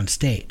string on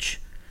stage.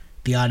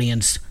 The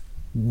audience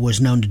was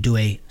known to do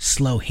a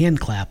slow hand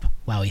clap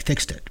while he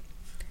fixed it.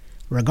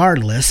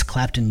 Regardless,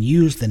 Clapton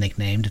used the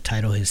nickname to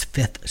title his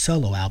fifth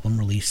solo album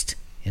released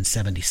in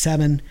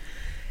 '77,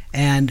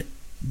 and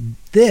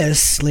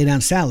this, Lay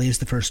Down Sally, is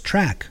the first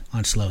track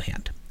on Slow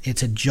Hand.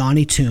 It's a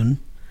Johnny tune,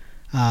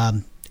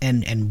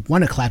 and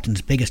one of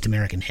Clapton's biggest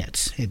American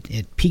hits.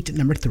 It peaked at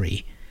number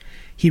 3.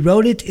 He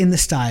wrote it in the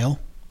style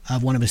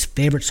of one of his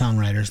favorite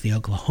songwriters, the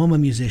Oklahoma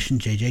musician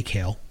J.J.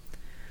 Cale.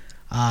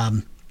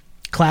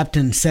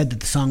 Clapton said that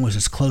the song was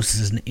as close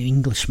as an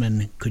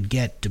Englishman could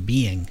get to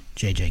being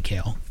J.J.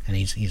 Cale, and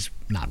he's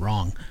not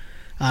wrong.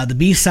 The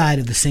B-side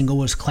of the single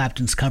was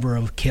Clapton's cover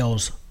of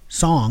Cale's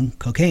song,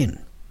 Cocaine.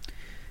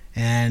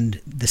 And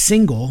the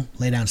single,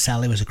 Lay Down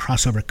Sally, was a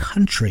crossover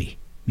country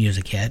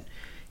music hit.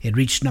 It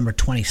reached number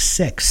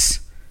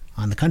 26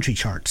 on the country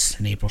charts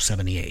in April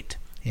 78.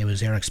 It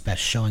was Eric's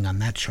best showing on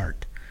that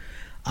chart.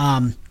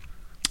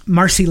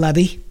 Marcy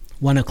Levy,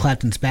 one of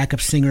Clapton's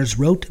backup singers,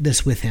 wrote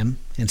this with him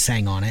and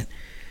sang on it.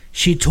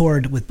 She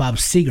toured with Bob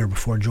Seger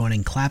before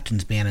joining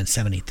Clapton's band in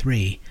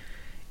 73.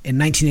 In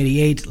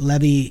 1988,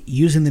 Levy,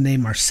 using the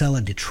name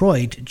Marcella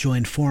Detroit,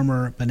 joined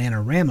former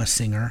Bananarama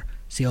singer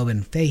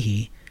Siobhan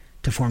Fahey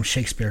to form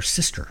Shakespeare's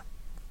Sister.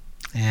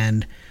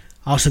 And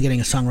also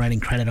getting a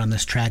songwriting credit on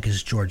this track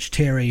is George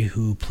Terry,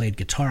 who played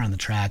guitar on the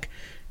track.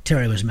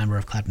 Terry was a member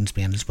of Clapton's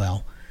band as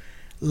well.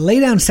 Lay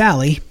Down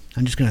Sally,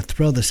 I'm just going to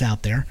throw this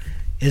out there,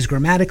 is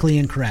grammatically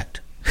incorrect.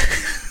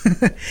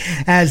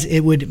 As it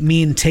would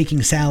mean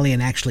taking Sally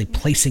and actually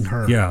placing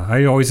her. Yeah,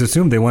 I always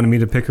assumed they wanted me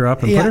to pick her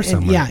up and put her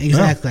somewhere. Yeah,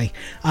 exactly.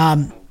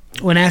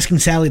 When asking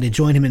Sally to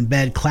join him in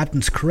bed,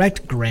 Clapton's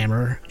correct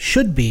grammar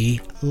should be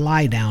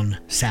lie down,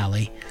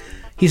 Sally.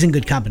 He's in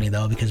good company,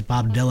 though, because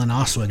Bob Dylan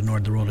also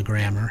ignored the rule of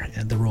grammar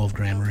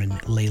in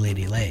Lay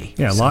Lady Lay.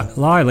 Yeah, so,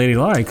 lie, lady,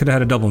 lie. Could have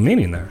had a double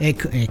meaning there. It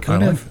could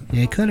have.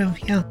 It could have,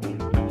 yeah.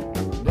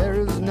 There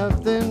is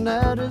nothing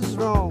that is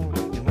wrong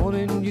in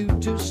wanting you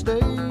to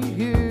stay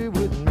here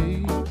with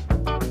me.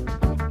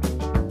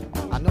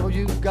 I know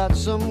you've got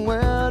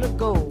somewhere to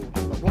go,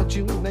 but won't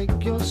you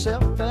make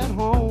yourself at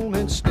home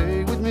and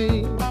stay with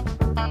me?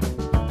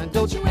 And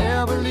don't you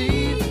ever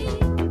leave.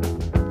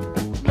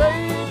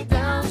 Lay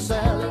down,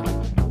 Sally,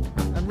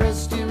 and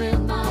rest here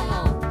in my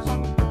arms.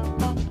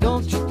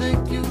 Don't you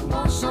think you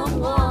want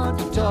someone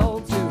to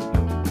talk to?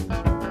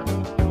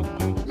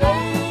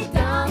 Lay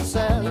down,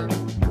 Sally,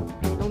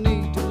 no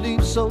need to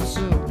leave so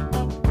soon.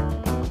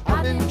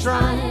 I've been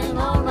trying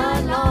all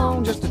night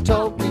long just to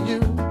talk to you.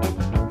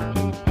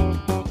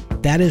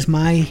 That is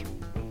my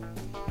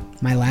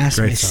last,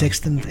 Great my song.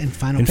 sixth and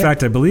final In pick.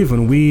 fact, I believe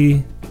when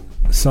we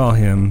saw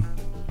him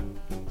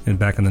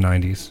back in the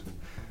 90s,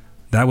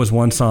 that was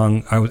one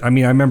song. I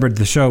remembered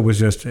the show was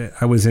just,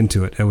 I was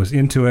into it. I was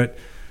into it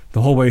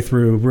the whole way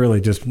through,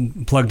 really just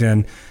plugged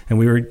in. And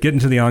we were getting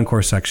to the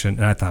encore section.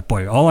 And I thought,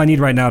 boy, all I need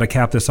right now to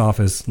cap this off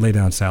is Lay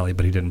Down Sally,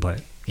 but he didn't play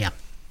it. Yeah,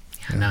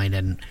 no, he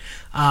didn't.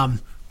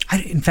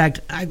 In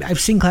fact, I've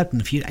seen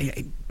Clapton a few.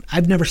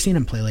 I've never seen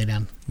him play Lay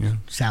Down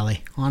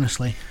Sally,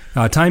 honestly.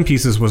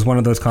 Timepieces was one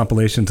of those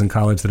compilations in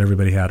college that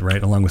everybody had,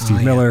 right, along with Steve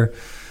yeah. Miller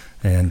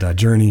and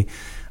Journey.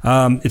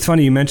 It's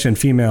funny you mentioned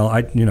female.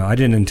 I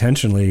didn't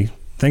intentionally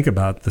think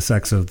about the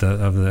sex of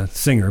the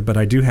singer, but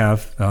I do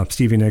have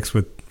Stevie Nicks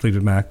with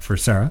Fleetwood Mac for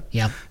Sarah.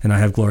 Yep. And I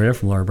have Gloria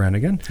from Laura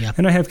Branigan. Yep.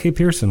 And I have Kay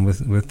Pearson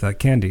with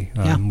Candy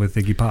with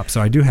Iggy Pop. So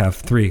I do have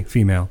 3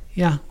 female.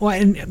 Yeah. Well,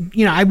 and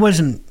I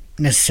wasn't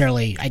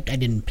necessarily. I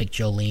didn't pick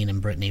Jolene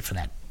and Britney for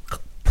that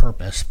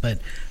purpose, but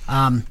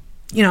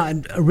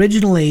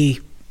originally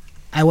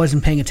I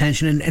wasn't paying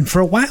attention, and for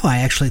a while I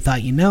actually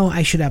thought,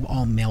 I should have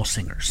all male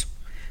singers.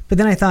 But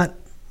then I thought,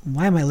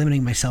 why am I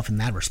limiting myself in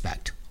that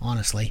respect?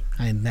 Honestly,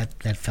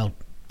 that felt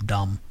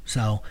dumb.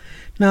 So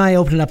now I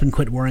opened it up and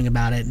quit worrying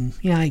about it. And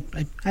I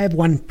have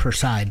one per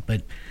side,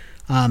 but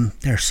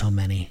there are so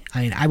many.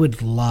 I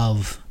would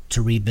love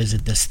to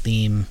revisit this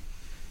theme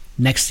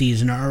next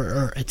season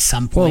or at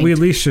some point. Well, we at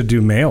least should do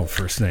male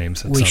first names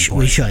at some point.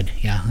 We should,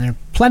 yeah. There are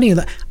plenty of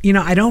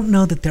I don't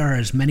know that there are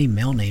as many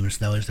male names,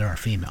 though, as there are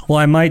female. Well,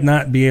 I might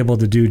not be able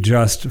to do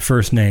just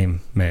first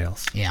name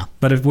males. Yeah.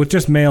 But with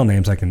just male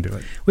names, I can do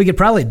it. We could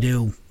probably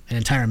do an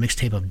entire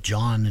mixtape of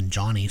John and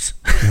Johnny's.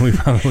 We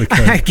probably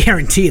could. I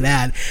guarantee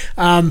that.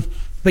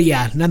 But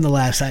yeah,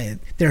 nonetheless,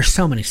 there are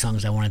so many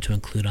songs I wanted to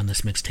include on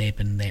this mixtape,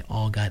 and they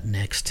all got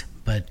nixed.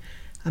 But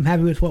I'm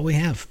happy with what we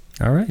have.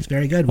 All right. It's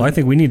very good. Well, I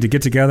think we need to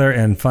get together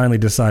and finally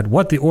decide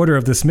what the order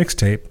of this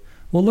mixtape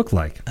will look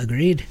like.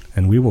 Agreed.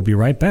 And we will be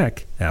right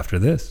back after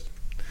this.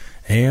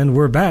 And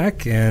we're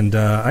back, and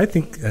I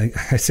think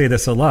I say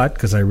this a lot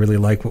because I really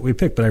like what we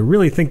picked, but I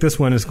really think this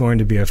one is going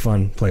to be a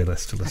fun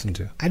playlist to listen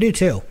to. I do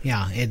too.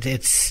 Yeah, it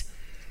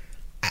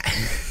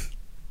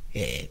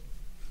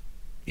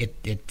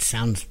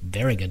sounds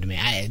very good to me.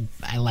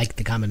 I like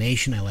the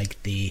combination. I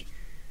like the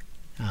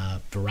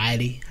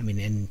variety.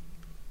 And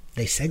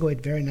they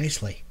segued very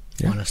nicely.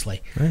 Yeah,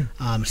 honestly, right.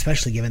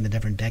 Especially given the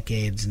different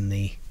decades and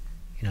the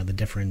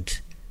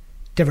different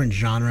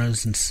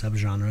genres and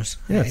subgenres.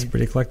 Yeah, it's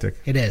pretty eclectic.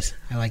 It is.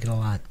 I like it a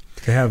lot.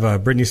 To have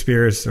Britney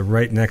Spears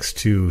right next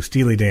to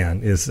Steely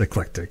Dan is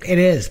eclectic. It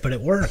is, but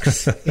it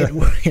works.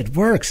 It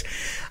works.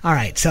 All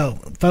right, so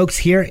folks,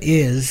 here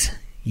is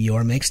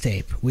your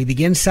mixtape. We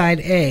begin side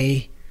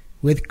A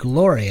with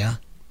Gloria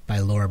by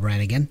Laura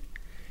Branigan.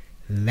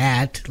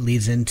 That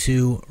leads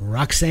into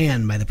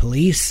Roxanne by The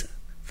Police,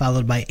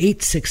 followed by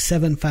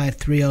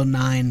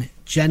 8675309,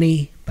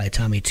 Jenny by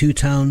Tommy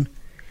Two-Tone.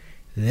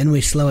 Then we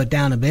slow it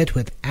down a bit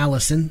with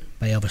Allison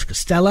by Elvis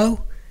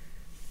Costello,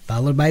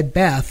 followed by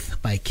Beth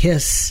by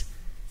Kiss,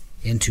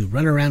 into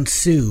Runaround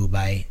Sue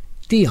by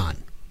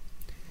Dion,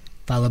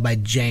 followed by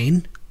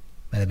Jane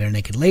by the Bare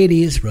Naked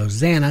Ladies,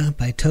 Rosanna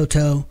by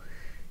Toto,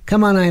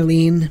 Come On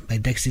Eileen by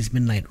Dexy's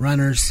Midnight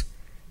Runners.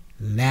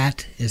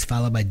 That is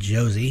followed by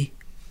Josie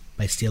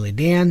by Steely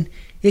Dan,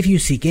 If You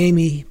Seek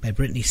Amy by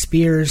Britney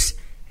Spears,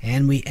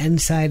 and we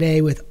end side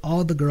A with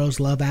All the Girls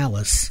Love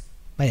Alice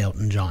by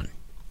Elton John.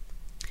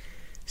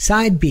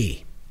 Side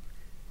B,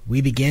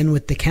 we begin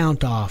with The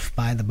Count Off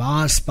by the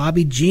boss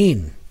Bobby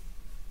Jean.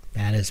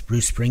 That is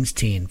Bruce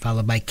Springsteen,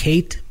 followed by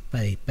Kate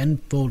by Ben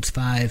Folds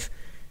 5,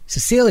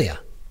 Cecilia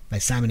by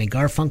Simon &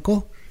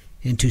 Garfunkel,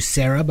 into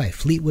Sarah by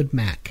Fleetwood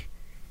Mac.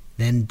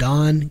 Then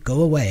Dawn,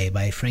 Go Away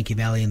by Frankie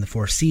Valli and the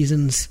Four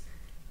Seasons,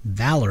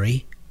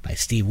 Valerie by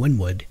Steve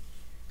Winwood,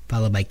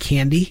 followed by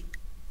Candy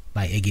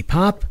by Iggy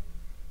Pop,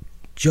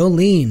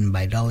 Jolene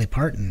by Dolly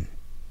Parton,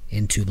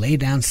 into Lay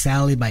Down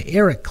Sally by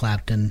Eric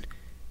Clapton,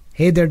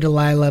 Hey There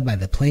Delilah by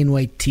the Plain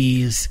White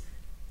Tees,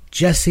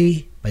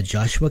 Jessie by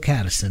Joshua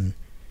Caddison,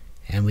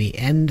 and we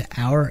end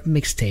our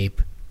mixtape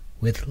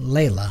with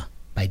Layla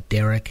by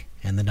Derek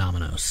and the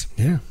Dominoes.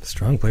 Yeah,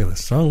 strong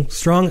playlist.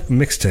 Strong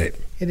mixtape.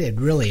 It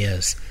really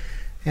is.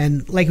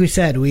 And like we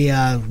said, we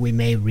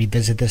may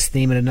revisit this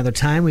theme at another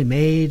time. We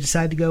may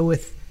decide to go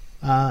with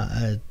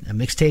a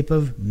mixtape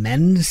of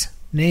men's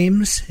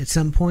names at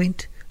some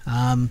point.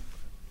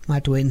 We'll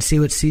have to wait and see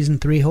what season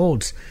 3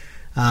 holds.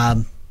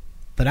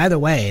 But either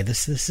way,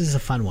 this is a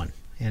fun one,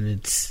 and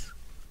it's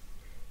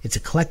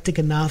eclectic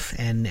enough,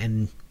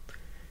 and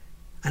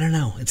I don't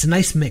know, it's a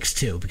nice mix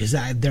too, because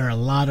there are a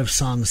lot of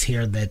songs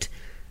here that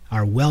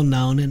are well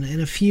known, and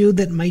a few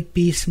that might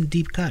be some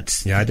deep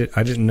cuts. Yeah,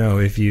 I didn't know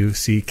If You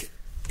Seek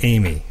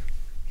Amy.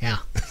 Yeah.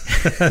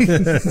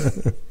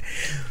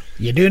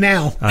 You do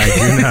now. I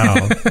do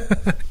now.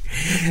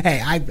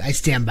 Hey, I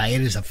stand by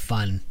it. Is a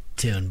fun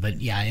tune, but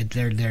yeah,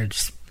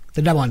 there's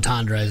the double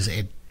entendre is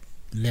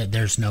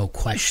there's no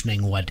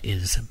questioning what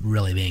is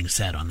really being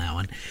said on that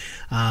one.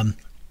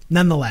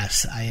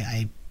 Nonetheless,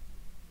 I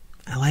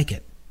like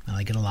it. I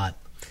like it a lot.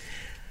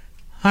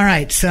 All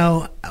right,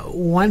 so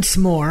once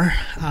more,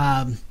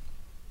 a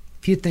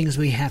few things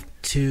we have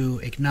to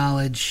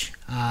acknowledge.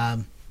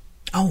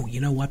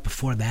 You know what?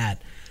 Before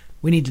that,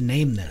 we need to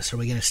name this. Are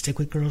we going to stick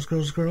with Girls,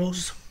 Girls,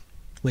 Girls,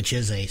 which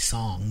is a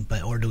song,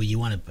 or do you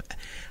want to?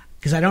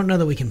 Because I don't know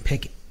that we can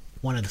pick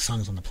one of the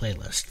songs on the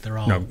playlist. They're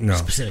all no.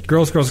 specific.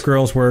 Girls, Girls,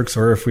 Girls works,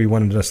 or if we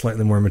wanted a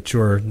slightly more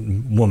mature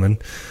woman,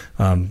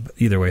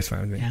 either way is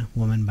fine with me. Yeah,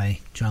 Woman by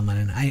John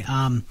Lennon.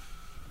 I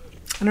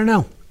don't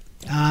know.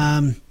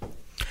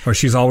 Or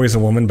She's Always a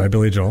Woman by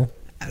Billy Joel.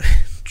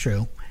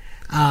 True.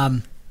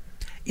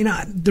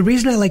 The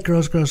reason I like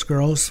Girls, Girls,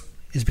 Girls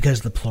is because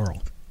of the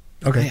plural.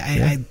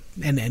 Okay.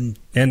 And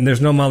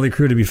there's no Motley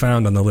Crue to be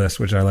found on the list,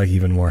 which I like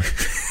even more.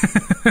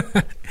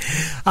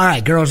 All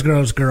right, Girls,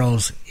 Girls,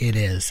 Girls, it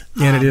is.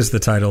 And it is the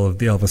title of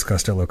the Elvis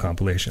Costello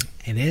compilation.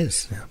 It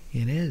is.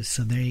 Yeah. It is.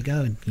 So there you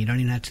go. You don't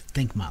even have to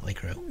think Motley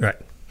Crue. Right.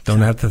 Don't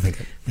have to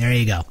think it. There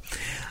you go.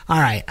 All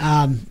right.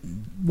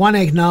 Want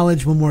to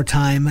acknowledge one more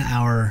time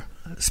our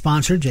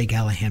sponsor, J.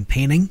 Callahan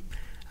Painting.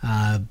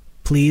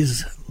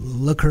 Please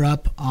look her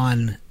up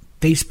on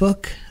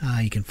Facebook.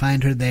 You can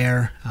find her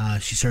there.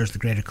 She serves the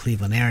greater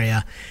Cleveland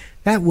area.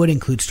 That would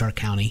include Stark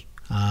County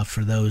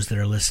for those that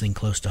are listening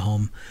close to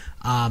home.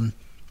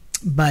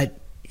 But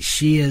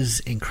she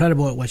is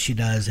incredible at what she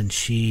does, and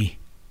she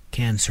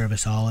can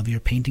service all of your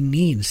painting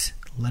needs.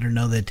 Let her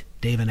know that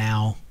Dave and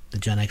Al, the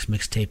Gen X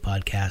Mixtape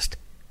podcast,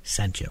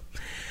 sent you.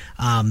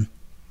 And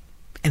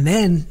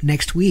then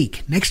next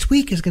week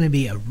is going to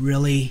be a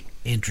really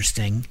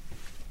interesting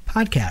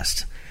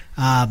podcast.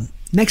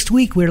 Next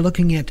week, we're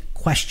looking at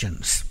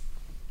questions.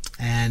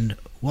 And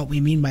what we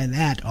mean by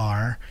that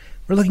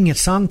we're looking at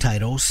song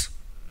titles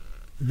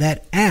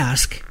that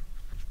ask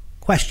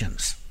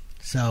questions.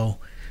 So,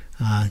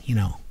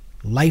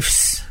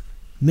 life's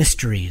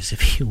mysteries,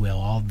 if you will,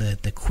 all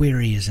the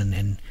queries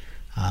and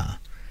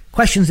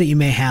questions that you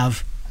may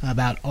have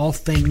about all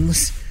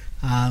things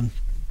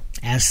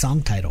as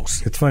song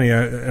titles. It's funny,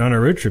 on a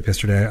road trip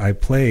yesterday, I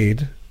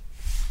played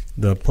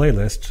the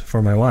playlist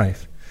for my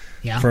wife.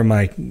 Yeah. For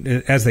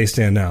as they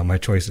stand now, my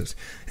choices.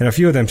 And a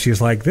few of them, she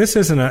was like, this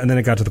isn't and then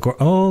it got to the core,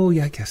 oh,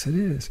 yeah, I guess it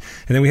is.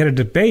 And then we had a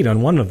debate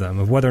on one of them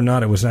of whether or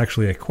not it was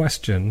actually a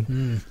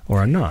question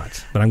or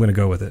not. But I'm going to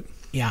go with it.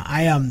 Yeah,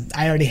 I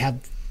already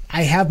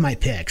have my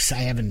picks.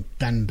 I haven't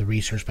done the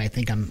research, but I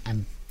think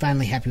I'm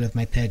finally happy with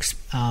my picks.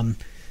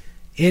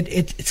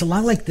 It's a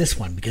lot like this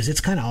one because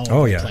it's kind of all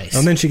over the place.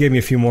 And then she gave me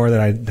a few more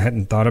that I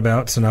hadn't thought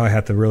about, so now I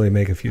have to really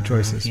make a few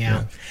choices.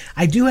 Yeah.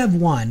 I do have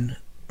one.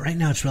 Right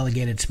now it's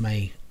relegated to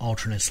my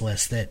alternates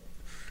list that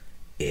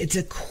it's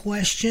a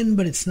question,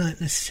 but it's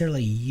not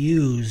necessarily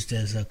used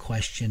as a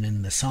question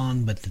in the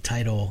song, but the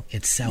title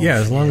itself. Yeah,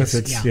 as long as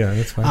it's,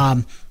 that's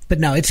fine. But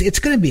no, it's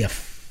going to be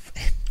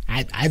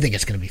I think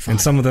it's going to be fun.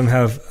 And some of them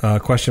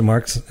have question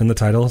marks in the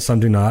title. Some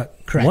do not.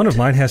 Correct. One of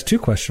mine has 2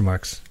 question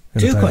marks.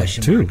 In the title.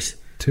 Question marks.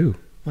 Two.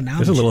 Well, now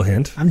There's a little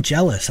hint. I'm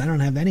jealous. I don't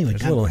have any.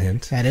 There's a little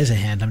hint. That is a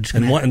hint. I'm just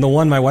going to. And the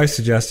one my wife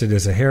suggested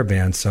is a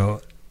hairband.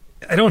 So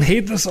I don't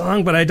hate the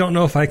song, but I don't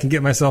know if I can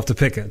get myself to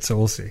pick it. So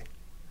we'll see.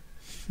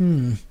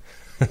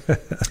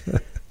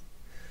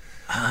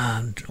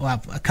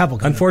 Well, a couple.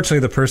 Unfortunately,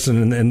 the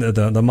person in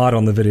the model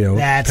in the video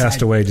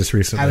passed away just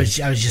recently.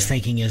 I was just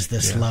thinking, is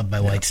this Love by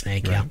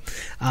Whitesnake?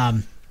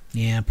 Right.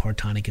 Yeah. Poor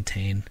Tawny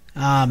Katane.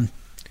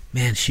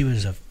 Man, she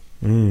was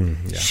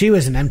she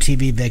was an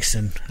MTV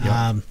vixen.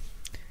 Yep.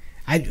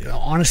 I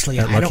honestly,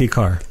 Lucky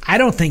Car. I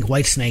don't think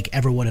Whitesnake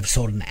ever would have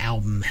sold an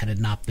album had it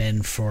not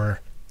been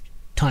for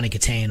Tawny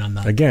Katane on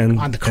the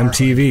car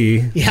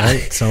MTV, yeah,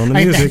 right? Selling the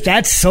music.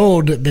 That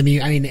sold the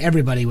music. I mean,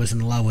 everybody was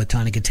in love with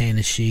Tawny Katane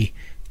as she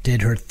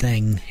did her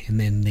thing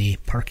in the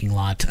parking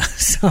lot.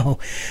 So,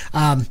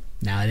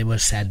 now it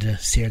was sad to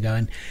see her go.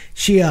 And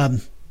she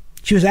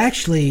was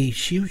actually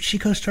she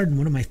co-starred in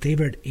one of my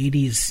favorite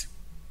 '80s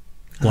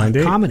Blind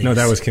Date? comedies. No,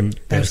 that was Kim.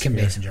 That was Kim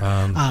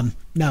Basinger.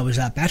 No, it was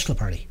Bachelor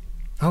Party.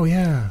 Oh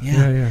yeah.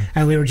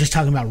 And we were just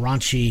talking about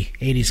raunchy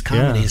 '80s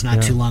comedies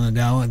not too long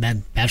ago, and that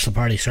Bachelor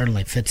Party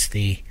certainly fits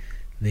the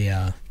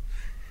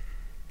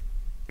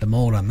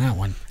mold on that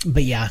one.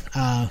 But yeah,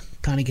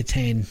 Tawny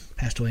Katane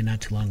passed away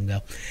not too long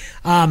ago.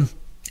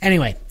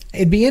 Anyway,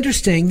 it'd be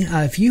interesting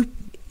if you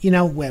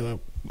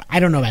I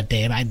don't know about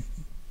Dave.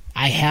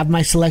 I have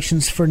my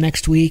selections for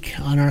next week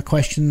on our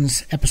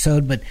questions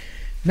episode, but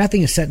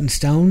nothing is set in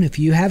stone. If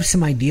you have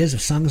some ideas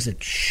of songs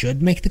that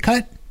should make the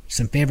cut,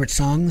 some favorite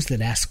songs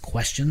that ask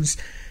questions,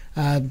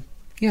 send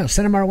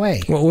them our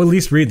way. Well, we'll at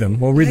least read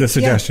them. We'll read the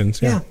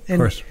suggestions. Yeah, of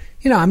course.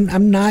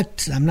 I'm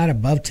not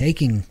above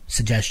taking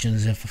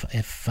suggestions if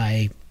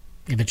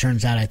it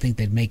turns out I think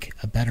they'd make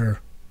a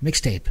better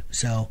mixtape.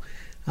 So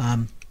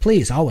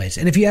please, always.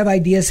 And if you have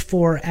ideas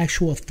for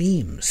actual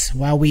themes,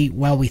 while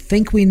we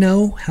think we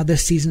know how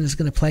this season is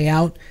going to play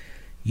out,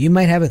 you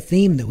might have a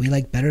theme that we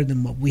like better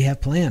than what we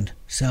have planned.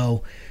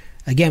 So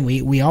again,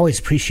 we always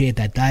appreciate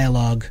that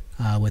dialogue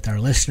with our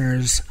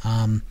listeners.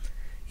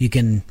 You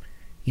can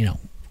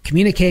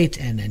communicate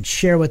and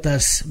share with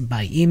us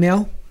by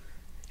email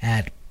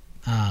at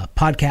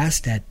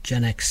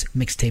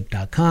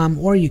podcast@genxmixtape.com,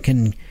 or you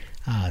can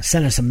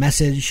send us a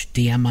message,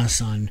 DM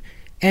us on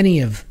any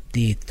of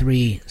the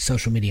 3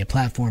 social media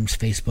platforms,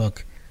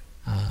 Facebook,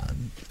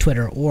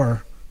 Twitter,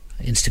 or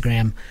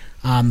Instagram.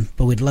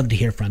 But we'd love to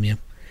hear from you.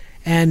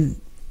 And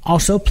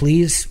also,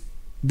 please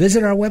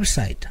visit our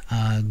website.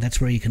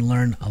 That's where you can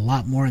learn a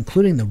lot more,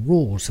 including the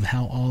rules of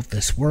how all of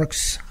this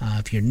works.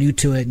 If you're new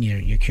to it and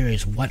you're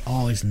curious what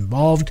all is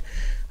involved,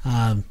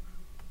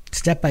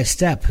 step by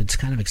step, it's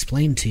kind of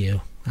explained to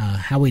you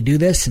how we do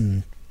this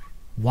and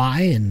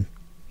why, and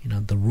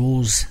the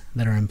rules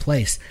that are in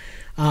place.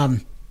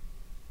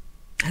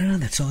 I don't know.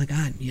 That's all I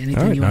got. Anything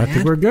all right, you want to add? I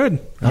think we're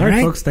good. All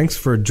right, folks. Thanks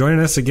for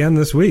joining us again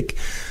this week.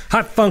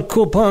 Hot funk,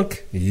 cool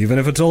punk, even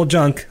if it's old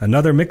junk.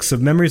 Another mix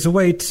of memories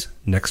awaits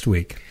next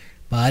week.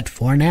 But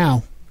for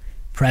now,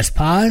 press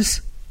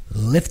pause,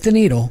 lift the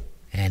needle,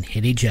 and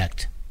hit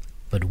eject.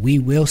 But we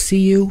will see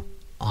you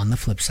on the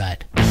flip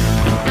side.